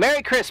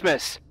 Merry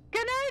Christmas.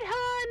 Good night,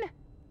 hon.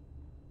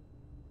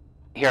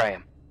 Here I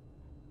am.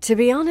 To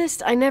be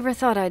honest, I never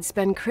thought I'd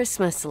spend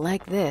Christmas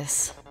like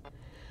this.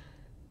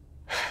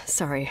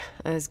 Sorry,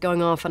 I was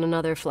going off on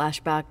another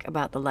flashback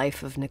about the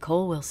life of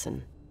Nicole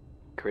Wilson.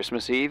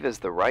 Christmas Eve is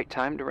the right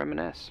time to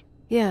reminisce.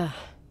 Yeah.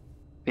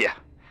 Yeah,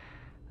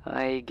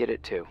 I get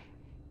it too.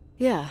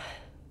 Yeah.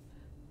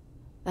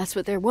 That's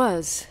what there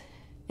was,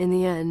 in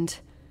the end.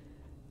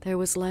 There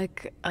was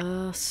like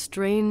a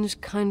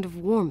strange kind of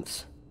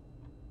warmth.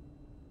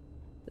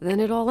 Then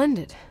it all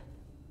ended.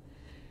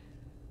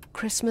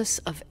 Christmas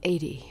of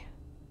 '80.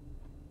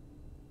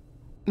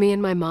 Me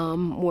and my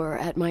mom were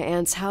at my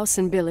aunt's house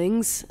in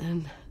Billings,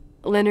 and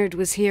Leonard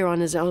was here on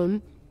his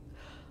own.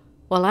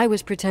 While I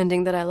was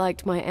pretending that I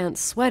liked my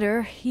aunt's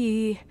sweater,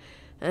 he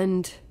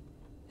and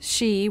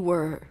she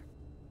were...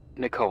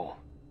 Nicole.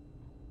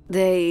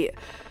 They...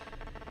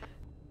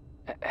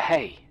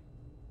 Hey.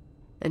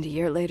 And a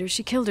year later,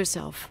 she killed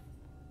herself.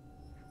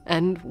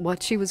 And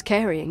what she was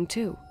carrying,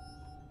 too.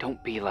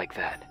 Don't be like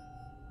that.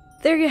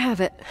 There you have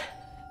it.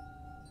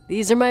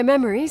 These are my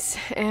memories,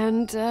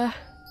 and, that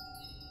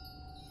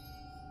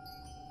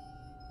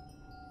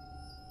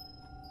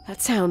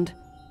sound.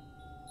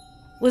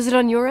 Was it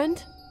on your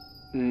end?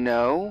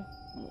 No.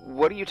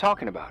 What are you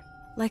talking about?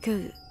 Like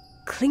a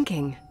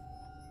clinking.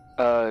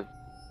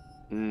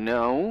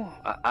 No.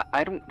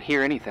 I don't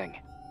hear anything.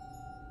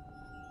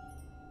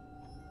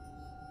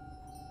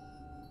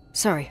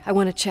 Sorry, I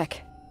want to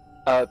check.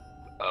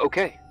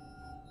 Okay.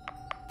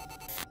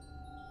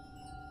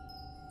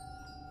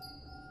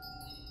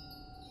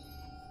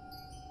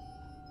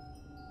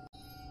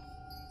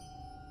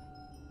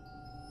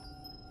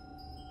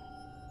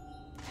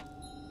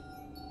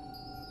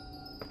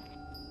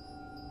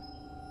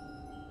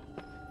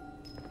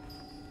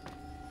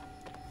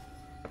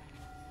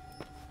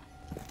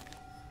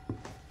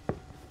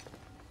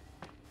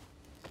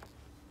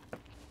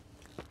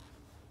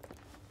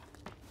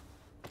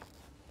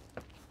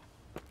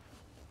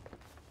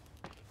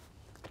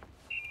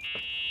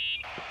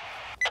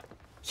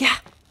 Yeah.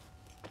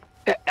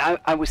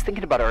 I was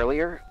thinking about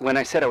earlier, when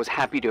I said I was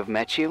happy to have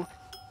met you.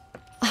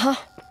 Uh-huh.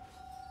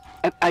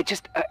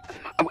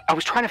 I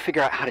was trying to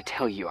figure out how to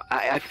tell you.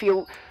 I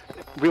feel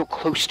real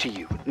close to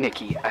you,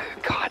 Nikki.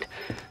 God,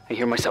 I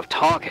hear myself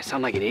talk. I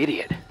sound like an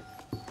idiot.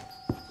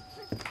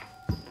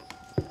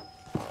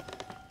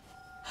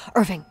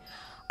 Irving,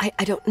 I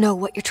don't know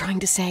what you're trying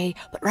to say,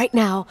 but right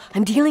now,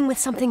 I'm dealing with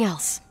something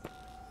else.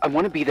 I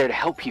want to be there to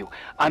help you.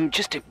 I'm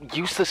just a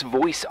useless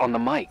voice on the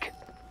mic.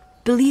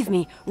 Believe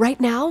me, right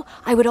now,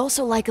 I would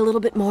also like a little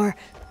bit more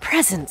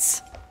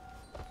presence.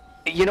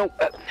 You know,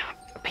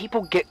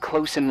 people get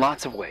close in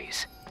lots of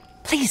ways.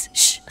 Please,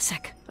 shh, a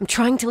sec. I'm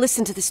trying to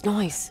listen to this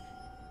noise.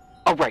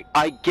 All right,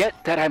 I get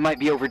that I might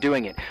be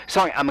overdoing it.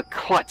 Sorry, I'm a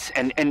klutz,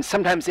 and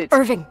sometimes it's...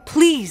 Irving,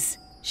 please,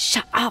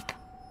 shut up.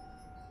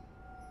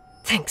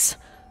 Thanks.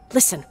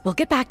 Listen, we'll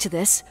get back to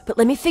this, but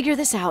let me figure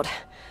this out.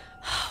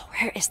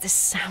 Where is this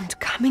sound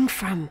coming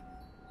from?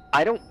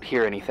 I don't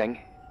hear anything.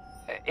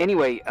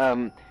 Anyway,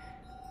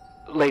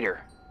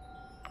 later.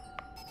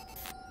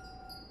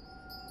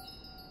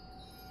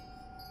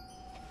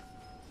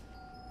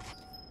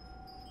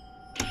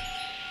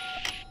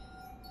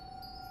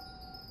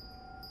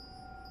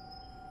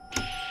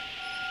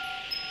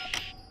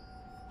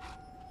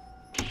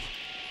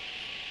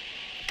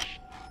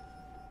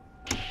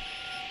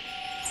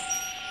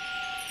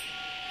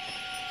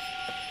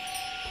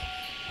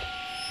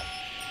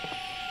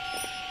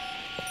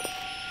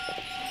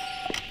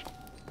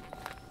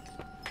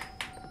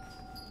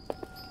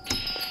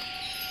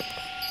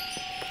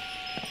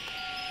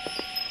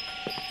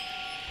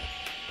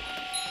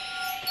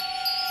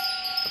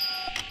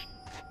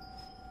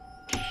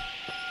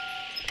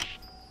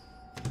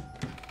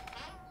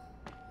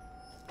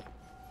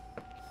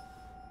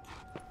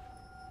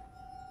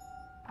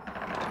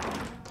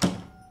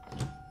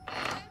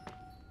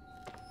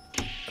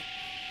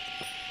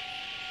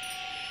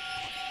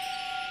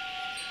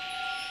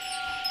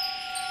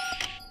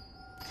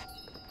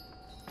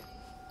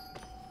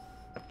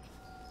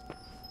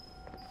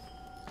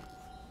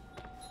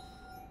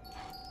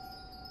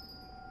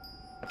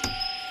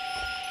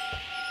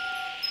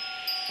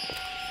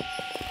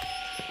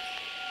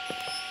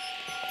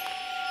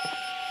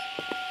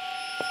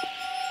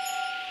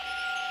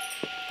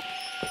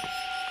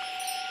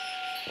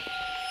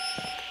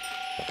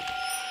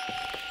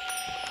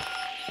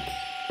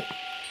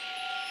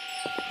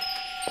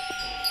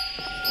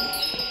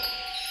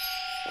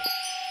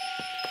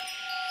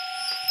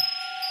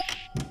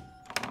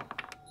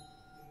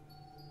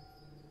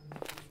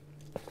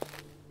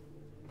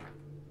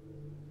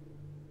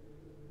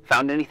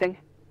 Found anything?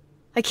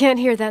 I can't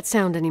hear that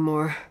sound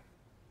anymore.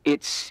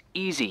 It's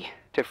easy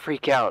to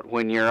freak out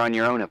when you're on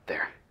your own up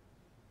there.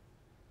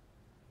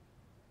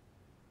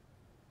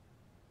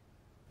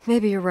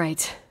 Maybe you're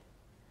right.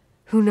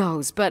 Who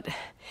knows, but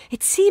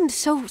it seemed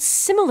so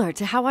similar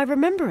to how I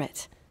remember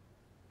it.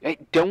 Hey,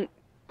 don't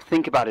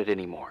think about it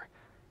anymore.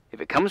 If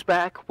it comes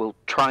back, we'll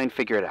try and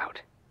figure it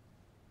out.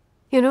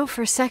 You know,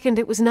 for a second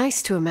it was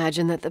nice to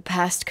imagine that the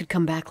past could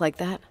come back like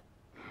that.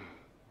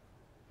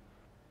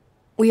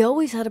 We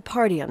always had a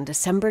party on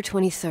December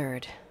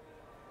 23rd.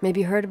 Maybe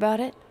you heard about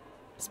it?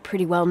 It's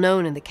pretty well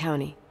known in the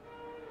county.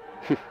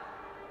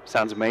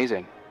 Sounds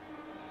amazing.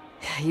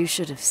 You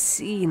should have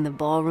seen the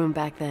ballroom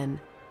back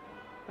then.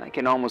 I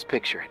can almost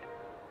picture it.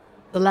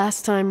 The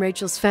last time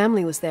Rachel's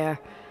family was there,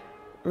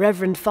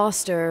 Reverend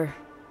Foster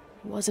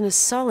wasn't as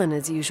sullen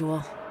as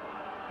usual.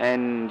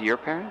 And your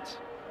parents?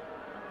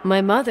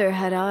 My mother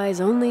had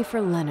eyes only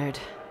for Leonard.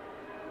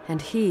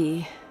 And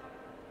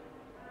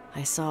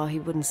I saw he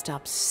wouldn't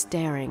stop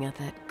staring at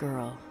that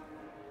girl.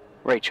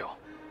 Rachel.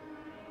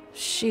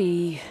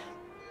 She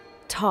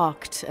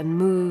talked and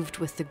moved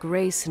with the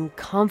grace and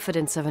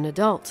confidence of an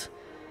adult.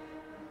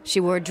 She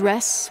wore a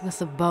dress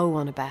with a bow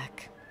on her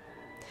back.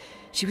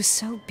 She was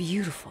so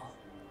beautiful.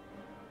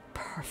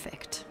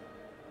 Perfect.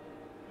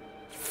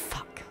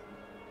 Fuck.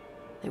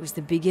 It was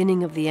the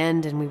beginning of the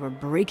end and we were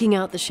breaking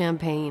out the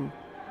champagne.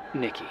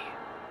 Nikki,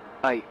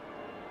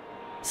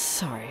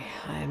 Sorry,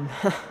 I'm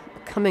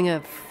becoming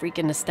a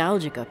freaking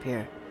nostalgic up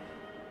here.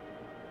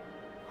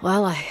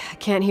 Well, I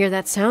can't hear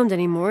that sound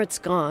anymore. It's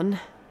gone.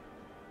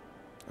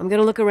 I'm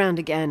gonna look around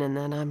again and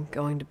then I'm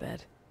going to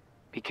bed.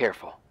 Be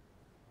careful.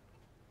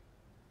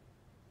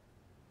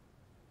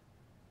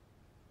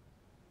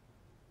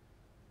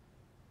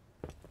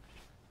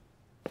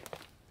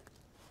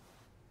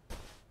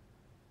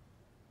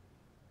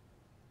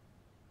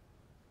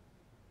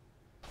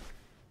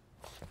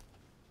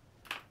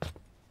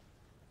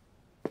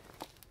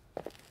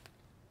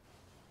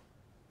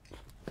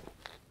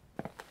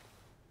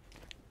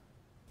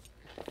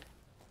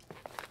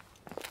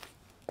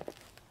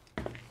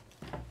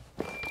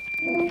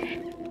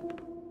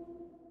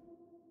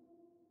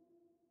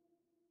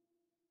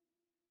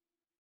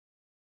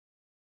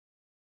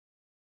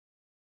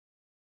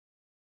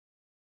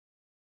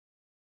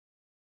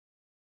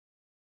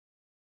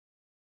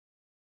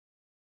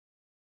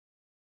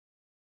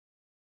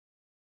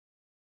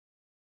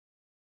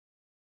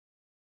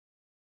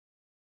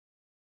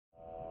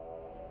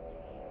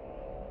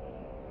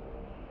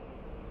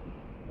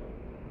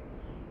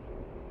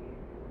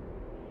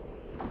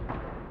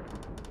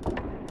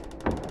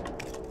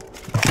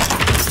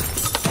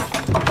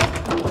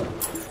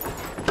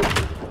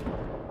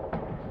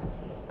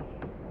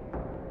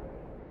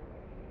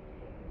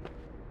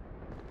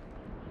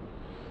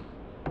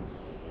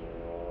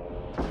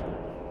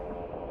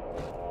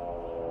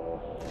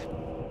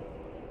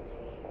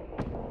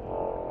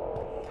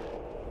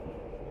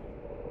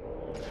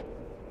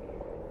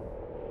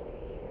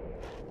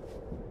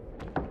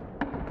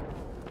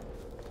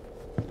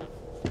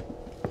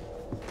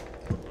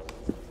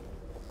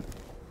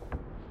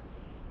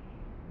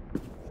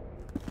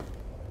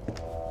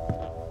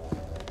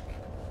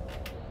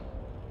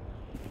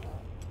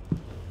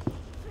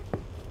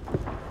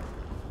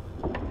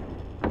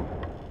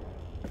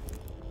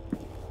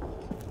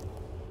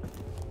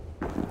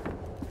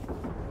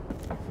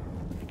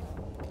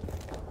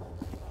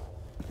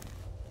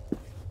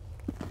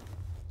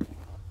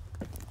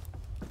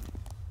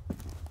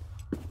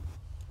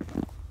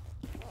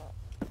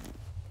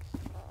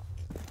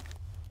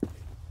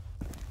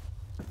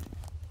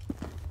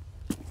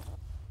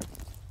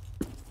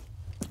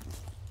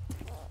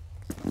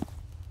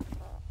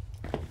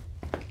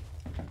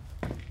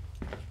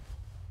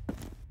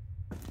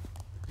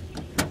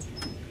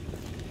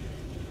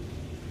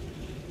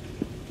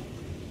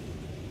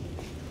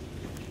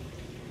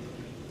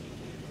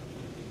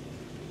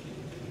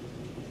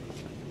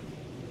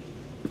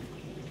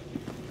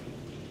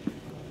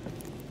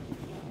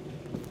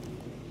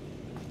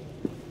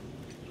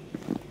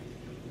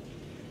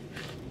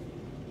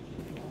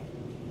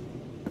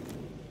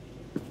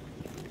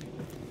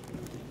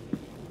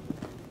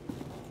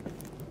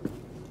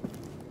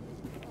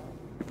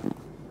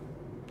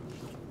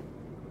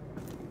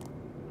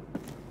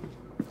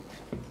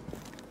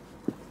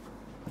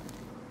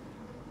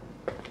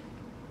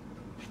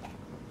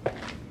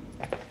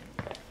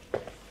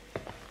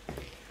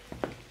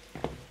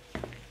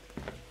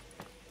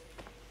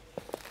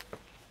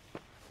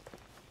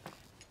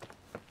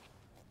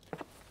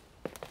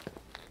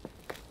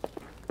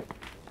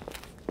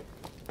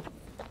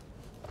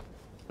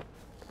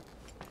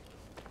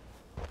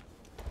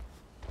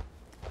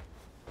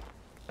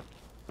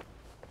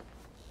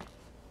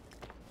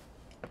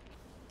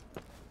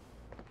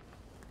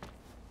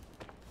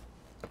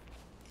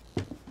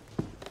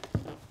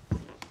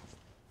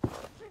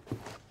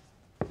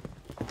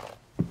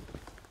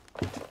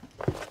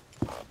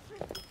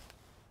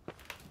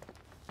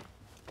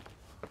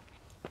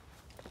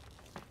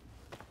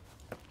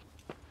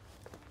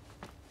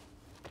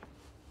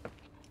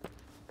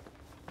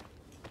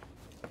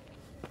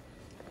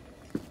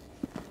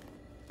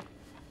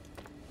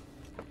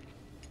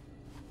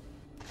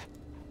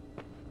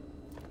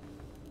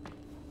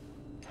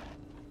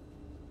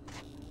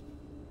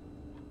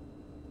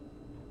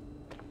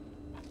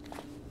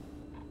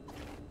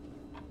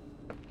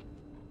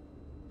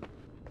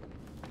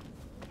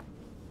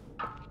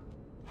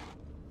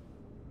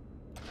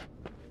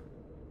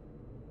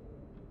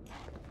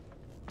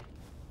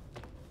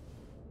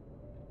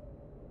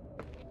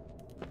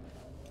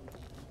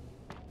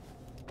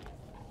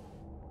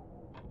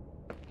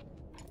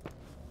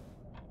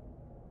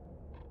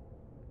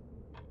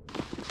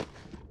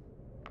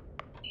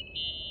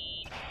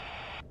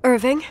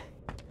 Irving?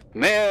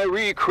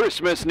 Merry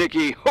Christmas,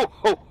 Nikki! Ho,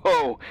 ho,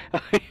 ho!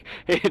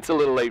 It's a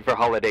little late for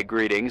holiday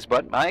greetings,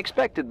 but I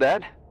expected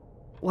that.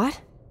 What?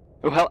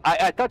 Well,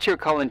 I thought you were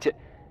calling to...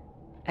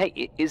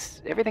 Hey,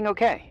 is everything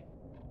okay?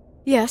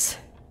 Yes.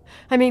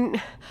 I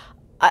mean,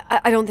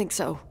 I don't think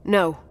so.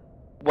 No.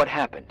 What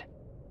happened?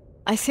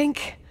 I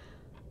think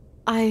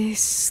I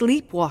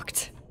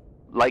sleepwalked.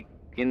 Like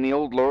in the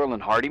old Laurel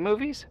and Hardy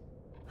movies?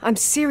 I'm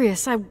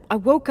serious. I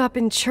woke up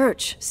in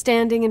church,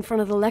 standing in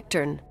front of the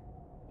lectern.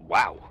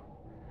 Wow.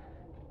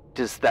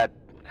 Does that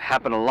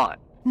happen a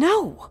lot?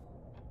 No.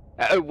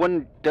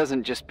 One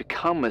doesn't just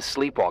become a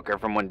sleepwalker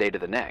from one day to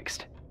the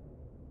next.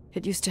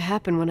 It used to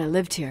happen when I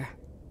lived here.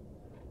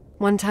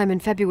 One time in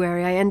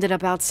February, I ended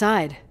up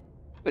outside.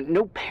 But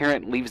no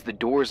parent leaves the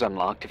doors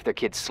unlocked if their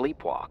kid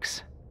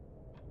sleepwalks.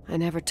 I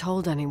never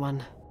told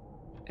anyone.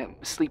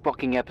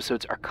 Sleepwalking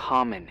episodes are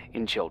common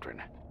in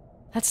children.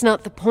 That's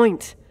not the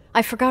point.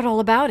 I forgot all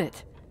about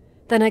it.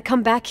 Then I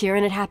come back here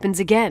and it happens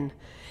again.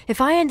 If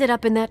I ended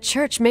up in that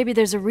church, maybe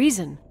there's a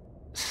reason.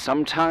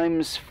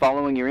 Sometimes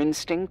following your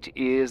instinct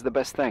is the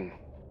best thing.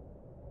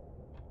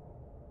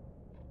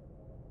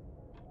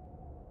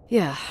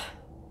 Yeah,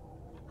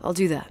 I'll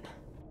do that.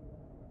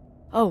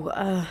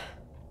 Oh,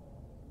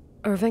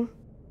 Irving?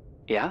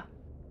 Yeah?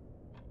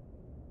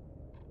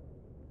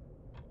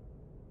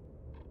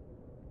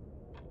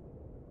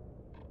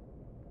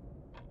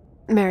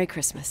 Merry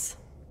Christmas.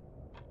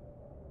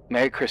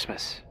 Merry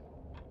Christmas,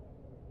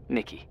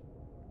 Nikki.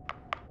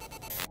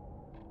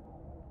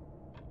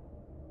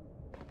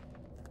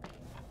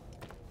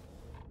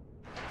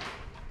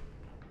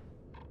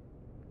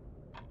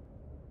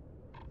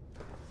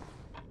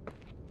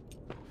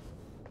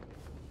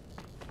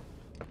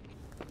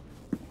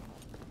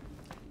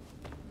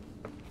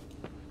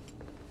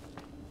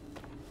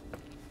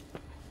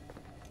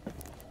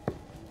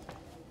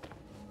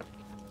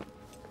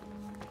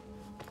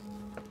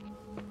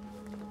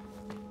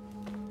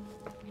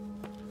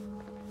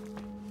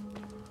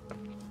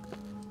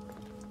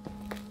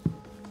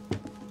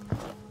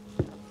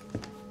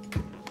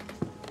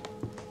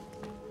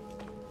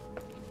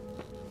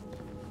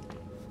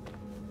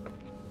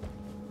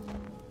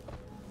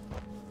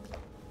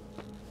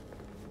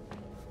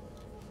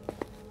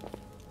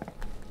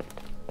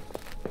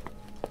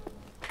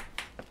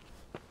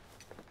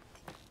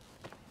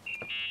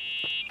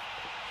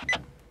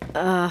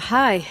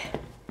 Hi.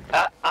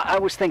 I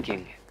was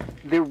thinking,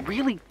 there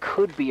really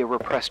could be a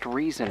repressed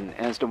reason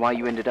as to why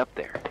you ended up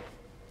there.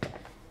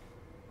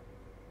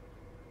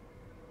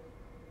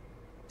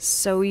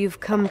 So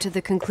you've come to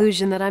the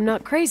conclusion that I'm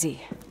not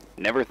crazy?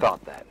 Never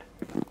thought that.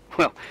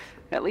 Well,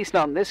 at least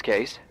not in this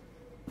case.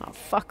 Oh,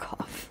 fuck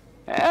off.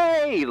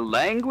 Hey,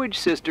 language,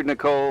 Sister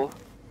Nicole.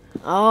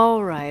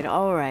 All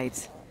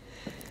right.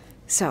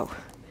 So,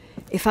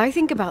 if I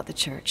think about the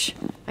church,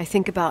 I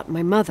think about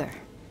my mother.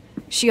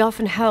 She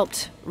often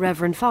helped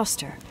Reverend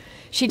Foster.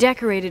 She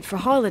decorated for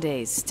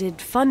holidays, did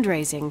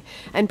fundraising,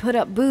 and put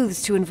up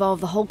booths to involve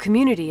the whole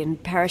community in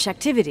parish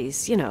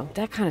activities, you know,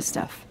 that kind of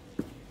stuff.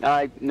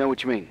 I know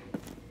what you mean.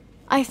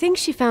 I think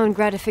she found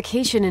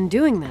gratification in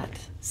doing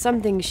that,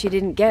 something she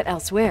didn't get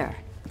elsewhere,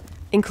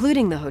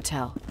 including the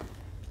hotel.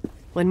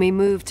 When we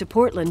moved to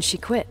Portland, she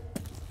quit.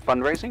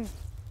 Fundraising?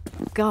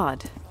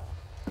 God.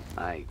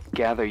 I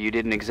gather you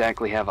didn't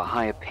exactly have a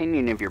high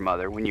opinion of your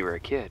mother when you were a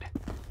kid.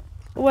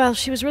 Well,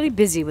 she was really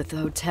busy with the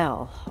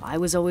hotel. I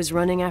was always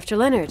running after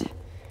Leonard.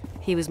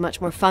 He was much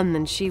more fun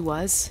than she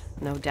was,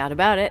 no doubt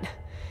about it.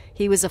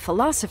 He was a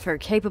philosopher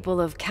capable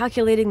of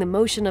calculating the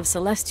motion of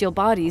celestial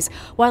bodies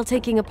while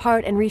taking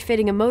apart and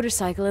refitting a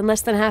motorcycle in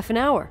less than half an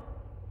hour.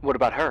 What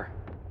about her?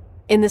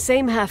 In the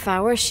same half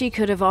hour, she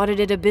could have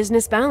audited a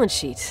business balance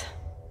sheet.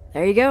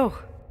 There you go.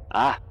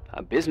 Ah,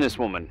 a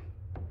businesswoman.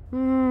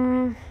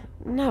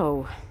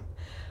 No.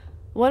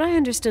 What I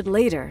understood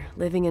later,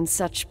 living in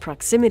such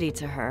proximity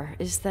to her,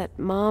 is that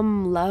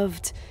Mom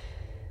loved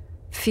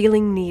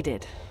feeling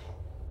needed.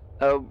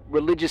 A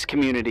religious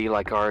community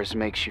like ours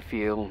makes you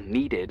feel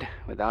needed,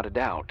 without a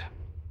doubt.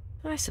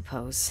 I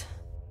suppose.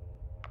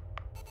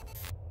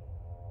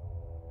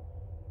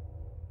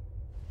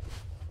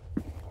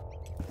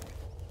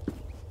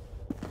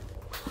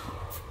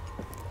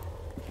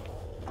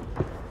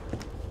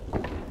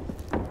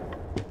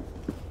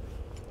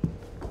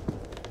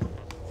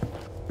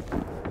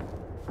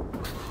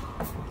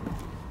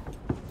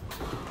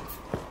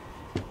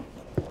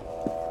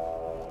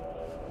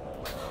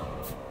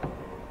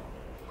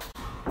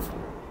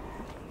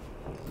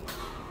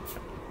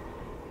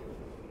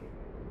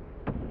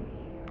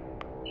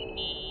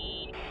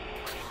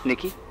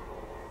 Nikki?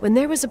 When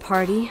there was a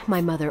party,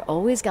 my mother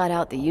always got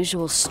out the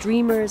usual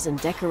streamers and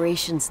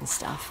decorations and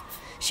stuff.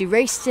 She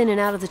raced in and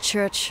out of the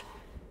church,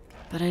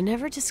 but I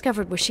never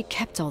discovered where she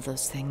kept all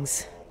those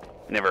things.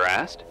 Never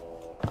asked?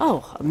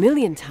 Oh, a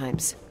million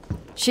times.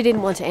 She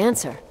didn't want to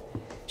answer.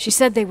 She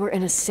said they were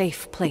in a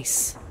safe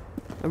place.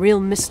 A real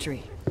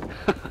mystery.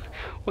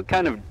 What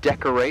kind of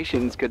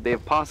decorations could they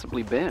have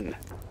possibly been?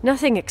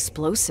 Nothing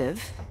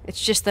explosive.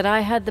 It's just that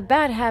I had the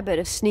bad habit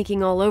of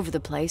sneaking all over the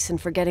place and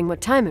forgetting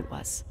what time it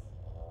was.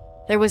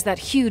 There was that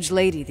huge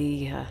lady,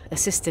 the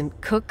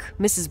assistant cook,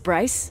 Mrs.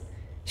 Bryce.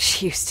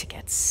 She used to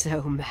get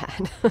so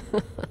mad.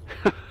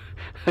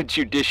 A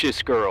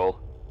judicious girl.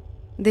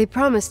 They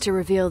promised to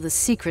reveal the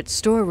secret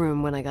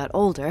storeroom when I got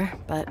older,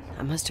 but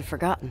I must have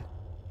forgotten.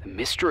 The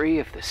mystery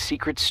of the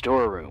secret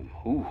storeroom.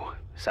 Ooh,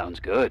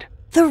 sounds good.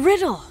 The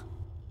riddle!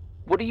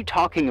 What are you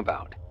talking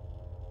about?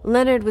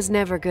 Leonard was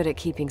never good at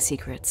keeping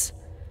secrets,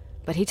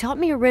 but he taught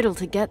me a riddle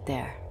to get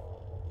there.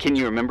 Can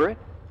you remember it?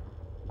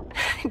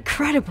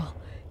 Incredible.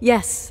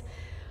 Yes.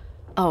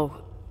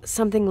 Oh,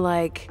 something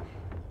like,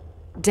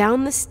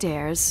 down the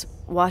stairs,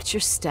 watch your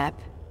step,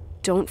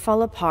 don't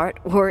fall apart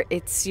or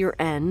it's your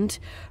end,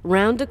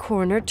 round a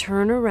corner,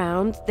 turn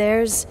around,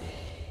 there's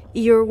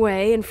your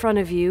way in front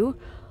of you.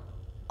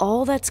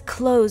 All that's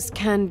closed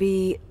can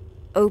be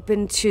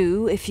open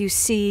too if you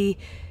see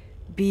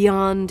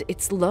beyond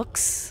its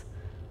looks.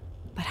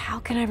 But how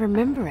can I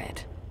remember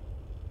it?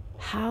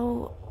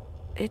 How...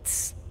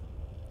 it's...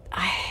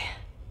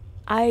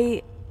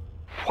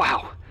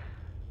 Wow.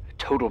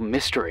 Total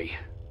mystery.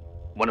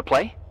 Wanna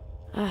play?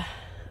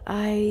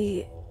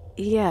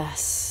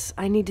 Yes.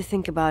 I need to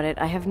think about it.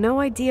 I have no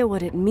idea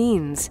what it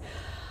means.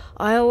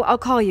 I'll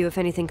call you if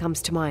anything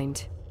comes to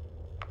mind.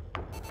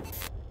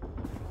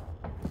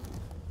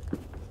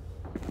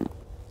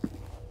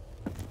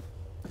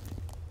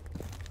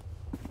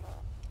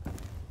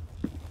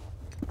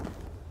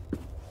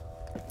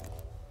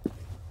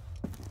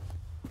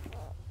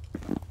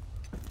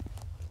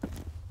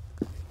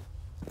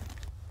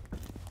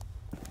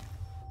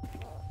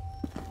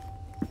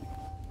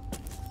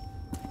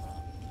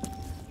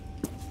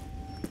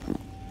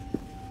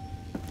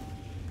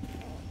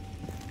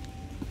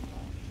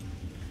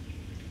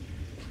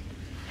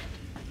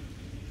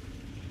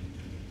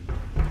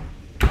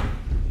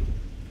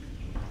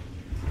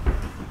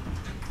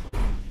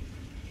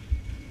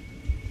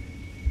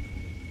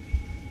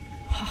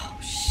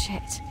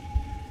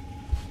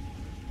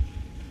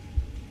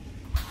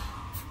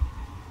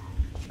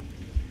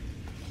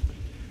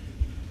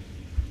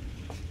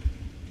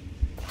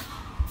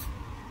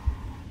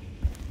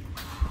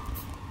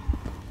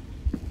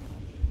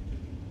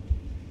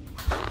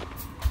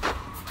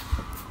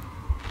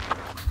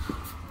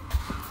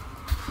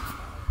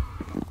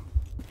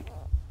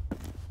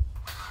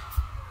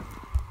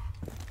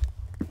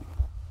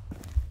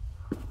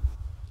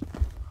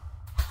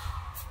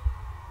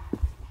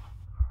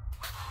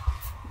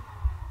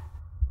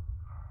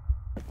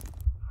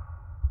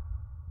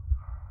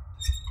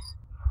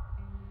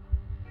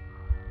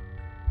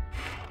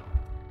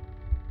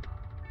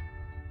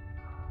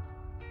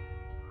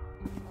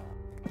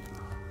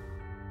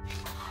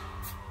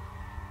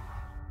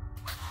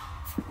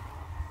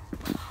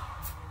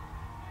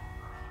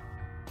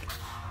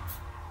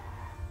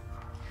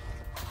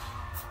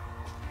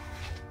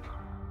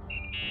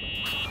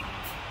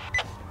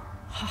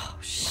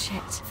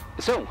 Shit.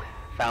 So,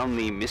 found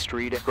the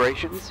mystery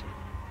decorations?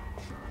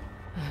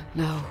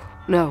 No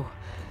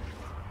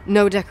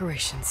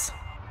decorations.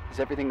 Is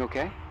everything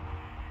okay?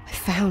 I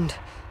found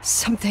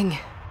something.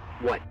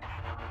 What?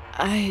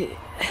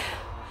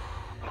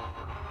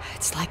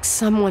 It's like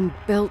someone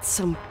built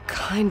some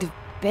kind of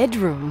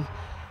bedroom.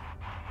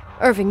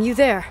 Irving, you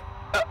there?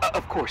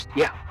 Of course,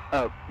 yeah.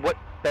 What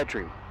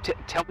bedroom?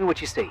 Tell me what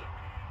you see.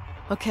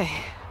 Okay.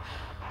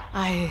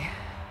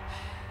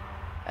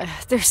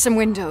 There's some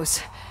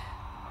windows.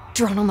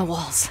 Drawn on the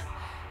walls.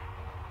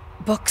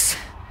 Books.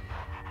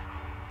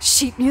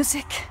 Sheet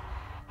music.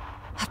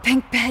 A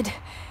pink bed.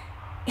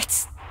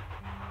 It's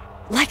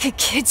like a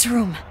kid's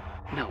room.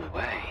 No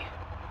way.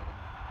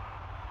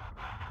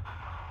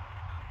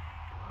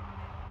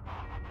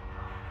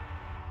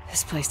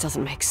 This place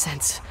doesn't make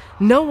sense.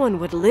 No one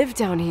would live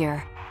down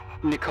here.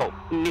 Nicole,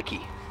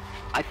 Nikki,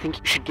 I think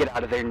you should get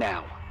out of there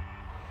now.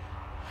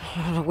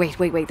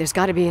 Wait. There's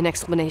got to be an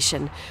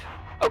explanation.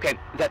 Okay,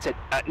 that's it.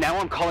 Now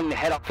I'm calling the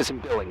head office in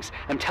Billings.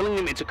 I'm telling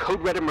them it's a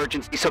code red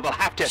emergency, so they'll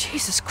have to...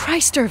 Jesus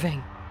Christ,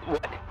 Irving.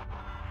 What?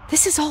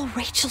 This is all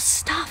Rachel's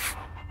stuff.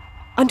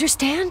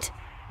 Understand?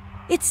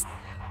 It's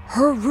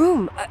her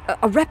room,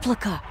 a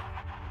replica.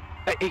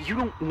 You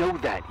don't know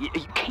that. You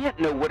can't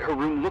know what her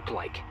room looked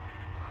like.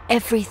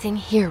 Everything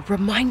here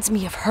reminds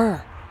me of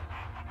her.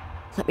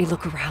 Let me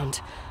look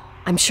around.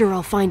 I'm sure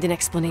I'll find an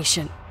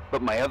explanation.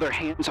 But my other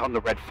hand's on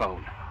the red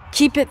phone.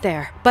 Keep it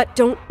there, but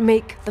don't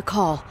make the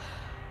call.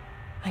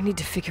 I need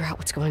to figure out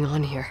what's going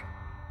on here.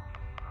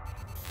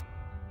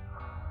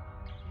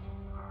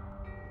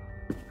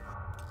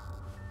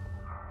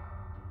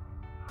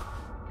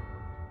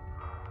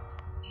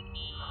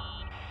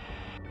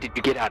 Did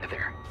you get out of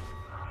there?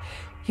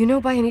 You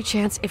know by any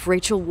chance if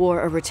Rachel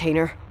wore a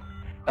retainer?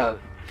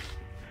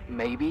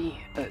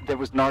 Maybe. There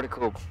was an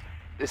article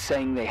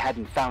saying they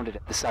hadn't found it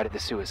at the site of the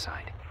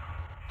suicide.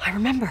 I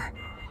remember.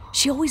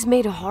 She always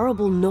made a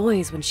horrible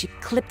noise when she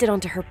clipped it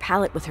onto her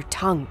palate with her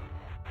tongue.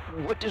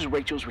 What does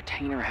Rachel's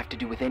retainer have to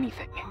do with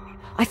anything?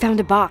 I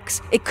found a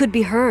box. It could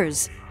be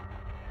hers.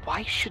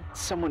 Why should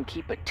someone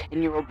keep a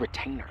 10-year-old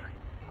retainer?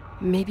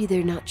 Maybe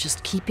they're not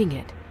just keeping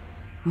it.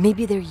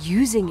 Maybe they're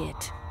using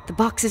it. The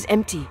box is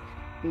empty.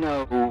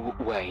 No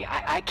way.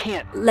 I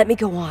can't. Let me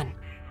go on.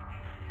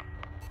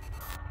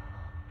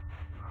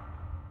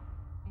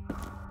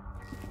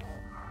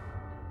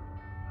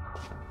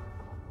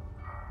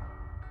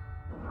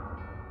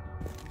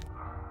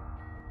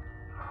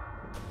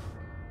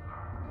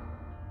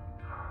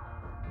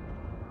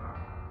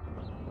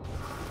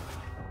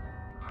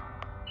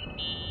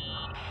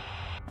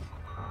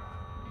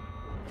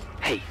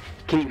 Hey,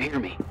 can you hear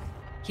me?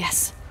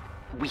 Yes.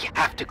 We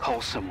have to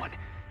call someone.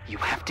 You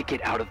have to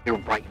get out of there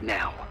right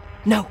now.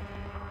 No.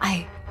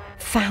 I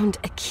found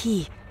a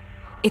key.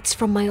 It's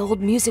from my old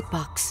music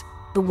box.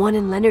 The one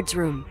in Leonard's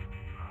room.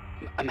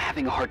 I'm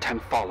having a hard time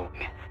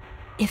following.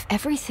 If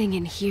everything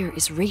in here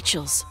is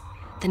Rachel's,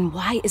 then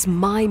why is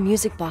my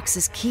music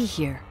box's key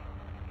here?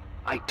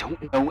 I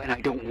don't know and I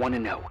don't want to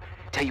know.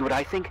 Tell you what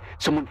I think?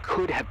 Someone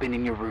could have been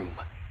in your room.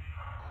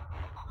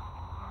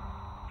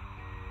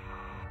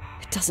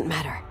 It doesn't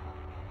matter.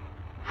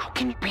 How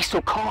can you be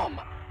so calm?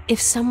 If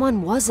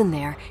someone was in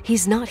there,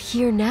 he's not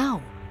here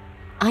now.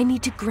 I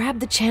need to grab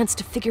the chance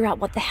to figure out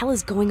what the hell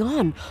is going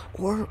on,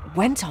 or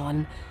went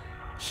on,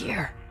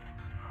 here.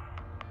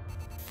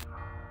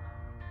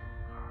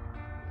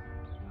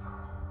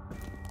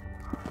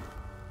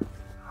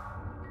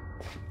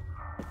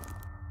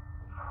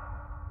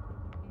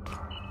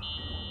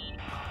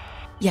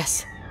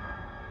 Yes.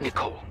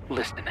 Nicole,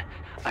 listen.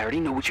 I already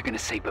know what you're gonna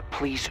say, but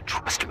please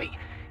trust me.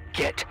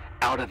 Get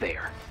out of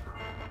there.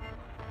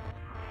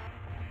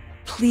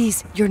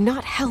 Please, you're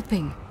not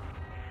helping.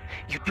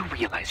 You do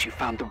realize you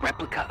found the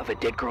replica of a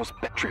dead girl's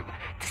bedroom.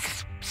 This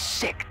is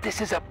sick.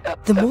 This is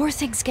The more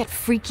things get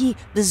freaky,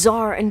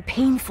 bizarre, and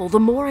painful, the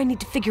more I need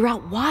to figure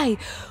out why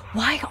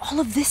all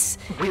of this...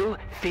 We'll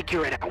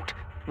figure it out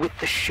with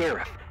the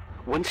sheriff.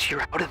 Once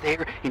you're out of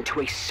there,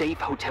 into a safe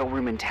hotel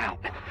room in town.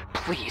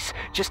 Please,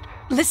 just...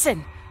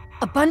 Listen,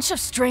 a bunch of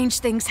strange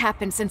things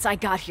happened since I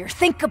got here.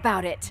 Think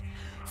about it.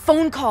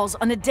 Phone calls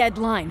on a dead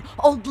line,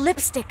 old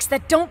lipsticks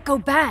that don't go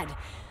bad.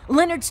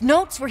 Leonard's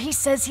notes where he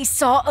says he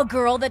saw a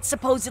girl that's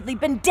supposedly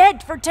been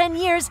dead for 10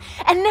 years,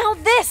 and now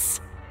this!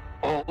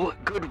 All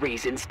good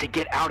reasons to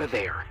get out of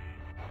there.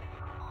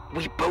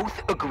 We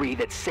both agree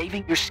that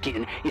saving your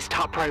skin is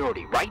top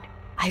priority, right?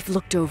 I've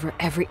looked over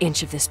every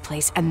inch of this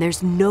place, and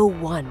there's no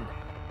one.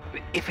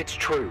 If it's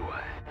true,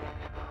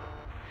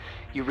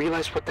 you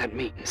realize what that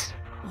means.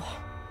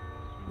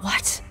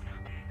 What?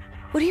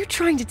 What are you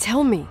trying to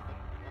tell me?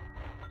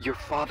 Your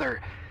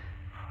father...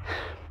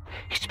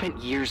 he spent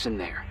years in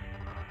there,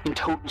 in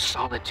total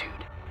solitude.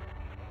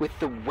 With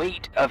the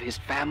weight of his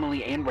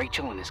family and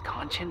Rachel on his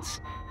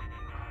conscience,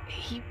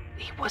 he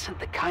wasn't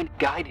the kind of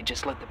guy to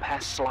just let the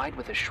past slide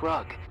with a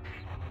shrug.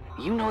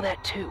 You know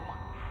that too.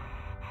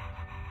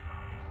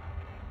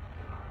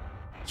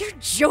 You're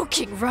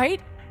joking, right?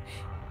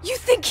 You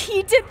think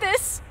he did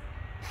this?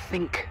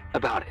 Think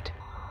about it.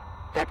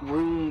 That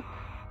room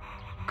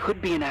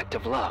could be an act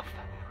of love.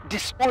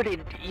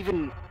 Distorted,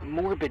 even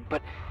morbid,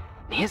 but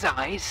in his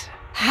eyes...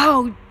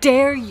 How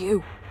dare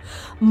you!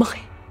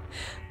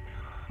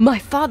 My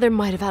father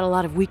might have had a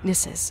lot of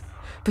weaknesses,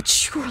 but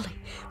surely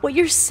what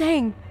you're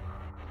saying...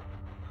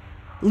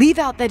 Leave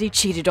out that he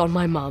cheated on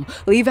my mom.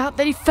 Leave out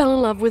that he fell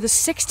in love with a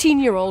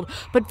 16-year-old,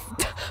 but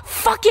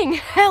fucking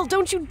hell,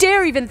 don't you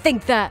dare even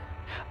think that!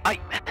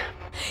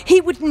 He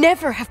would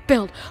never have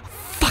built a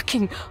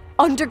fucking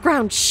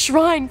underground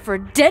shrine for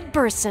a dead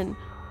person.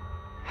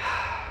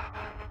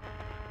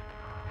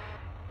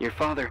 Your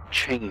father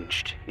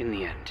changed in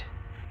the end.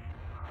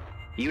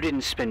 You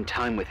didn't spend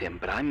time with him,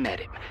 but I met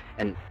him,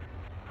 and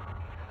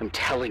I'm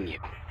telling you.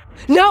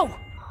 No!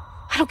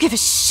 I don't give a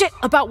shit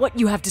about what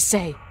you have to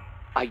say.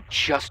 I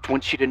just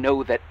want you to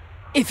know that...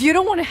 If you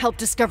don't want to help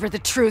discover the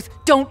truth,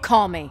 don't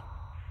call me.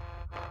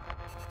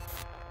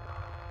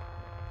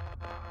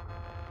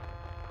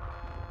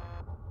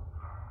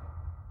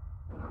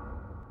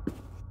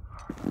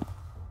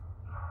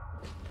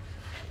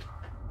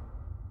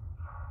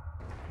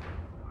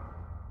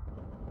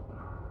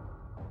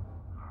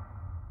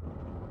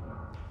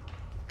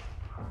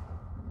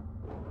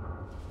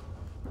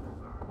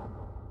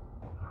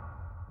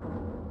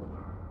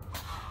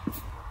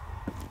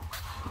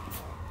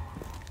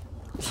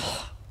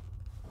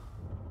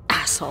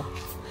 Asshole.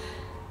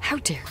 How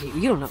dare you?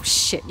 You don't know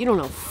shit. You don't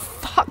know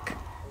fuck.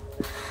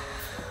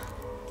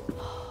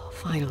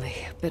 Finally,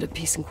 a bit of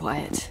peace and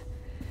quiet.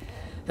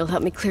 It'll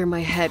help me clear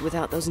my head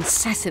without those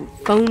incessant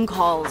phone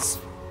calls.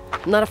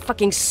 I'm not a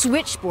fucking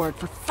switchboard,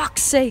 for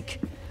fuck's sake.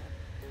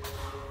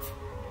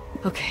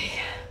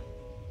 Okay,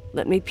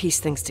 let me piece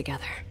things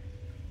together.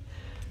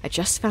 I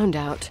just found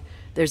out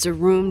there's a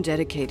room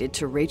dedicated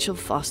to Rachel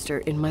Foster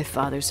in my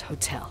father's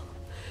hotel.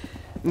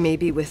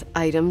 Maybe with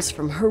items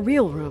from her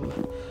real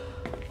room.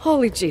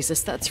 Holy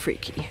Jesus, that's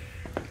freaky.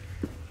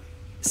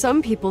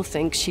 Some people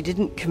think she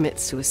didn't commit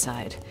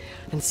suicide,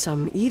 and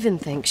some even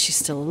think she's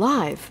still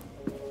alive.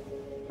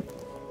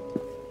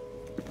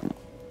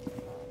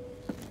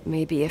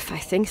 Maybe if I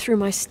think through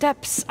my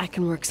steps, I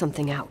can work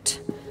something out.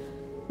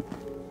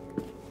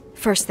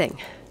 First thing,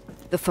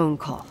 the phone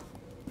call.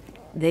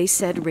 They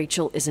said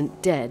Rachel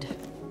isn't dead.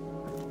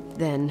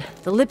 Then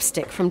the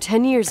lipstick from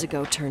 10 years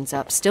ago turns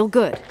up, still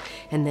good.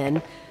 And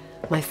then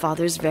my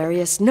father's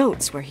various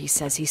notes where he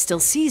says he still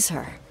sees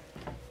her.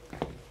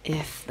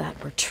 If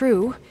that were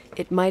true,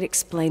 it might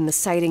explain the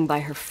sighting by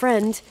her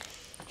friend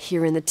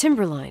here in the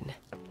timberline.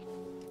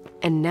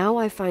 And now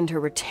I find her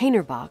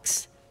retainer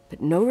box,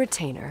 but no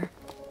retainer.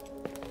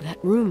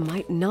 That room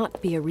might not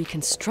be a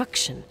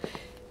reconstruction.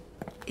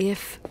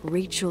 If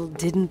Rachel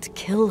didn't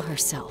kill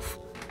herself,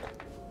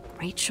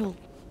 Rachel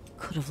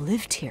could have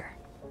lived here.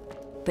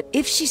 But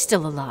if she's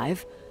still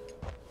alive,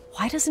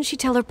 why doesn't she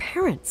tell her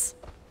parents?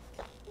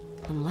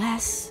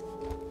 Unless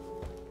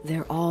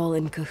they're all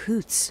in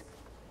cahoots.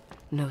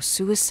 No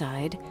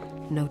suicide,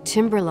 no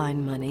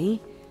timberline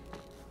money.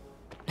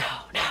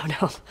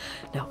 No,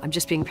 I'm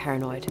just being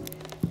paranoid.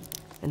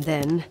 And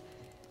then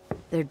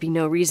there'd be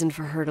no reason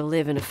for her to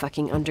live in a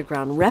fucking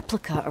underground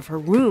replica of her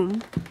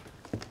room.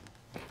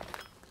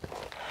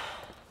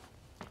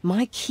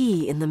 My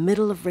key in the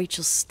middle of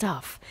Rachel's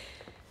stuff.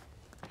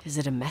 Is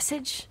it a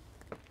message?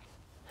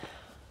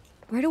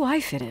 Where do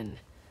I fit in?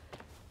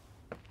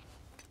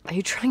 Are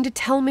you trying to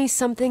tell me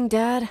something,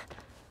 Dad?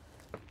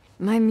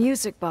 My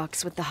music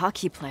box with the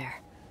hockey player.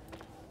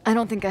 I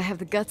don't think I have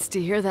the guts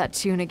to hear that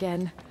tune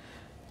again.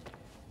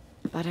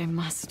 But I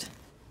must.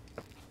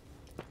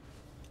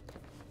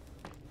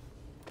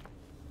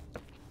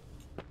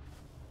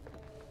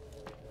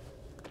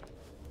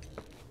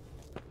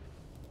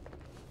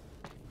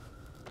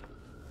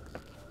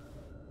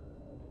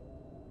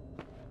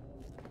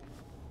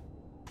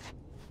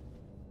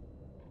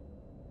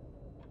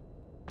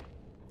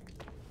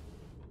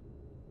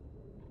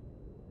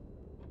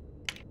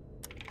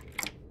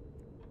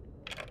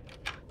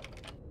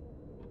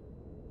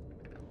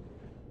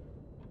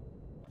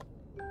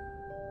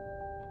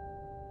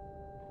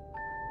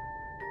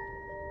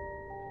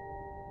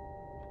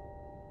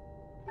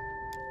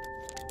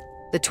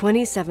 The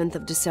 27th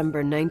of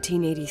December,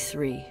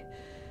 1983.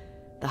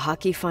 The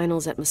hockey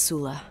finals at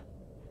Missoula.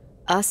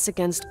 Us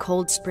against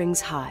Cold Springs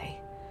High.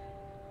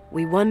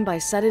 We won by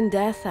sudden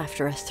death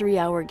after a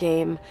 3-hour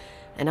game,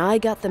 and I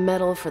got the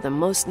medal for the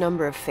most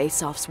number of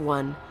face-offs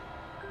won.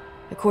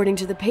 According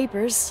to the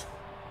papers,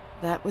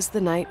 that was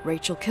the night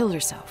Rachel killed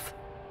herself.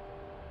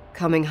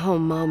 Coming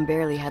home, Mom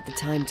barely had the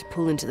time to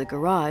pull into the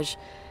garage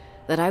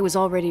that I was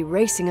already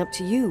racing up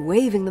to you,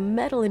 waving the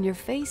medal in your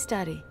face,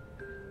 Daddy.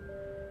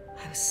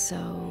 I was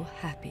so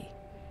happy.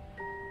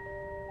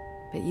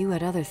 But you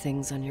had other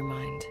things on your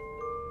mind,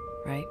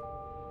 right?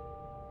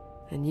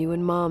 And you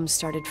and Mom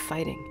started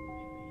fighting.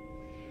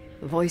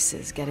 The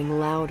voices getting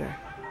louder.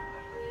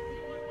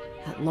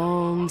 That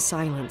long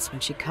silence when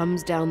she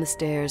comes down the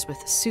stairs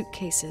with the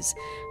suitcases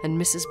and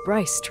Mrs.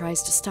 Bryce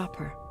tries to stop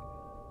her.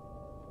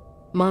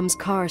 Mom's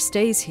car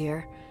stays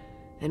here,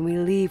 and we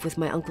leave with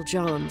my Uncle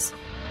John's.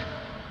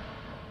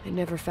 I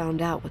never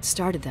found out what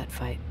started that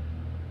fight.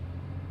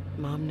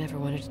 Mom never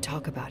wanted to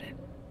talk about it.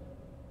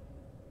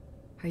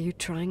 Are you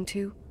trying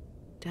to,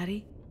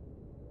 Daddy?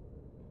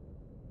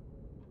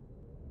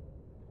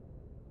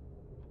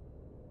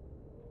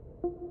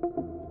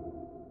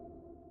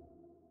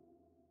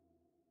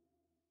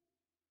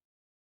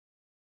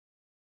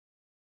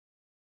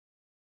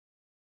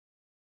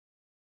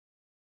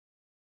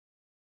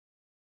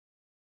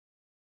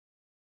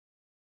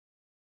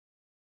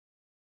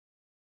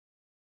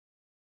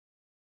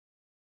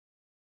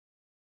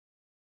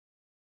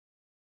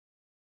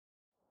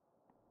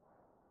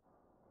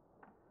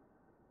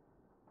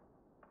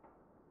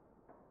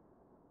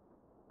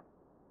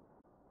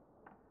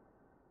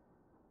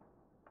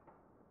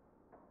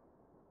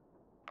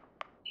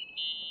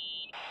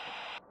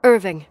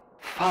 Irving.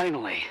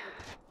 Finally.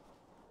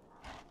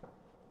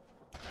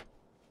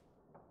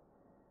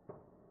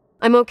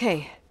 I'm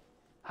okay.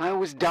 I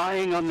was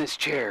dying on this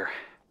chair.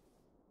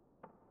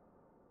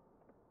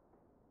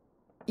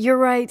 You're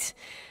right.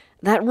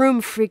 That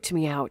room freaked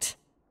me out.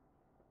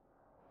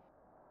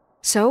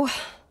 So,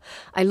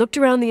 I looked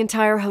around the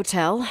entire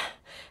hotel,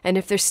 and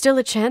if there's still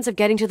a chance of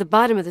getting to the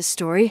bottom of this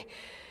story,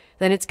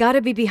 then it's gotta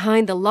be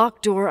behind the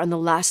locked door on the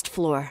last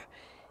floor,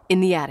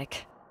 in the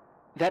attic.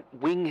 That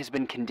wing has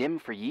been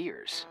condemned for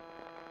years.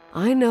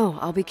 I know,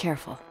 I'll be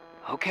careful.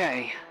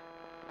 Okay.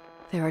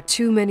 There are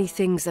too many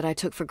things that I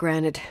took for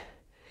granted.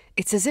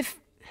 It's as if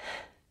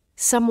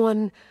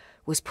someone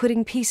was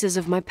putting pieces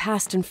of my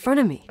past in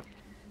front of me,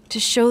 to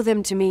show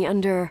them to me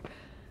under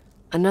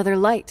another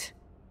light.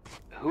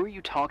 Who are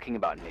you talking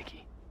about,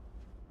 Nikki?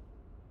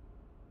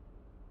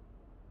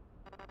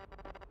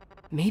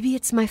 Maybe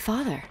it's my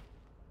father.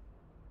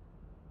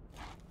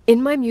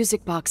 In my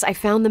music box, I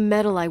found the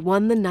medal I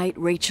won the night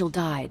Rachel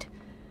died.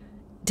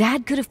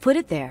 Dad could have put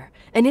it there,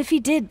 and if he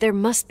did, there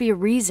must be a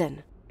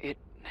reason.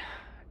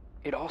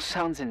 It all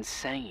sounds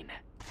insane.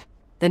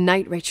 The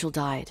night Rachel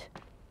died.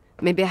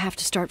 Maybe I have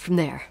to start from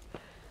there.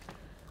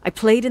 I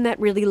played in that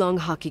really long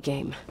hockey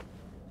game.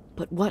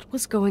 But what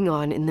was going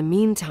on in the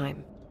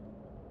meantime?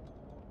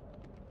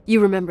 You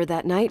remember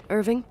that night,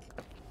 Irving?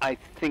 I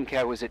think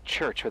I was at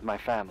church with my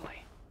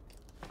family.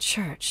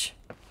 Church?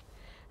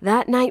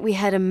 That night we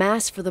had a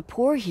mass for the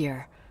poor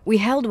here. We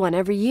held one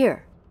every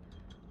year.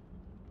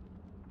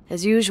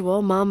 As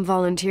usual, Mom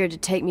volunteered to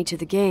take me to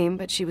the game,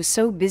 but she was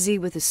so busy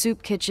with the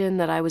soup kitchen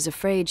that I was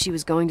afraid she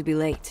was going to be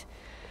late.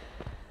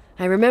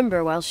 I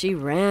remember while she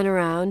ran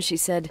around, she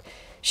said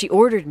she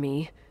ordered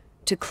me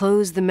to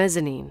close the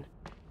mezzanine.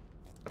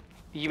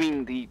 You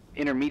mean the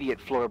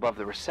intermediate floor above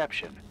the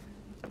reception?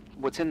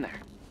 What's in there?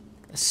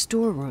 A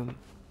storeroom.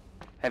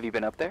 Have you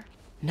been up there?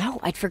 No,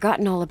 I'd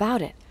forgotten all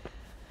about it.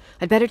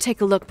 I'd better take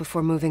a look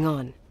before moving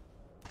on.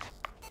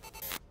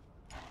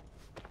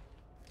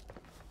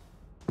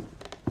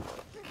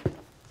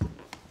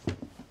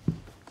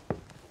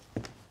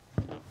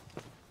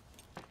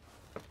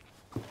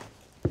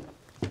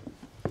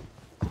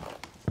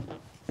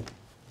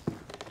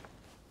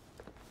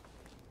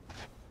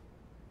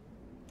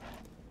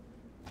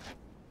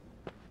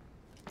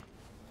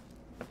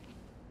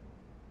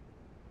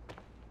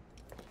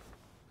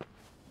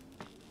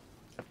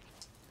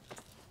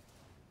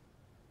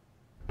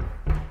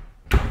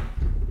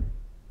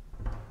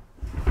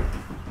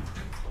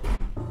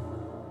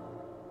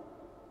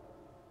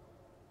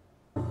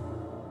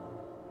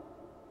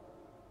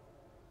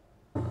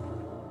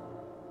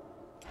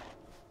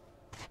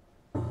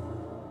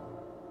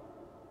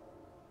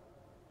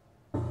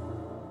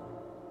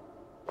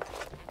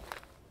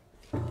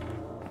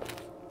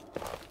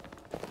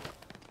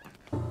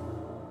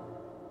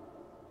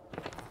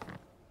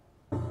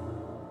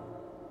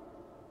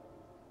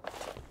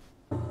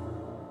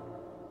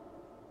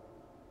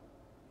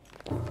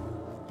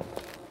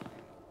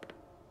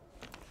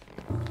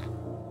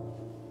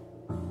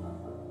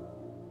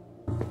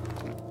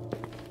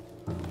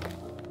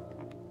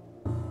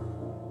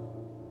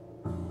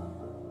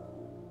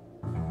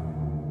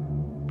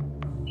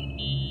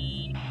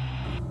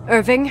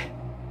 Irving?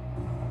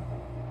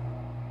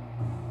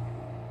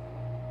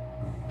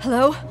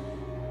 Hello?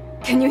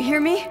 Can you hear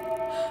me?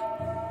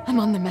 I'm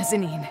on the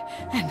mezzanine,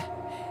 and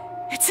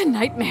it's a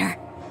nightmare.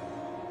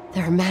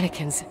 There are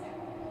mannequins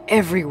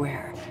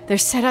everywhere. They're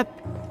set up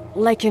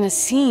like in a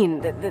scene.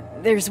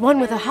 There's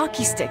one with a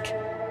hockey stick.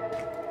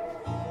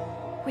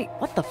 Wait,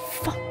 what the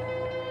fuck?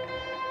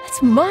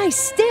 That's my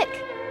stick!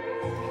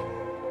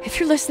 If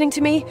you're listening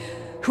to me,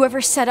 whoever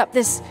set up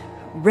this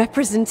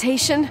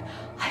representation,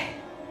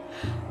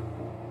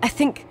 I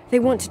think they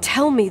want to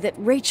tell me that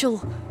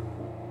Rachel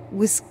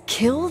was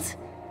killed?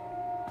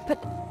 But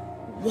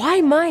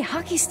why my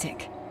hockey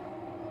stick?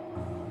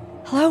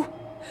 Hello?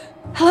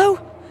 Hello?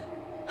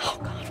 Oh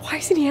God, why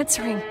isn't he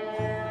answering?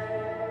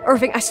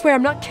 Irving, I swear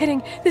I'm not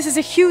kidding. This is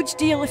a huge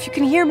deal. If you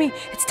can hear me,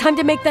 it's time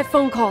to make that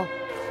phone call.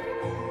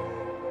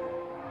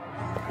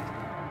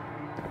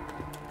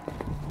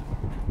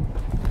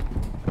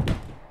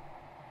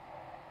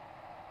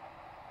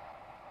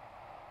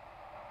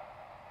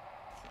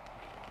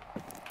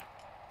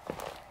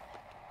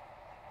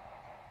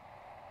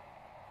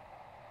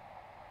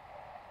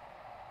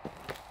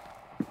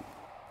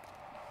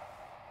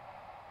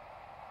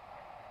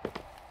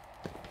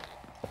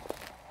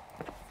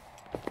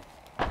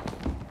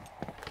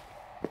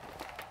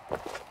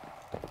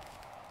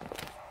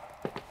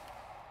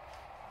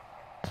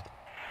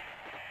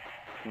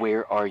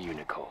 Where are you,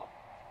 Nicole?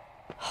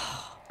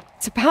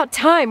 It's about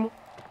time.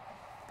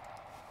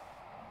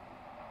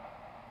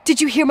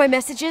 Did you hear my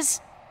messages?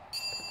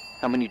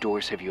 How many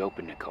doors have you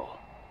opened, Nicole?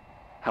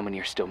 How many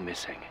are still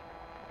missing?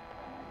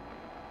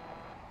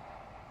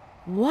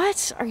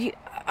 What?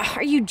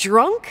 Are you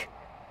drunk?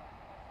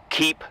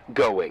 Keep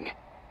going.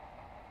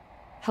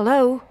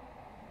 Hello?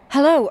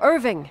 Hello,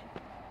 Irving.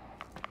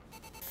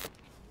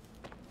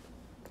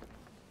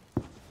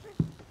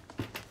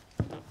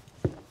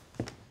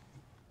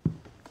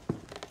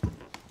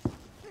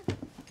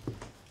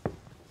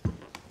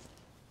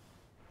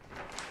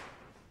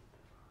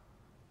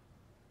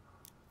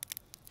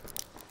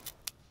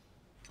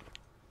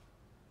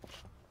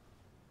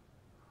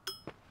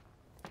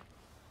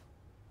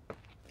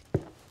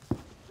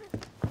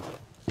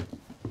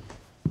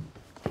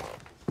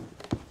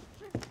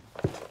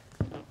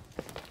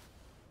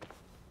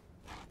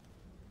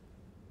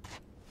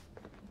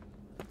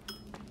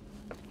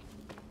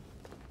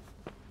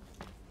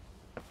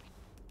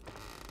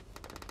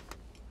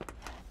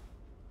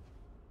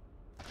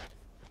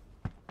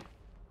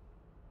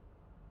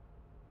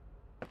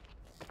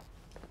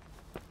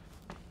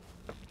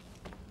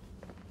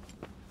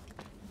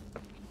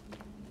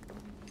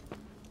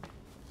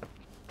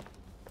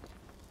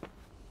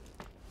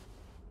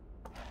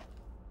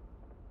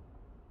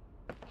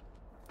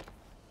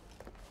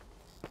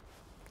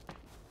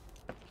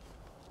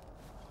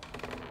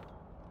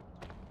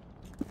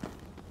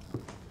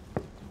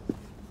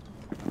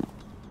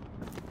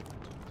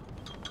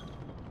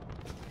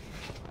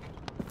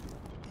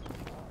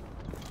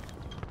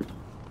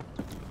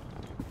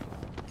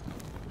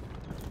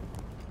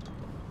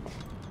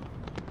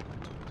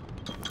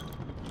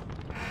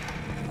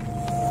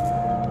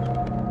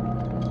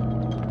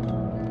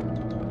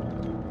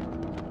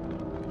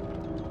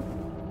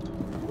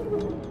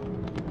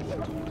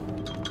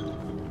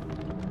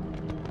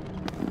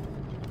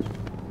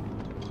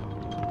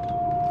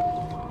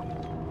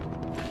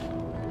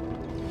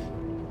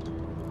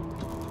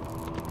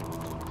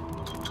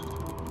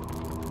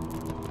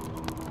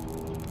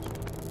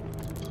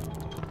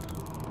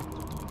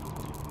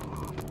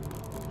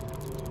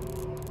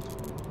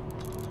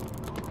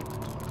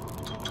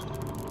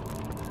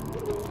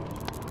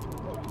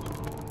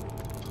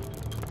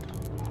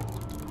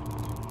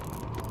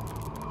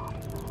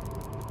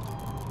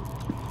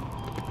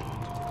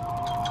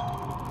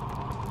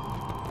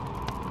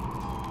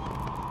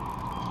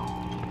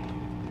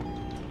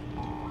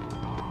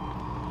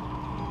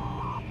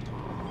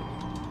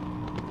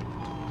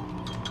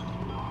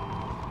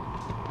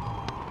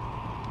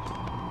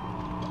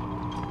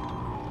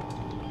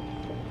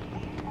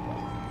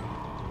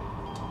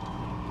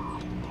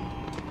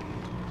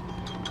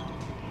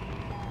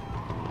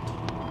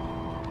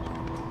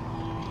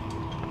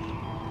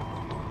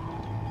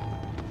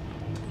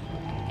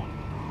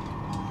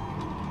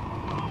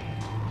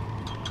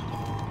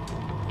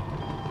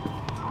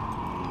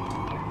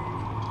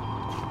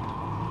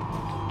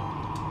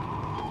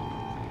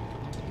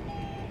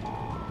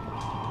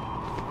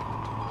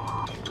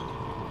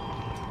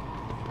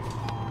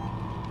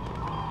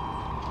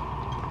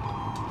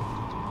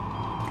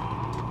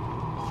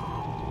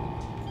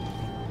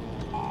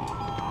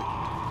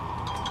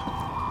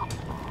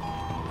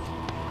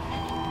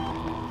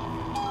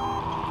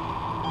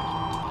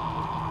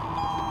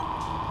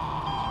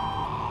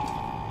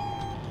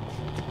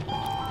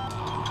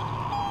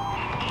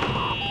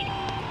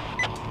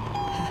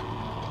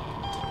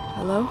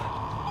 Hello?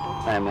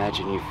 I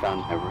imagine you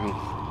found my room.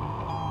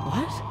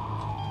 What?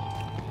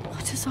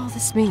 What does all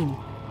this mean?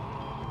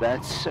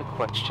 That's a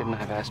question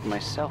I've asked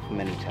myself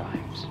many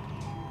times.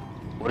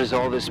 What does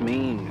all this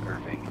mean,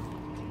 Irving?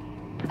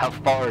 How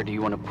far do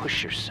you want to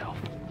push yourself?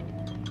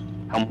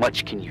 How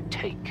much can you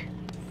take?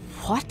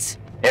 What?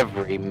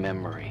 Every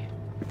memory.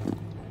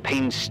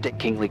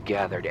 Painstakingly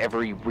gathered,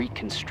 every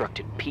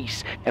reconstructed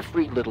piece,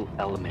 every little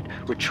element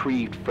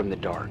retrieved from the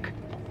dark.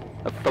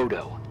 A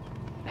photo,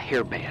 a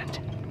hairband,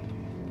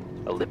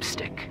 a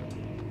lipstick.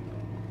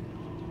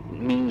 It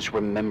means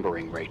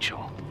remembering,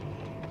 Rachel.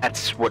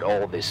 That's what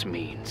all this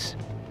means.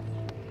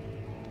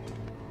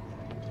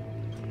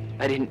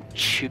 I didn't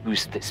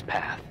choose this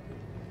path.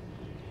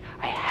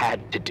 I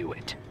had to do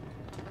it.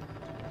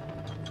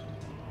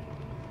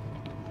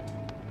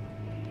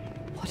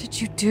 What did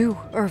you do,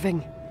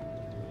 Irving?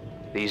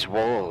 These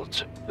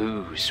walls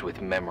ooze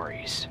with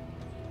memories.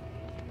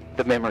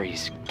 The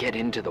memories get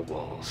into the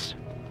walls.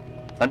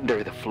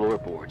 Under the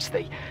floorboards,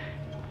 they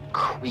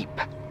creep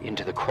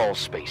into the crawl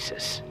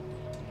spaces.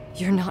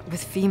 You're not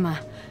with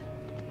FEMA.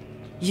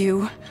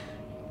 You...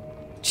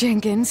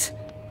 Jenkins...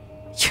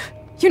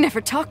 You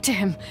never talked to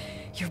him.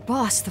 Your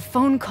boss, the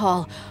phone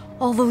call,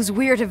 all those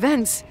weird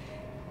events.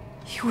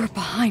 You were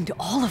behind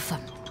all of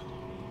them.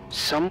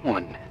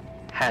 Someone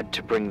had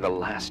to bring the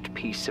last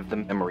piece of the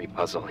memory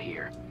puzzle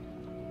here.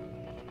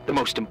 The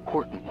most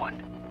important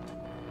one.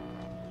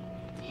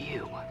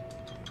 You.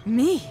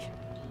 Me?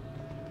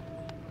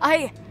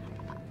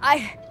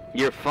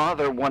 Your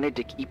father wanted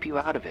to keep you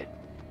out of it.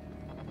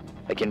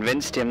 I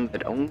convinced him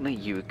that only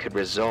you could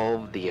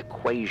resolve the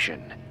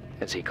equation,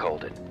 as he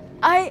called it.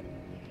 I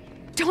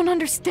don't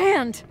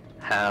understand.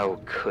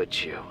 How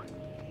could you?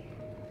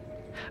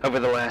 Over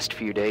the last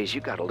few days,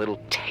 you got a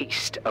little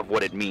taste of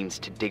what it means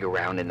to dig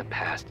around in the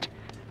past,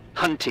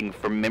 hunting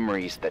for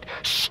memories that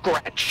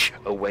scratch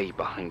away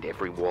behind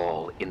every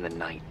wall in the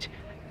night.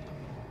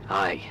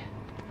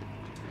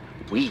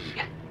 We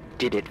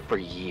did it for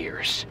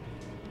years.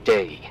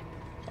 Day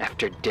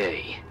after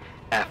day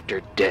after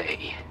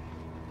day.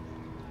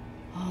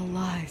 All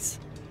lies.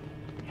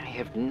 I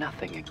have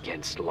nothing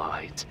against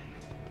lies.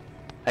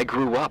 I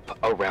grew up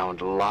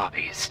around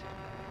lies.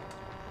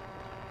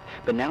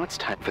 But now it's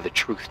time for the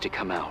truth to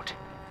come out.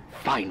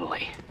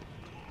 Finally.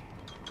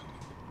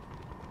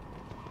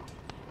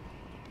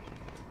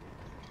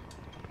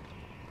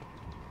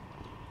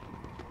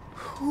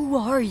 Who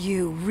are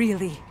you,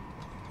 really?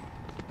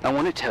 I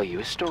want to tell you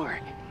a story.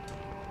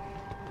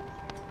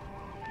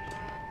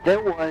 There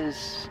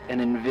was an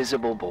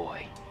invisible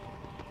boy.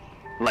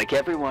 Like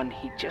everyone,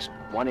 he just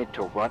wanted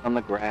to run on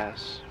the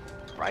grass,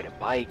 ride a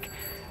bike,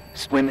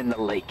 swim in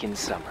the lake in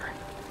summer.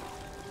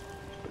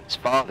 But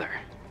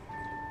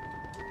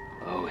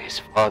his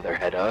father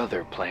had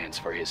other plans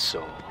for his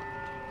soul.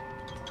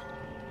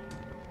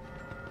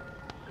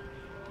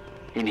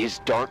 In his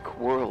dark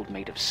world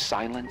made of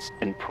silence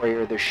and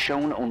prayer, there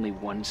shone only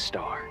one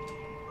star.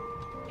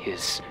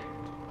 His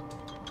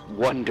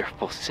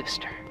wonderful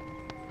sister.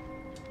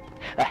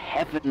 A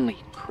heavenly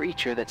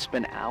creature that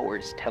spent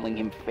hours telling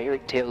him fairy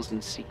tales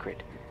in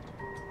secret.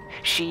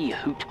 She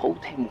who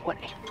told him what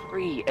a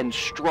free and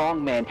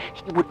strong man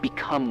he would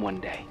become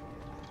one day.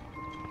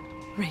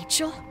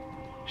 Rachel?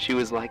 She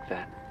was like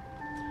that.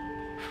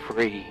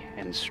 Free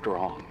and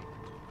strong.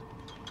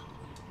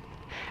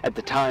 At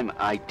the time,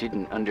 I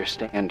didn't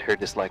understand her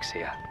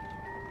dyslexia.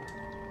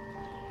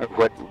 Or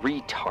what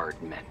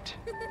retard meant.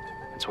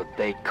 That's what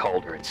they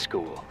called her at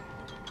school.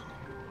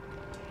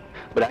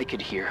 But I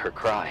could hear her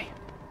cry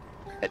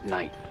at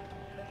night.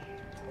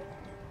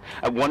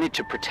 I wanted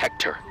to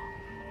protect her.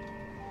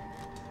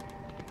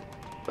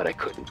 But I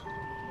couldn't.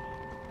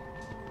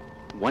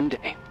 One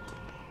day,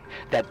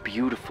 that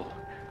beautiful,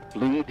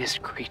 luminous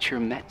creature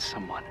met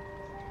someone.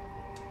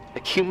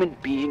 A human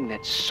being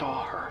that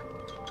saw her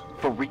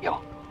for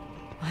real.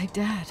 My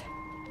dad.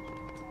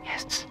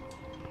 Yes.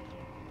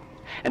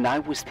 And I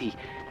was the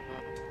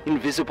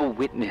invisible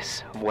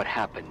witness of what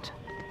happened.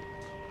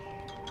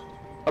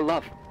 A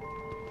love.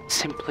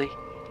 Simply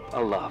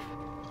a love.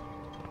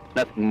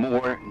 Nothing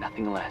more,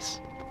 nothing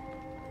less.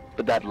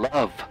 But that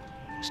love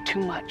was too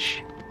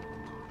much,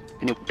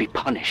 and it would be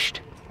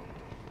punished.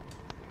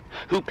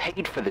 Who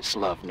paid for this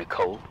love,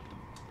 Nicole?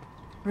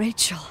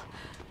 Rachel.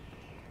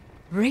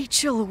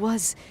 Rachel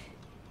was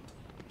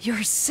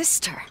your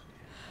sister.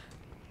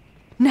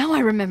 Now I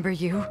remember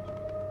you.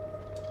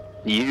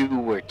 You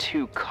were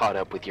too caught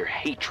up with your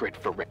hatred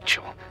for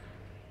Rachel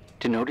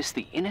to notice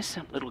the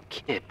innocent little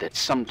kid that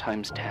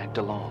sometimes tagged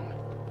along.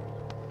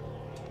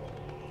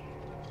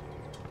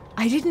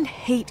 I didn't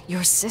hate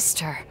your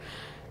sister.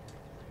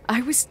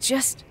 I was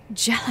just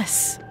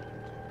jealous.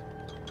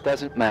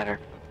 Doesn't matter.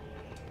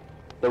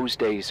 Those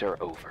days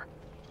are over.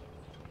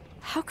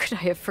 How could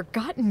I have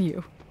forgotten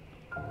you?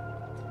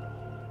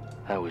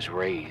 I was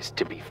raised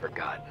to be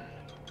forgotten.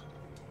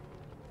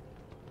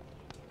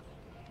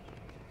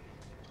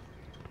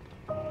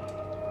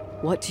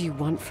 What do you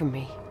want from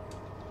me?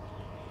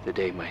 The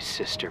day my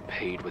sister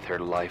paid with her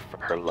life for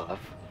her love,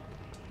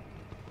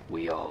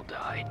 we all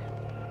died.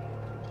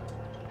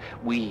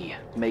 We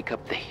make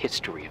up the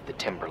history of the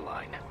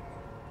Timberline.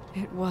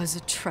 It was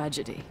a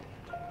tragedy.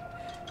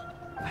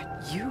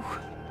 But you...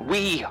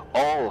 We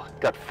all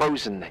got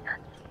frozen there,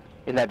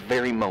 in that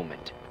very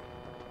moment.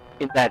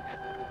 In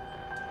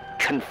that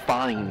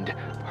confined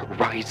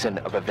horizon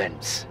of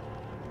events.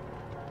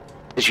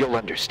 As you'll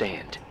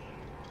understand.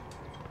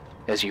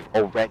 As you've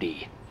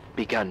already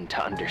begun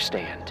to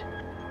understand.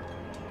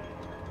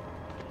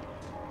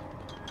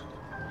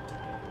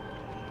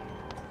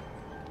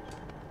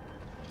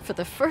 For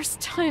the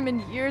first time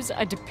in years,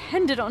 I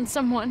depended on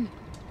someone.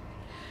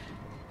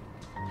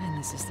 And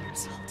this is the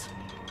result.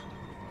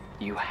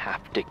 You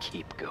have to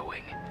keep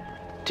going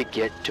to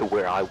get to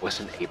where I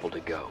wasn't able to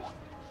go.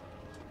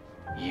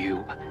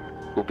 You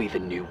will be the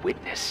new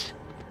witness.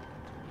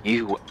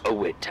 You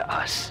owe it to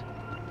us.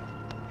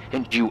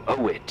 And you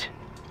owe it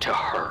to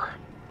her.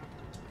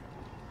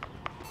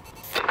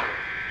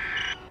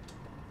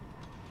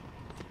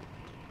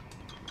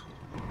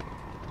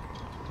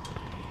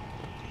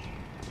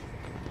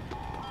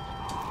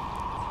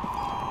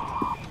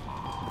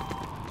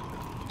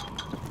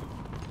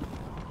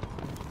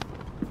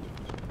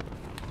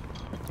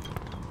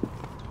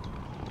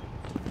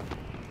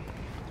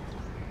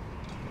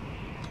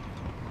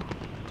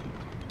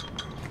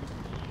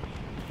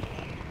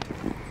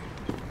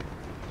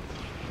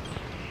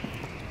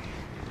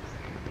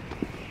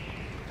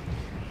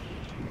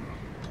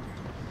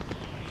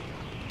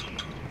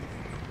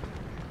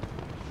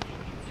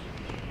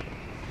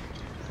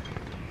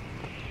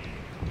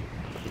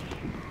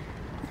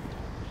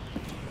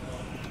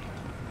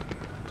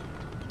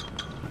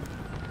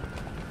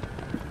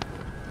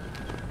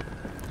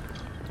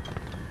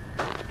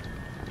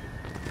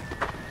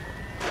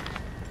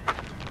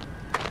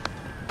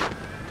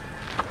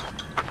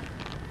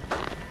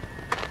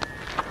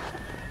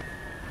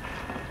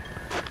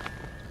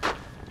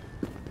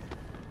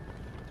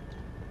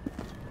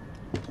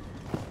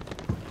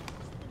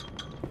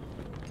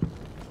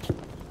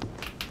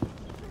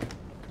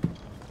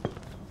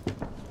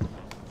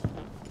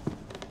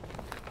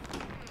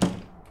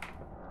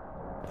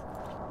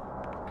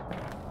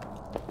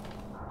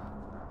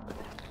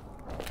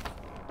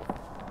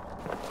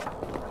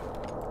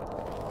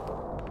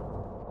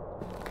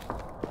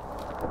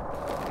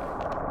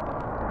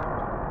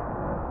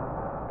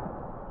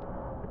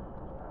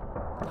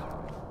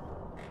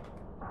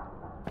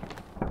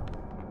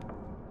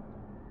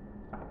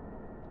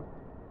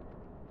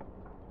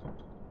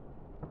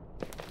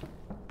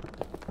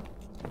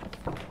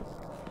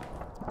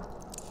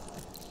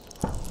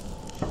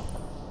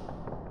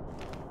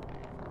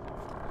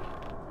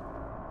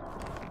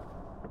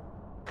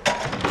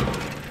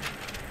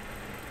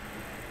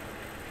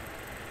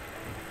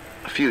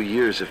 A few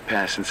years have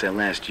passed since I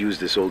last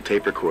used this old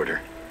tape recorder.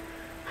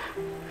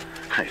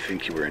 I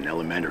think you were in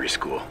elementary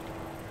school.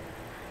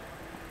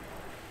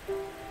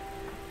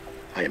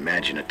 I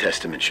imagine a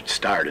testament should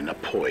start in a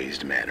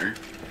poised manner.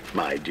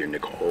 My dear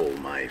Nicole,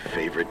 my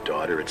favorite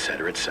daughter,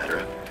 etc.,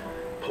 etc.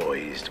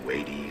 Poised,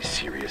 weighty,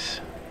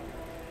 serious,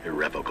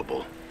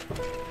 irrevocable.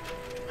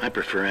 I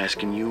prefer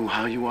asking you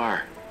how you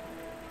are.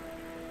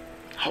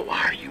 How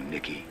are you,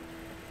 Nikki?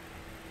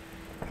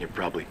 You're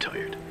probably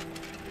tired.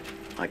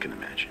 I can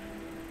imagine.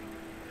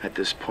 At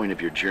this point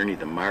of your journey,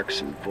 the marks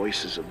and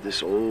voices of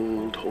this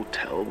old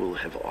hotel will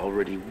have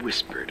already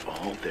whispered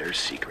all their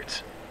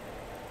secrets.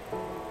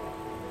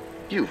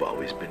 You've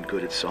always been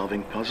good at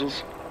solving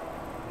puzzles.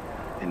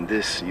 In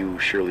this, you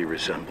surely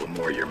resemble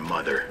more your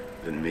mother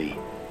than me.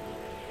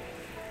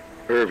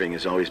 Irving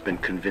has always been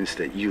convinced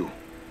that you,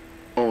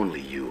 only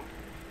you,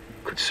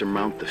 could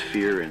surmount the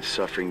fear and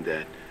suffering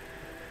that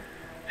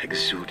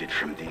exuded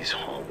from these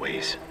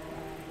hallways.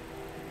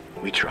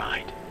 We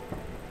tried.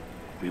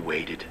 We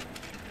waited.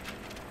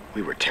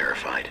 We were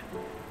terrified.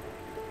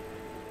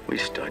 We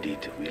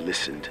studied. We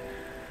listened.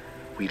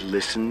 We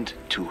listened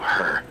to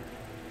her.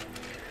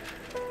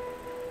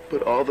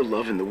 But all the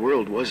love in the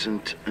world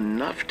wasn't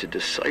enough to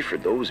decipher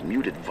those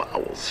muted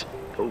vowels,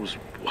 those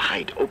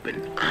wide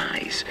open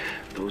eyes,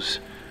 those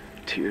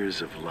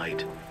tears of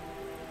light.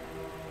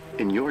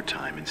 In your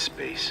time and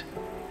space,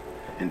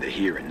 in the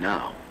here and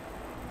now,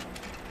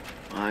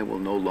 I will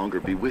no longer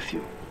be with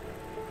you.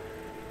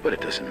 But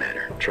it doesn't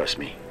matter. Trust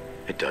me,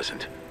 it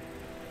doesn't.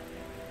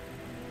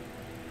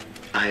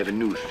 I have a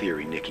new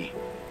theory, Nikki.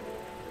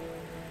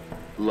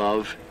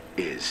 Love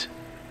is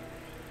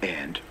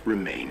and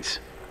remains.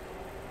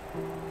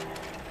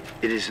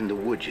 It is in the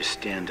wood you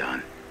stand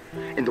on,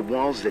 in the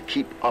walls that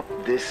keep up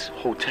this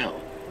hotel.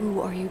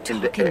 Who are you talking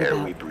about? In the air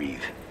about? we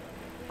breathe.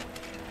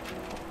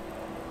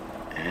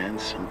 And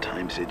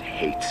sometimes it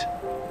hates.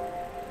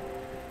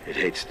 It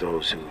hates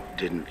those who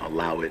didn't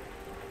allow it,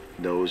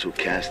 those who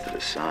cast it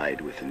aside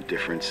with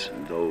indifference,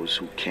 and those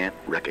who can't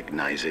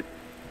recognize it.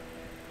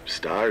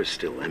 Stars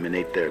still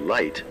emanate their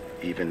light,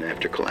 even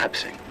after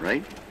collapsing,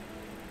 right?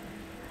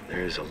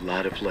 There's a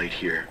lot of light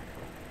here.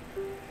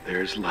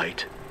 There's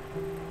light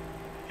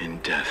in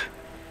death.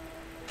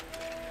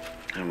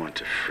 I want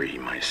to free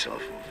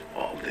myself of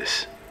all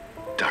this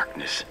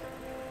darkness.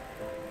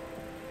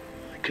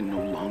 I can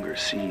no longer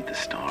see the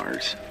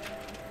stars.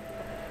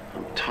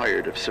 I'm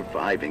tired of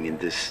surviving in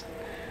this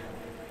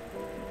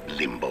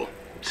limbo.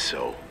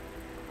 So,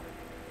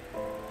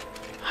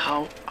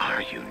 how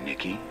are you,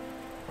 Nikki?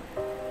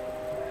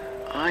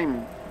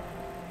 I'm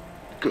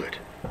good.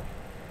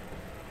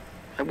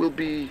 I will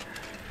be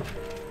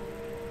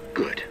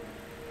good.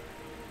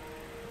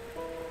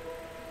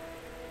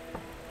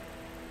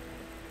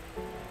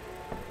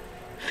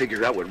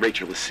 Figure out what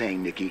Rachel is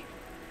saying, Nikki.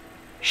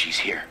 She's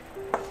here.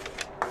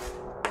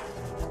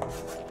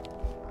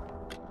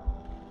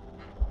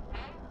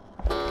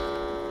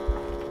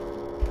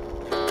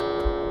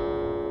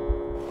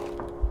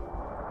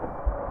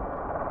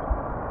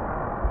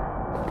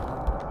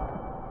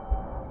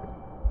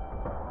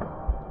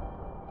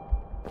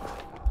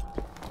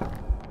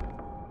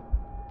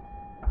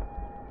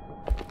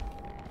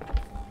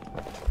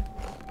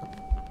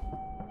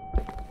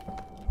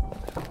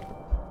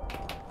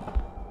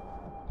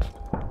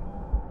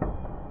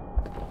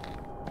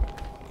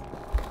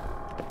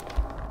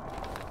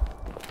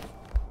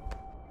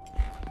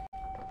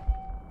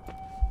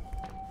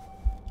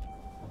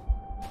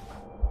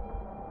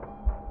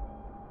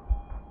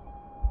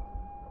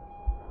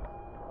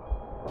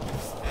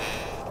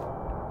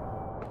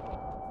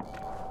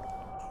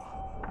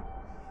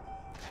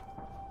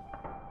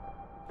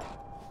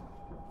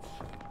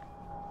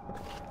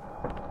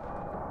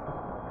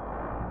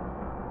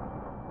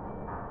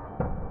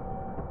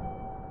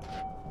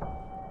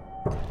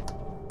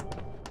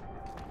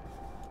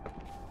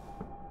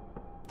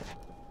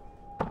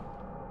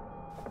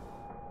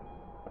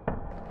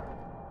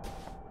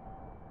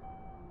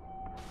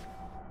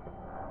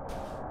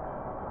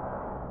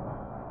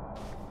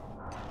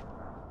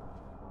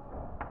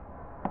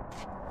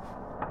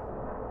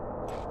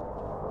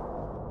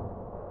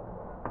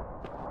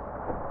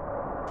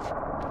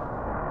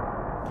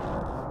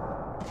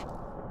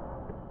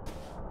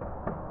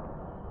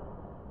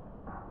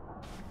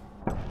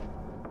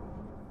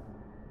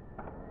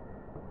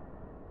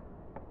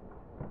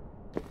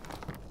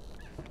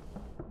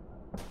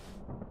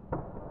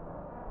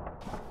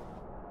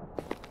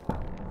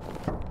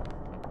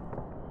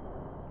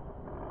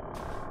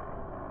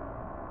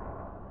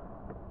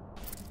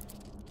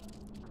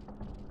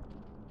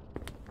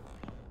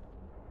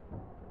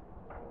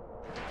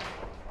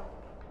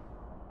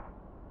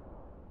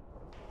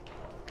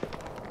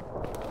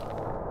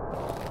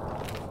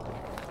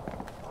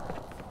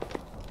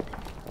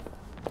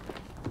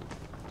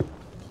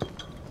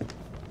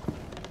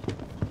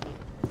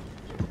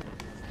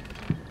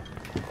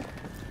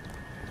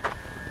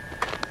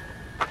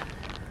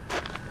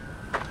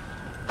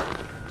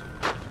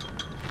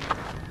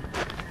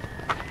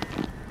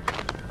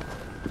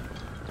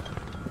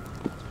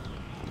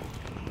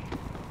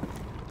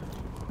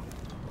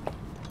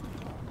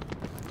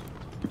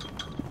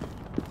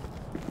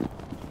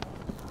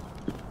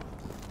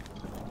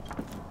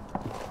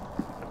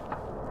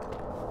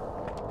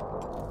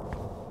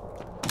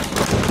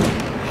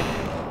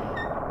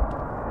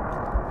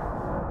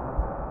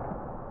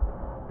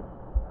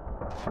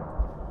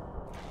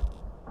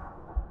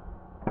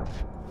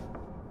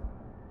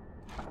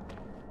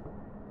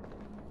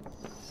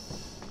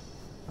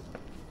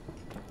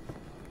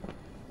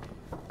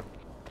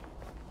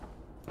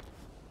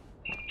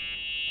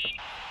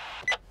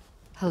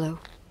 Hello.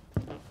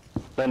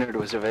 Leonard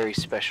was a very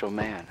special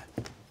man.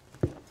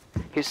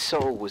 His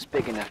soul was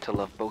big enough to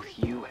love both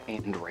you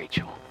and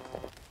Rachel.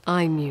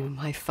 I knew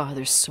my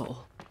father's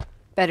soul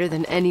better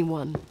than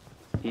anyone.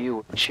 You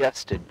were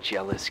just a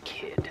jealous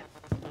kid.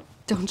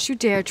 Don't you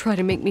dare try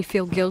to make me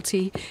feel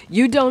guilty.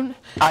 You don't...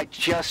 I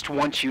just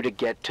want you to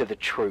get to the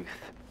truth.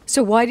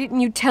 So why didn't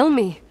you tell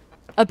me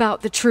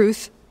about the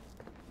truth?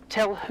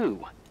 Tell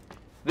who?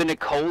 The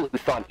Nicole who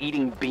thought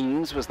eating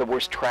beans was the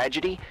worst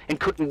tragedy and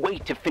couldn't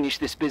wait to finish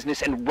this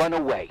business and run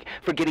away,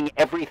 forgetting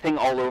everything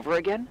all over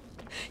again?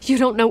 You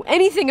don't know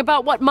anything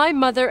about what my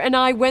mother and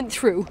I went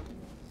through.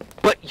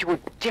 But you were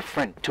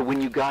different to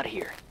when you got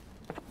here.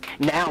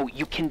 Now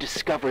you can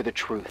discover the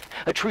truth,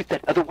 a truth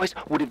that otherwise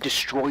would have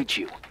destroyed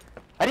you.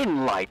 I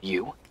didn't lie to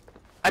you.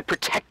 I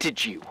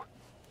protected you.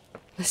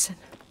 Listen,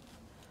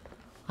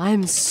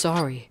 I'm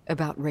sorry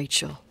about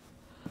Rachel.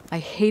 I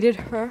hated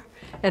her,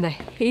 and I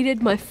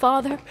hated my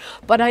father,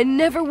 but I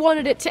never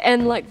wanted it to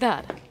end like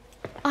that.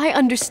 I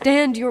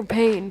understand your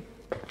pain,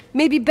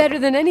 maybe better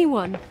than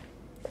anyone.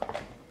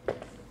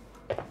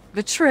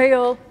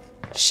 Betrayal,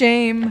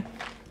 shame,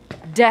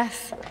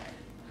 death.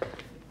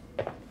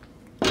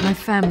 My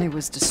family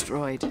was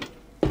destroyed,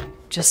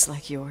 just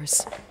like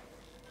yours.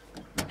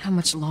 How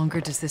much longer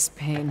does this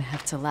pain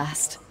have to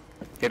last?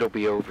 It'll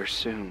be over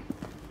soon.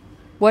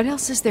 What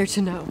else is there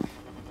to know?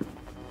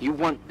 You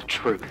want the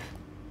truth.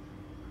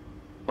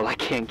 Well, I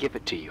can't give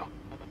it to you.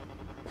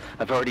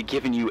 I've already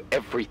given you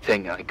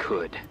everything I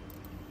could.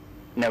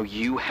 Now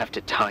you have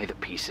to tie the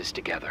pieces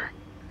together.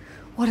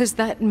 What does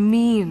that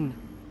mean?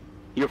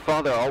 Your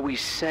father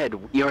always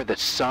said we are the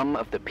sum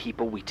of the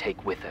people we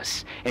take with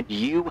us, and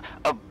you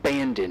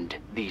abandoned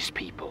these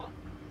people.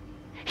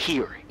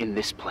 Here, in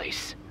this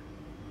place.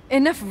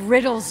 Enough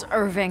riddles,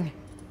 Irving.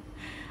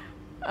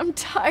 I'm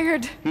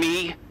tired.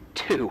 Me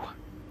too.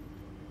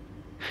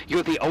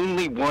 You're the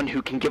only one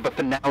who can give a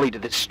finale to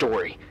this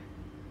story.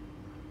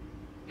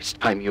 It's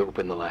time you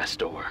open the last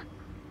door.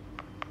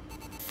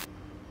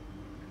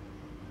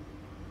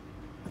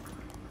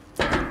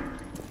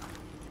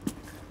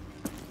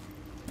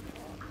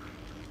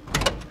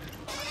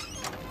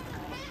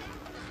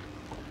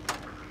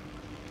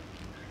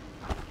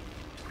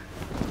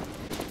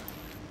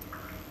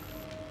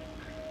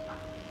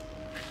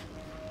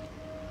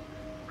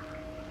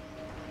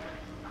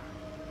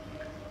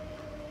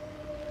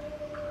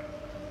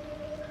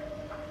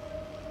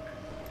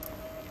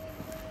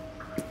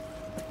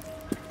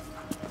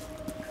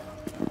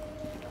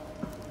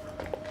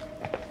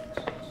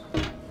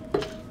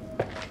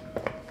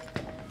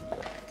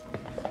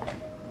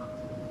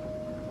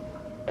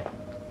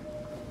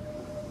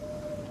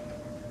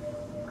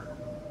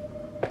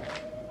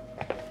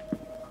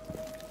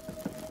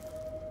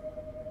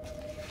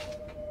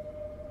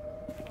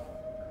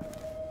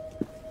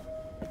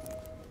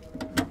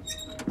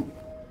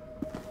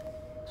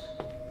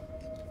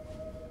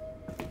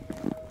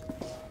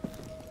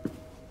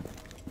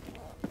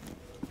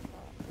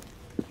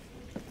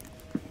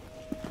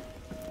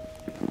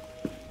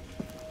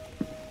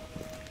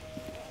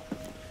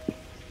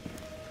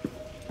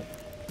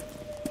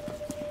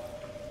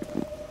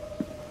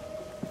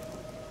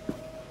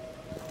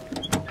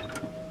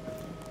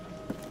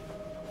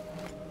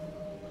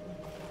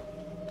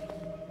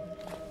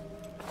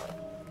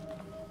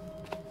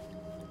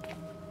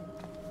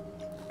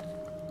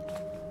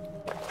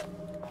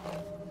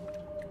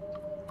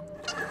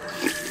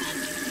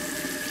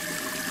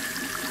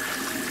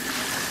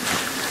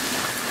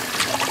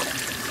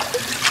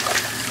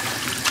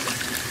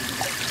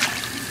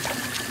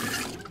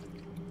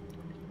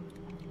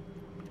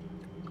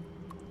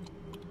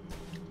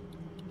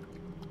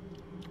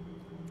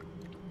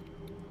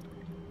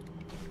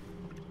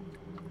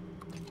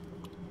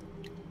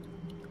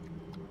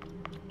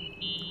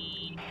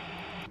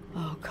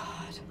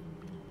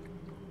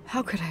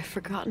 How could I have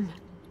forgotten?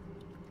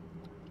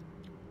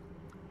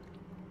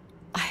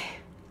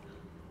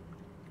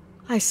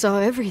 I saw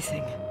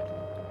everything.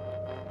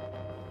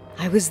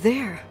 I was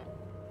there.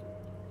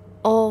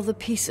 All the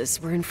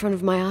pieces were in front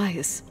of my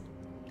eyes.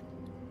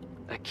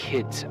 A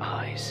kid's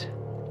eyes.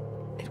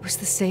 It was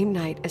the same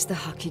night as the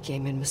hockey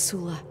game in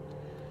Missoula.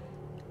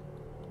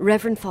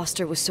 Reverend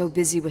Foster was so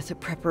busy with the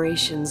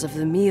preparations of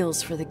the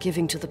meals for the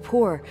giving to the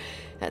poor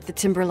at the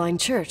Timberline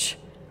Church.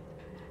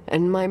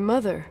 And my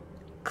mother,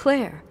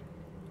 Claire,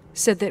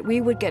 said that we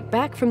would get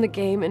back from the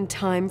game in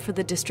time for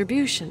the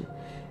distribution.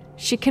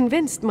 She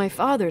convinced my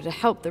father to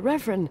help the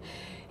Reverend,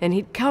 and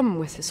he'd come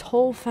with his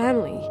whole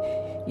family.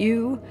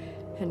 You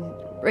and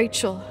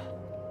Rachel.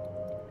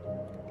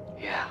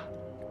 Yeah.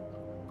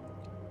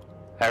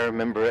 I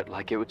remember it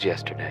like it was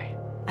yesterday.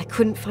 I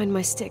couldn't find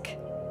my stick.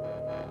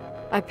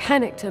 I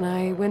panicked and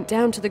I went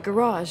down to the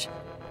garage.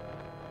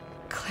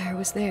 Claire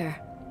was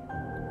there,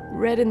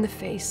 red in the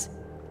face.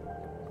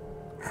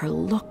 Her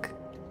look.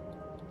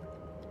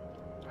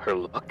 Her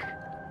look?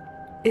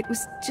 It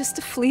was just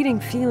a fleeting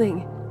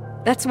feeling.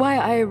 That's why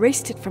I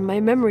erased it from my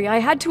memory. I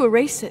had to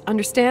erase it,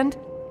 understand?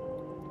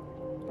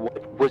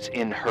 What was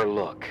in her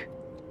look?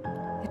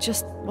 It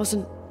just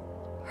wasn't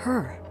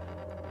her.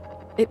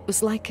 It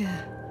was like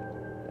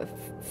a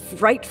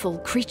frightful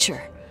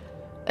creature.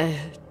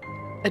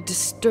 A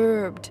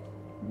disturbed,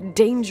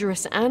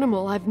 dangerous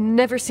animal. I've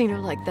never seen her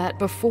like that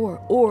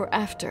before or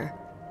after.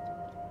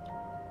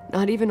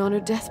 Not even on her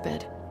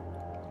deathbed.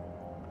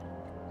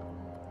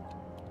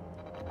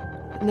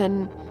 And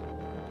then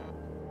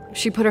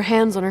she put her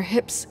hands on her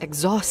hips,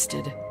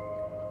 exhausted.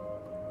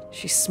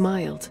 She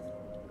smiled.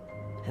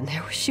 And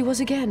there she was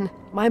again,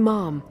 my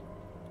mom.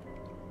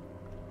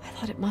 I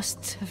thought it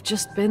must have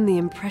just been the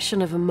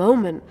impression of a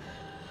moment.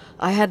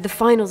 I had the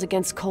finals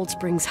against Cold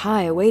Springs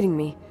High awaiting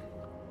me.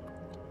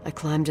 I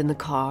climbed in the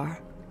car,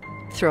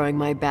 throwing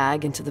my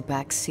bag into the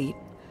back seat.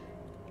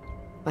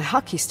 My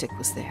hockey stick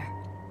was there.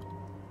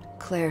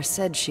 Claire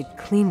said she'd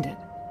cleaned it.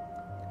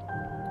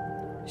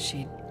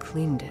 She'd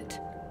cleaned it.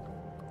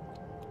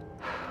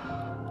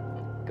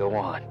 Go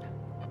on.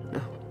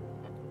 No.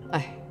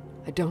 I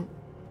don't.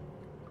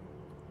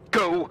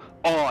 Go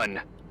on!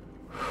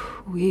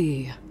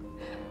 We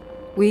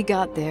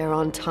got there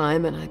on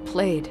time and I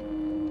played.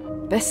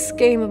 Best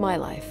game of my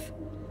life.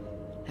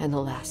 And the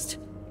last.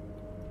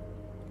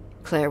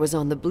 Claire was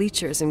on the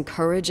bleachers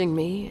encouraging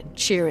me and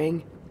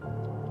cheering.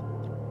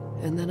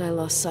 And then I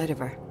lost sight of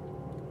her.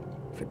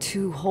 For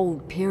 2 whole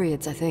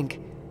periods, I think.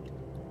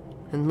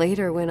 And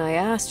later, when I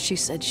asked, she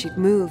said she'd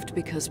moved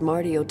because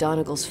Marty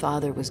O'Donegal's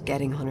father was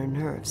getting on her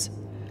nerves.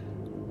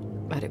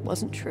 But it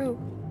wasn't true.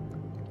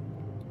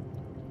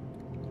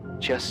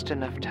 Just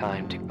enough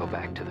time to go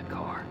back to the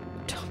car.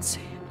 Don't say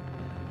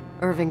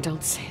it. Irving,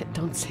 don't say it.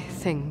 Don't say a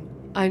thing.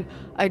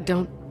 I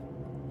don't...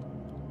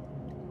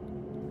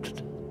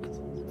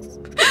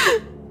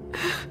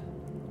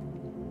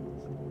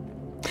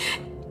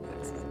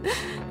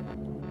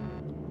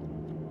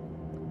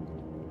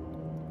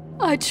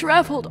 I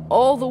traveled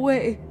all the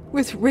way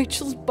with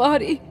Rachel's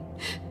body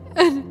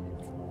and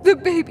the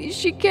baby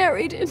she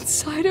carried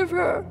inside of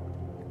her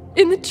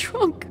in the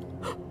trunk,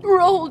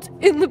 rolled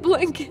in the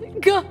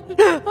blanket. God,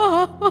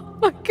 oh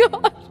my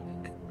God.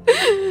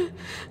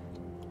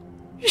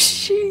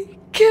 She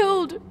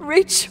killed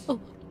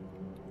Rachel.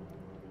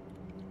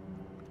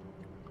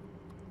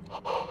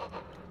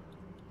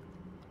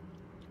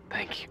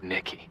 Thank you,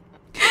 Nikki.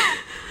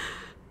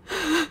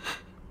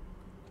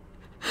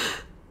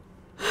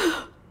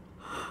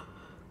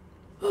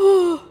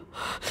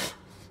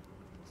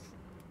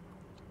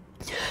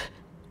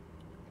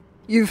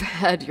 You've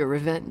had your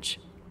revenge.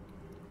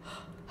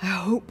 I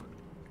hope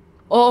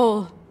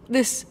all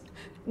this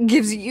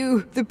gives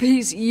you the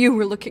peace you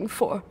were looking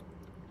for.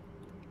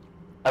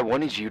 I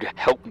wanted you to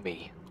help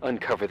me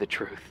uncover the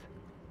truth.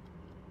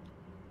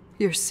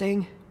 You're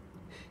saying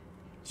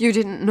you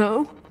didn't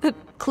know that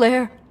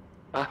Claire...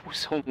 I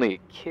was only a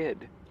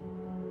kid.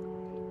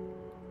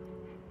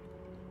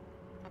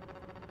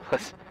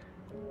 Plus,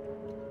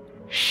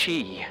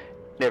 she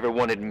never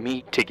wanted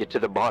me to get to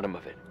the bottom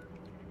of it.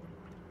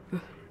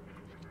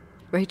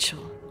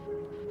 Rachel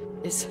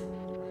is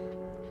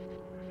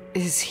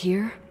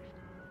here?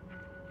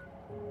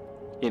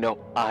 You know,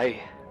 I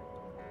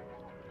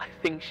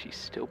think she's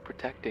still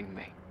protecting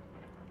me.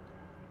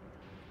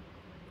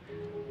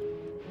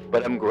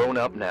 But I'm grown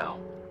up now.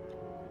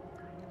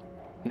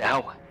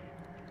 Now,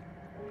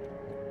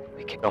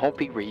 we can all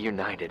be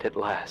reunited at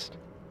last.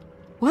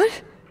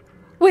 What?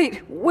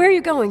 Wait, where are you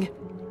going?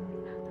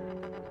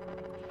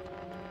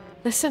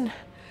 Listen,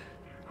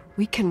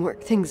 we can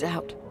work things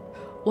out.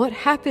 What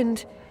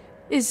happened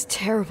is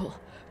terrible,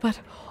 but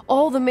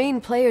all the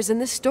main players in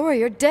this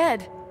story are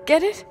dead.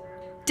 Get it?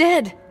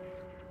 Dead.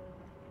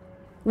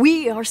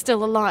 We are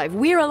still alive.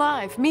 We're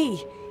alive.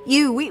 Me,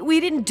 you, we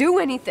didn't do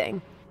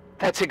anything.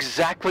 That's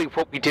exactly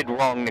what we did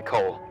wrong,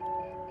 Nicole.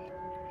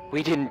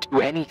 We didn't do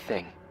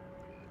anything.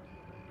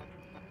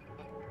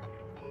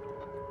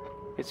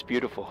 It's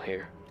beautiful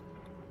here.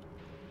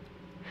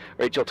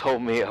 Rachel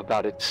told me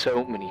about it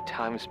so many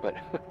times, but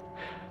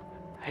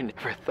I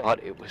never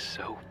thought it was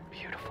so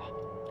beautiful.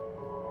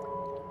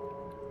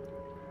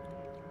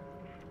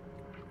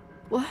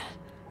 What?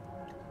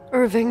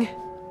 Irving,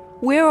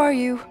 where are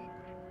you?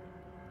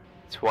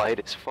 It's wide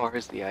as far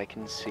as the eye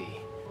can see,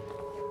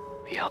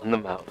 beyond the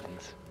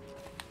mountains.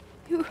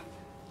 You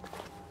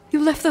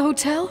left the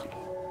hotel?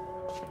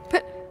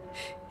 But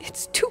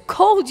it's too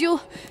cold.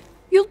 You'll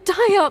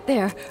die out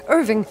there.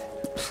 Irving,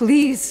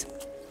 please.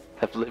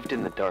 I've lived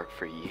in the dark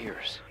for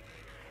years.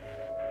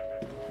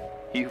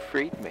 You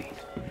freed me.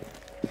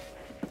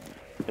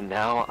 And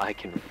now I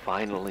can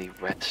finally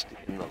rest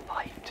in the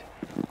light.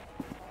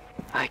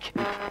 I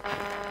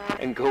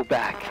can go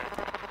back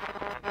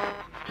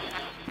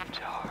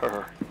to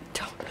her.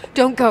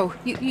 Don't go.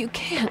 You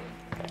can't.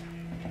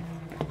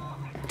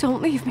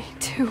 Don't leave me,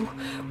 too.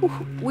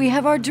 We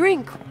have our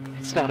drink.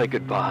 It's not a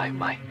goodbye,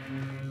 my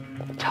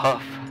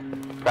tough,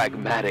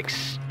 pragmatic,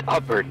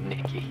 stubborn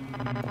Nikki.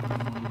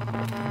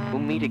 We'll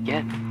meet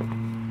again.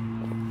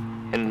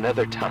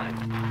 Another time.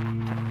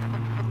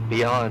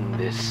 Beyond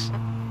this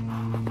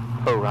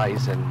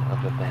horizon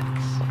of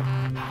events.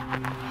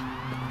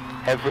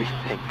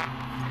 Everything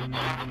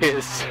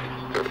is...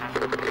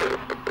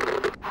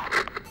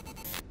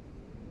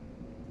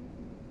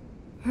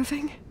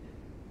 Irving?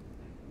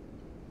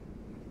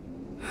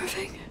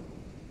 Irving?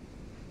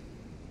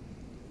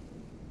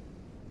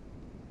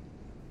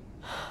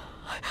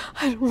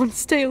 I don't want to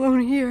stay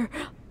alone here.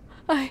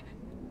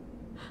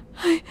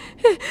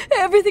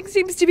 Everything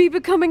seems to be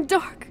becoming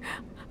dark.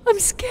 I'm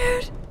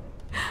scared.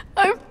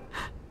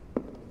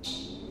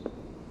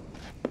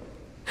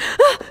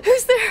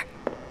 Who's there?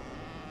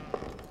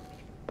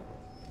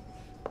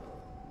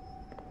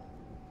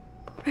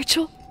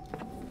 Rachel?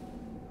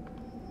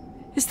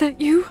 Is that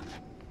you?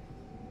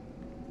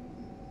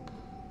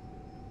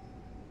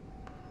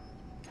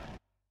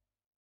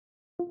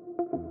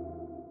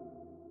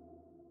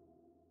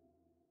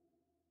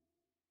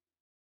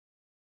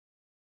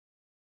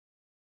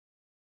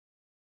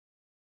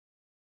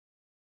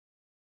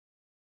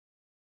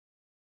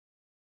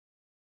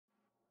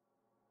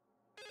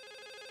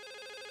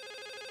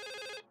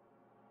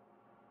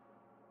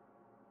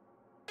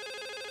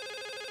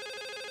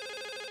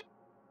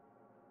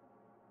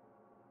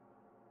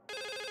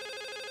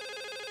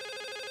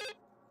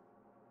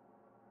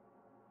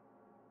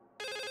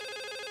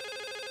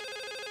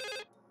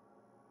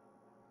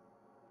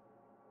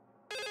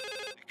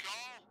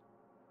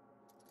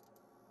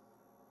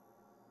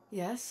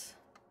 Yes?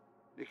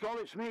 Nicole,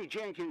 it's me,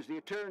 Jenkins, the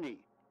attorney.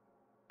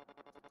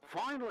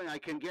 Finally, I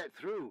can get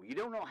through. You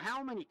don't know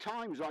how many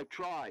times I've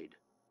tried.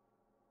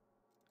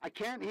 I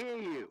can't hear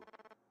you.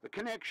 The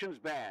connection's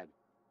bad.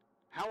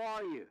 How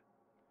are you?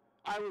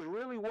 I was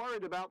really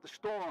worried about the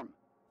storm.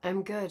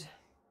 I'm good.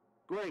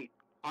 Great.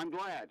 I'm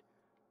glad.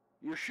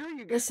 You're sure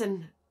you...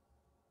 Listen,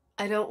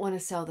 I don't want to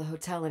sell the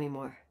hotel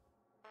anymore.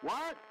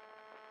 What?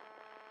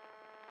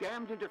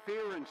 Damned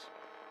interference.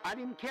 I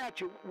didn't catch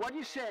you. What'd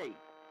you say?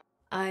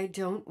 I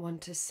don't want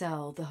to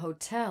sell the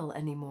hotel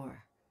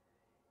anymore.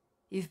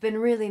 You've been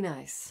really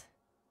nice.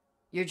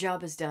 Your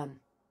job is done.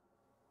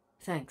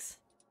 Thanks.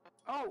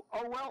 Oh,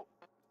 well,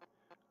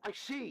 I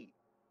see.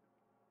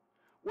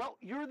 Well,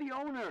 you're the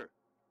owner,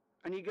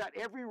 and you got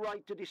every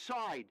right to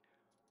decide.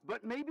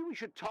 But maybe we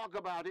should talk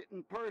about it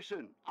in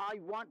person. I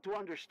want to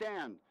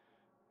understand.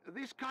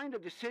 This kind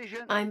of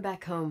decision... I'm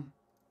back home.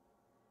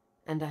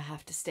 And I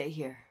have to stay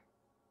here.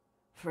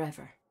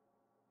 Forever.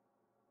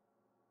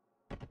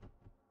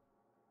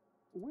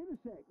 Wait a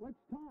sec, let's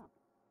talk.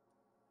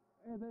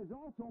 There's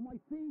also my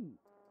fee.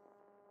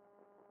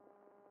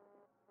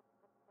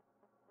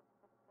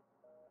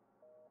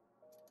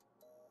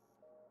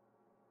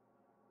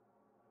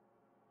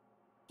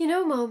 You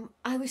know, Mom,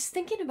 I was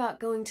thinking about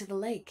going to the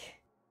lake.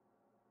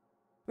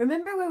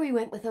 Remember where we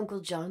went with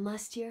Uncle John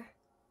last year?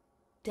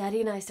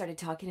 Daddy and I started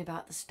talking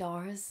about the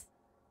stars.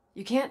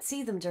 You can't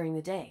see them during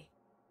the day.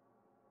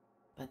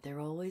 But they're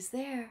always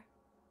there.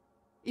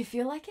 You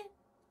feel like it?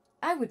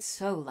 I would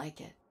so like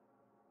it.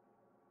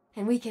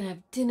 And we can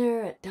have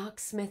dinner at Doc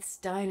Smith's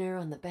diner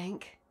on the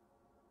bank.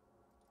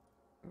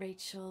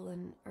 Rachel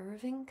and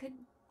Irving could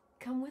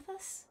come with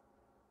us?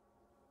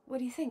 What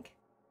do you think?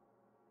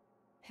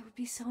 It would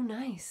be so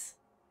nice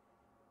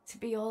to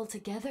be all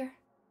together.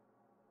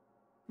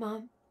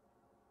 Mom,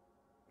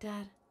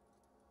 Dad,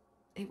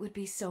 it would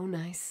be so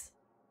nice.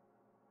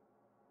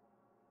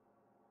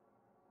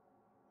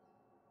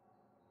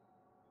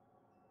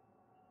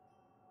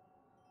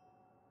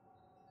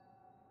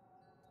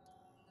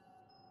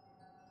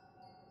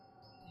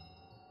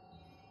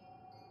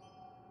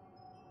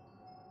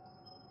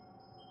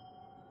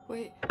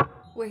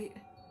 Wait.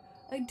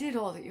 I did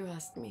all that you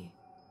asked me.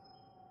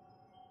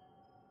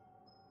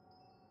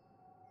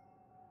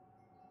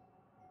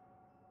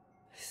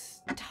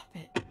 Stop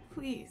it,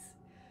 please.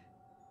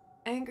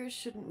 Anger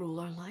shouldn't rule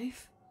our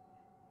life.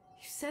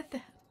 You said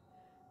that.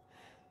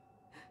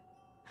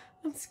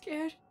 I'm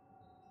scared.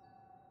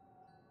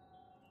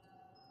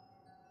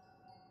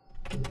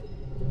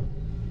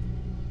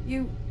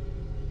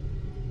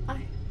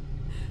 I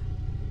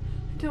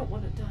don't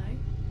want to die.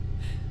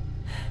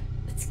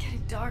 It's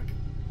getting dark.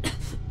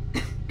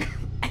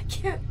 I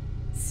can't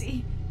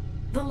see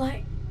the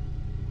light.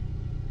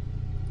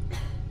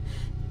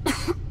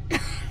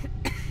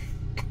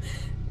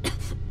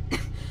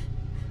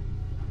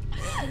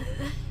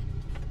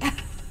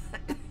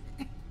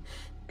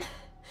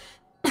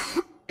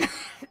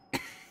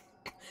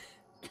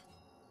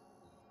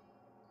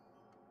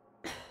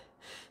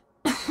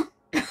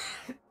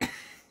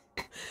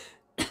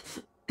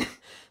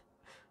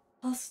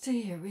 I'll stay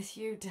here with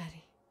you,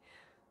 Daddy.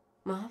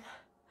 Mom,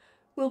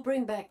 we'll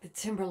bring back the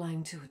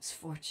Timberline to its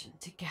fortune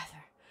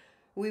together.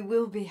 We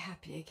will be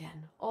happy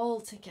again, all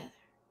together.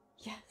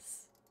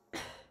 Yes.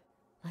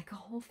 Like a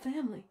whole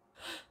family.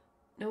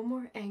 No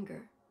more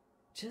anger.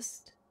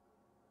 Just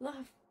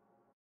love.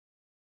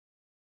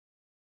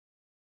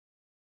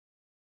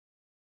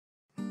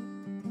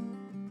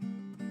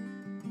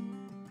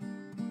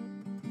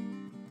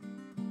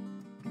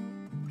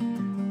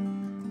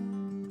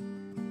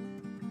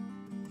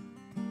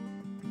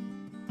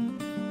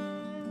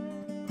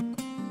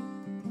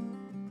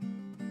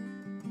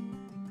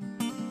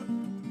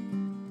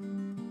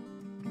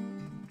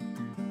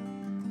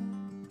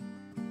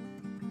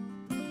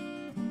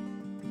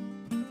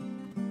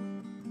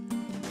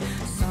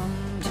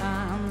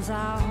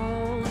 I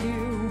hold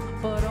you,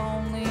 but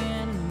only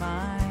in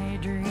my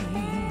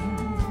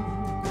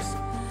dreams.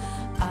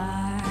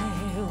 I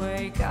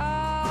wake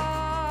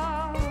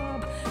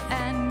up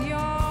and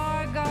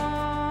you're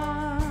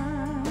gone.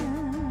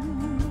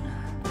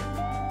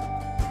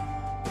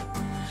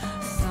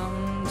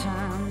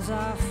 Sometimes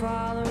I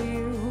follow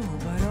you,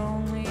 but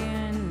only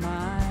in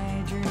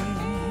my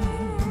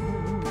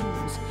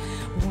dreams.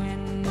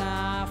 When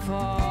I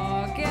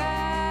forget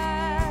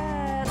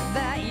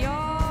that you're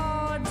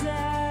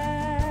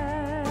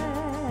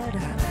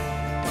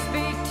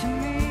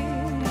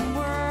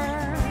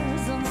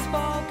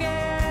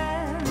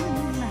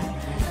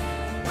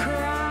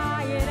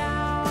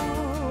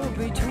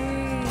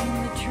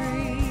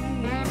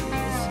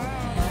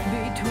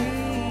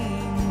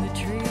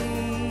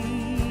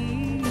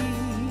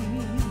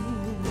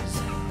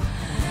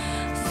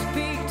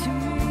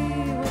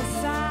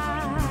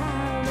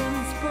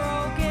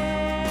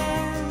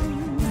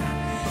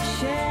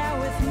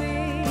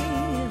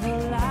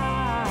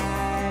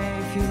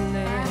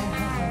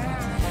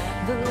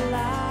the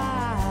light.